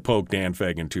poke Dan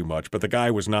Fagan too much, but the guy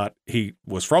he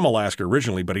was from Alaska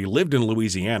originally, but he lived in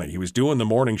Louisiana. He was doing the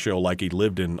morning show like he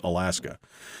lived in Alaska,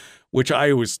 which I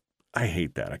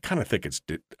hate that. I kind of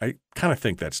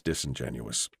think that's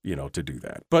disingenuous, to do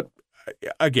that. But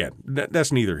again,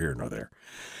 that's neither here nor there.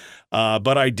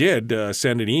 But I did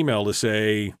send an email to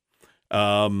say,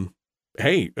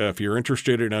 hey, if you're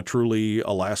interested in a truly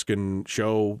Alaskan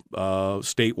show,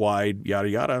 statewide, yada,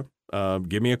 yada,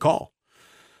 give me a call.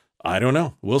 I don't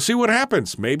know. We'll see what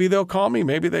happens. Maybe they'll call me.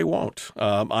 Maybe they won't.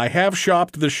 I have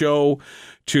shopped the show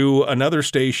to another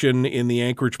station in the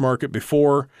Anchorage market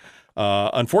before.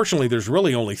 Unfortunately, there's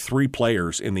really only 3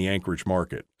 players in the Anchorage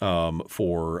market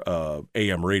for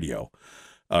AM radio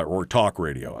or talk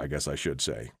radio, I guess I should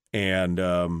say. And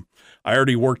I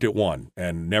already worked at one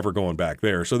and never going back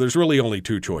there. So there's really only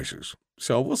 2 choices.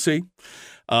 So we'll see.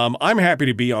 I'm happy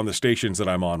to be on the stations that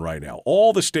I'm on right now.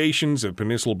 All the stations of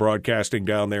Peninsula Broadcasting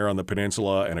down there on the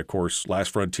peninsula, and of course Last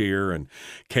Frontier and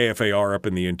KFAR up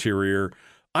in the interior.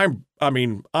 I'm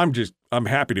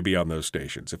happy to be on those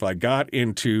stations. If I got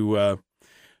into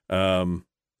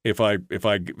if I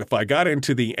got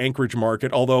into the Anchorage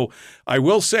market, although I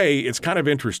will say it's kind of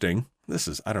interesting.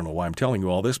 I don't know why I'm telling you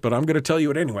all this, but I'm going to tell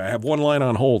you it anyway. I have one line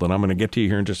on hold, and I'm going to get to you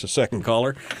here in just a second,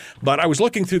 caller. But I was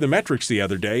looking through the metrics the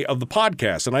other day of the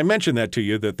podcast, and I mentioned that to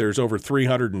you, that there's over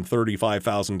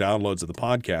 335,000 downloads of the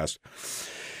podcast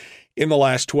in the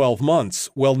last 12 months.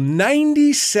 Well,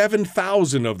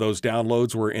 97,000 of those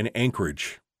downloads were in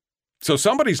Anchorage. So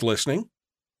somebody's listening.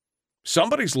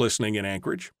 Somebody's listening in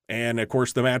Anchorage. And, of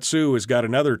course, the Matsu has got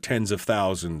another tens of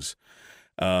thousands.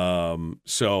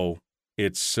 So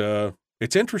it's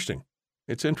interesting.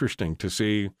 It's interesting to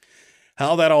see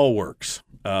how that all works.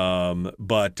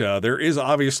 But there is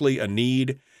obviously a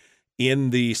need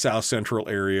in the South Central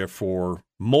area for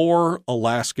more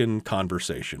Alaskan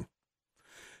conversation.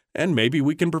 And maybe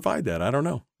we can provide that. I don't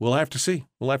know. We'll have to see.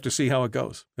 We'll have to see how it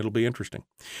goes. It'll be interesting.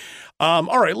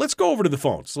 All right, let's go over to the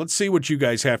phones. Let's see what you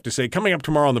guys have to say. Coming up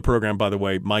tomorrow on the program, by the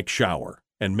way, Mike Shower,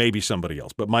 and maybe somebody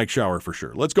else, but Mike Shower for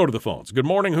sure. Let's go to the phones. Good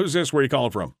morning. Who's this? Where are you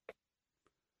calling from?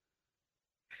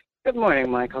 Good morning,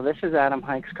 Michael. This is Adam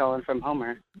Hikes calling from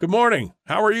Homer. Good morning.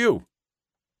 How are you?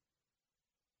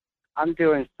 I'm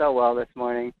doing so well this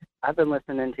morning. I've been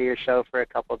listening to your show for a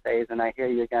couple of days, and I hear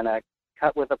you're going to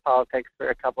cut with the politics for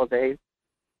a couple of days.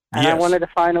 And yes. I wanted to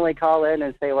finally call in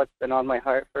and say what's been on my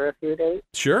heart for a few days.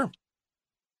 Sure.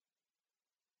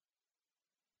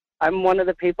 I'm one of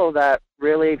the people that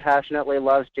really passionately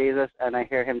loves Jesus, and I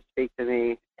hear him speak to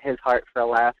me, his heart for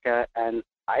Alaska, and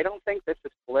I don't think this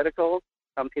is political.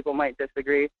 Some people might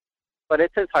disagree, but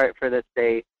it's his heart for this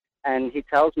state, and he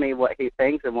tells me what he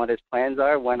thinks and what his plans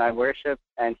are when I worship,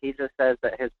 and he just says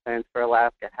that his plans for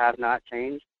Alaska have not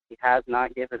changed. He has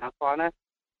not given up on us.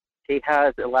 He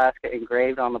has Alaska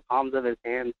engraved on the palms of his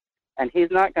hands, and he's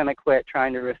not going to quit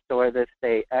trying to restore this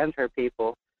state and her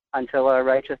people until our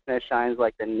righteousness shines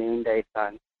like the noonday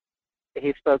sun.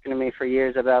 He's spoken to me for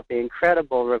years about the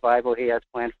incredible revival he has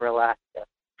planned for Alaska,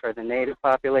 for the native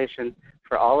population,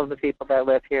 for all of the people that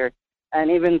live here.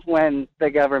 And even when the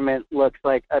government looks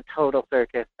like a total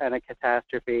circus and a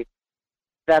catastrophe,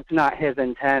 that's not his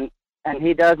intent. And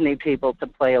he does need people to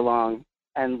play along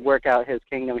and work out his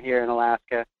kingdom here in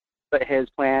Alaska. But his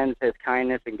plans, his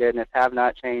kindness and goodness have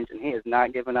not changed, and he has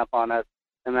not given up on us,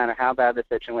 no matter how bad the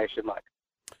situation looks.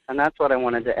 And that's what I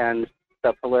wanted to end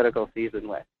the political season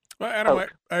with. Well, Adam,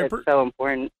 it's so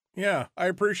important. Yeah, I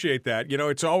appreciate that. You know,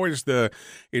 it's always the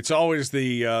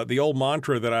old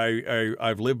mantra that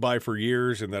I've lived by for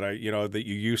years, and that that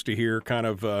you used to hear kind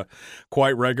of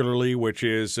quite regularly, which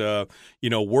is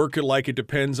work it like it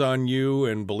depends on you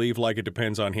and believe like it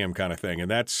depends on him, kind of thing.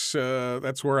 And that's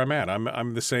where I'm at.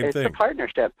 I'm the same thing. It's a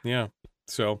partnership. Yeah.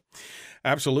 So,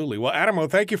 absolutely. Well, Adam,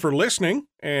 thank you for listening,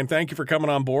 and thank you for coming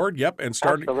on board. Yep, and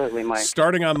Absolutely, Mike.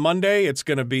 Starting on Monday, it's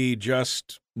going to be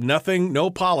just nothing, no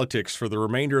politics for the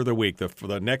remainder of the week, for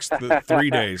the next 3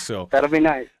 days. So that'll be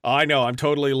nice. I know. I'm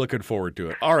totally looking forward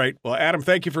to it. All right. Well, Adam,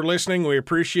 thank you for listening. We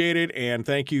appreciate it, and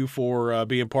thank you for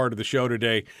being part of the show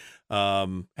today.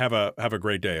 Have a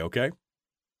great day. Okay.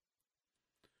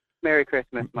 Merry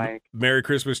Christmas, Mike. Merry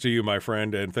Christmas to you, my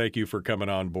friend, and thank you for coming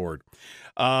on board.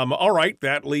 All right,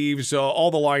 that leaves all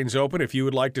the lines open. If you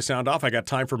would like to sound off, I got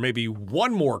time for maybe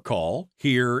one more call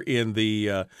here in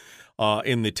the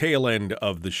tail end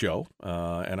of the show,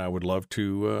 and I would love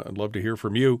to hear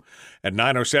from you at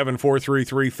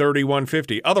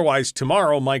 907-433-3150. Otherwise,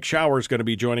 tomorrow, Mike Shower is going to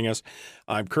be joining us.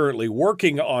 I'm currently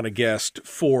working on a guest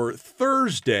for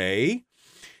Thursday.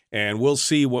 And we'll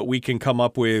see what we can come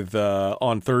up with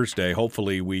on Thursday.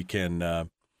 Hopefully we can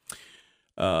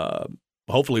have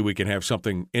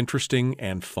something interesting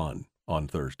and fun on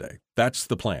Thursday. That's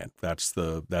the plan. That's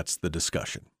the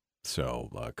discussion. So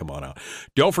come on out.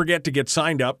 Don't forget to get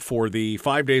signed up for the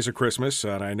 5 days of Christmas.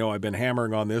 And I know I've been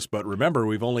hammering on this, but remember,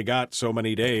 we've only got so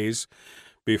many days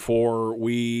before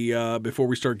we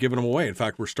start giving them away. In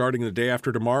fact, we're starting the day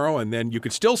after tomorrow, and then you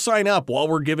can still sign up while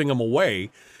we're giving them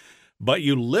away. But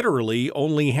you literally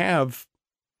only have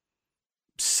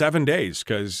 7 days,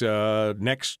 because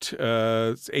next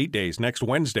 8 days, next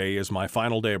Wednesday is my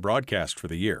final day of broadcast for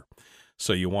the year.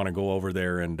 So you want to go over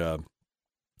there and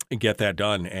get that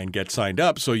done and get signed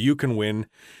up so you can win,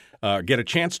 get a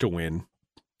chance to win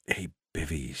a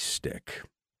bivvy stick,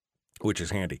 which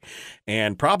is handy.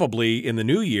 And probably in the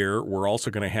new year, we're also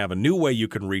going to have a new way you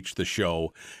can reach the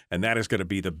show, and that is going to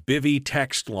be the Bivvy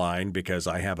text line, because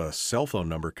I have a cell phone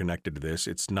number connected to this.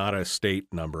 It's not a state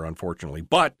number, unfortunately,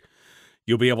 but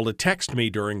you'll be able to text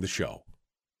me during the show,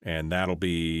 and that'll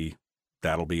be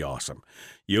awesome.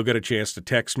 You'll get a chance to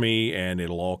text me, and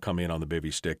it'll all come in on the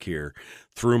Bivvy stick here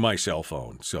through my cell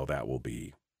phone, so that will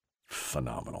be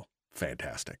phenomenal.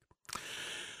 Fantastic.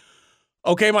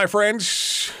 Okay, my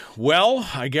friends, well,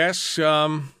 I guess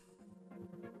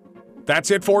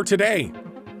that's it for today.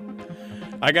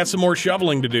 I got some more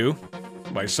shoveling to do.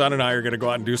 My son and I are going to go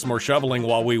out and do some more shoveling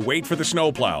while we wait for the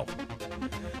snowplow.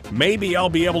 Maybe I'll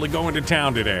be able to go into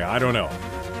town today. I don't know.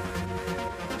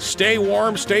 Stay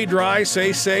warm, stay dry,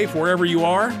 stay safe wherever you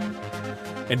are.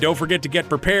 And don't forget to get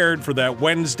prepared for that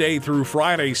Wednesday through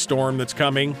Friday storm that's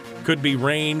coming. Could be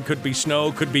rain, could be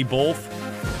snow, could be both.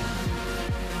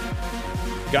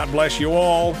 God bless you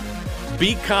all.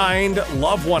 Be kind,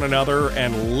 love one another,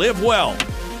 and live well.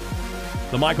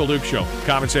 The Michael Duke Show,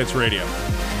 Common Sense Radio.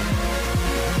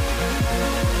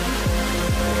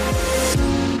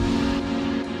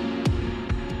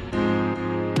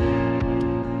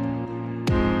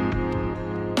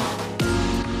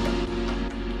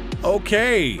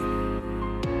 Okay.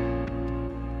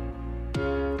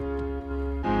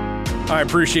 I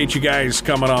appreciate you guys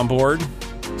coming on board.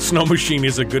 Snow machine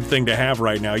is a good thing to have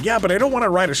right now. Yeah, but I don't want to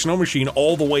ride a snow machine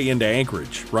all the way into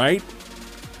Anchorage, right?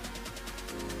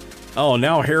 Oh,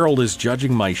 now Harold is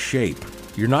judging my shape.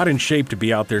 You're not in shape to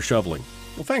be out there shoveling.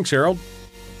 Well, thanks, Harold.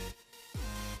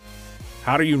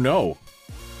 How do you know?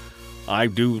 I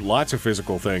do lots of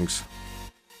physical things.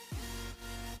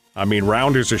 I mean,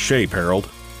 round is a shape, Harold.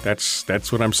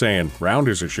 That's what I'm saying. Round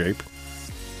is a shape.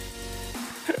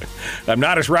 I'm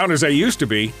not as round as I used to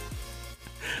be.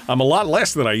 I'm a lot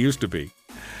less than I used to be.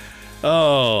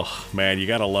 Oh, man, you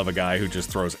gotta love a guy who just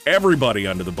throws everybody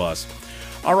under the bus.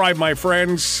 All right, my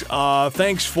friends,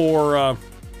 thanks for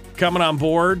coming on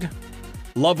board.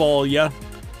 Love all ya.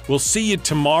 We'll see you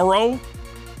tomorrow.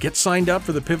 Get signed up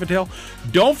for the Pivot Tail.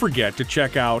 Don't forget to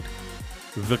check out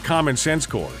the Common Sense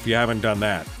Corps if you haven't done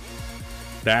that.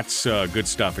 That's good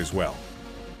stuff as well.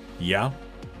 Yeah?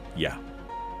 Yeah.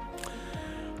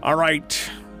 All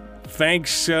right.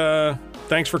 Thanks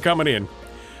for coming in.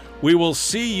 We will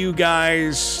see you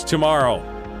guys tomorrow.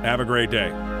 Have a great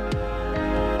day.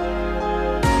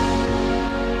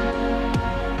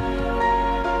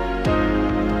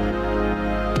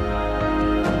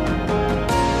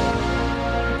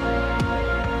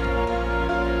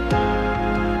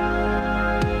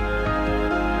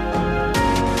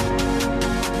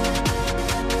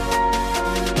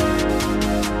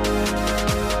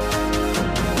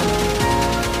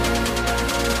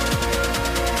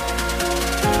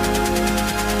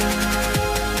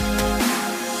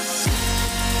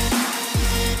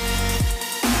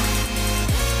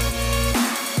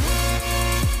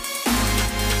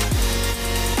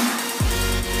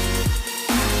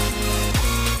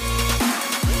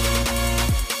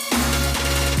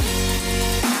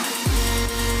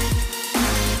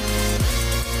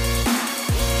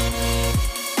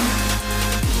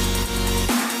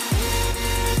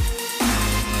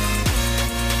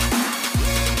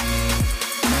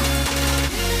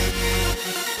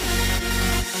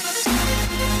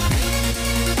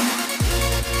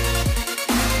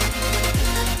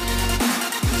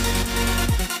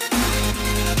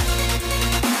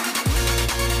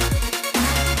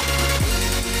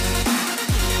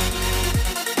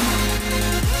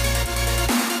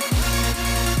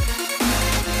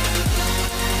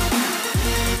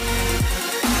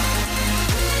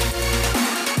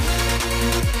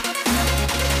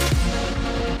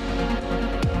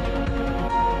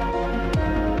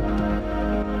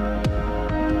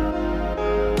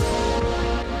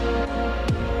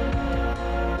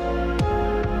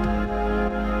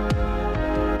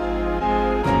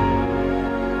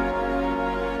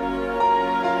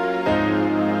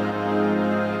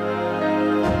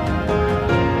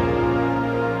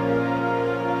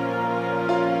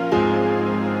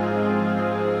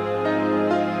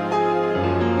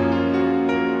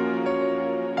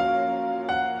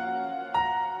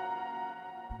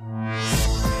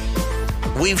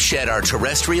 shed our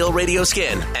terrestrial radio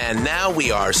skin, and now we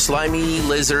are slimy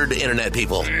lizard internet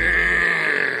people.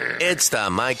 It's the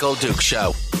Michael Duke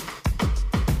Show.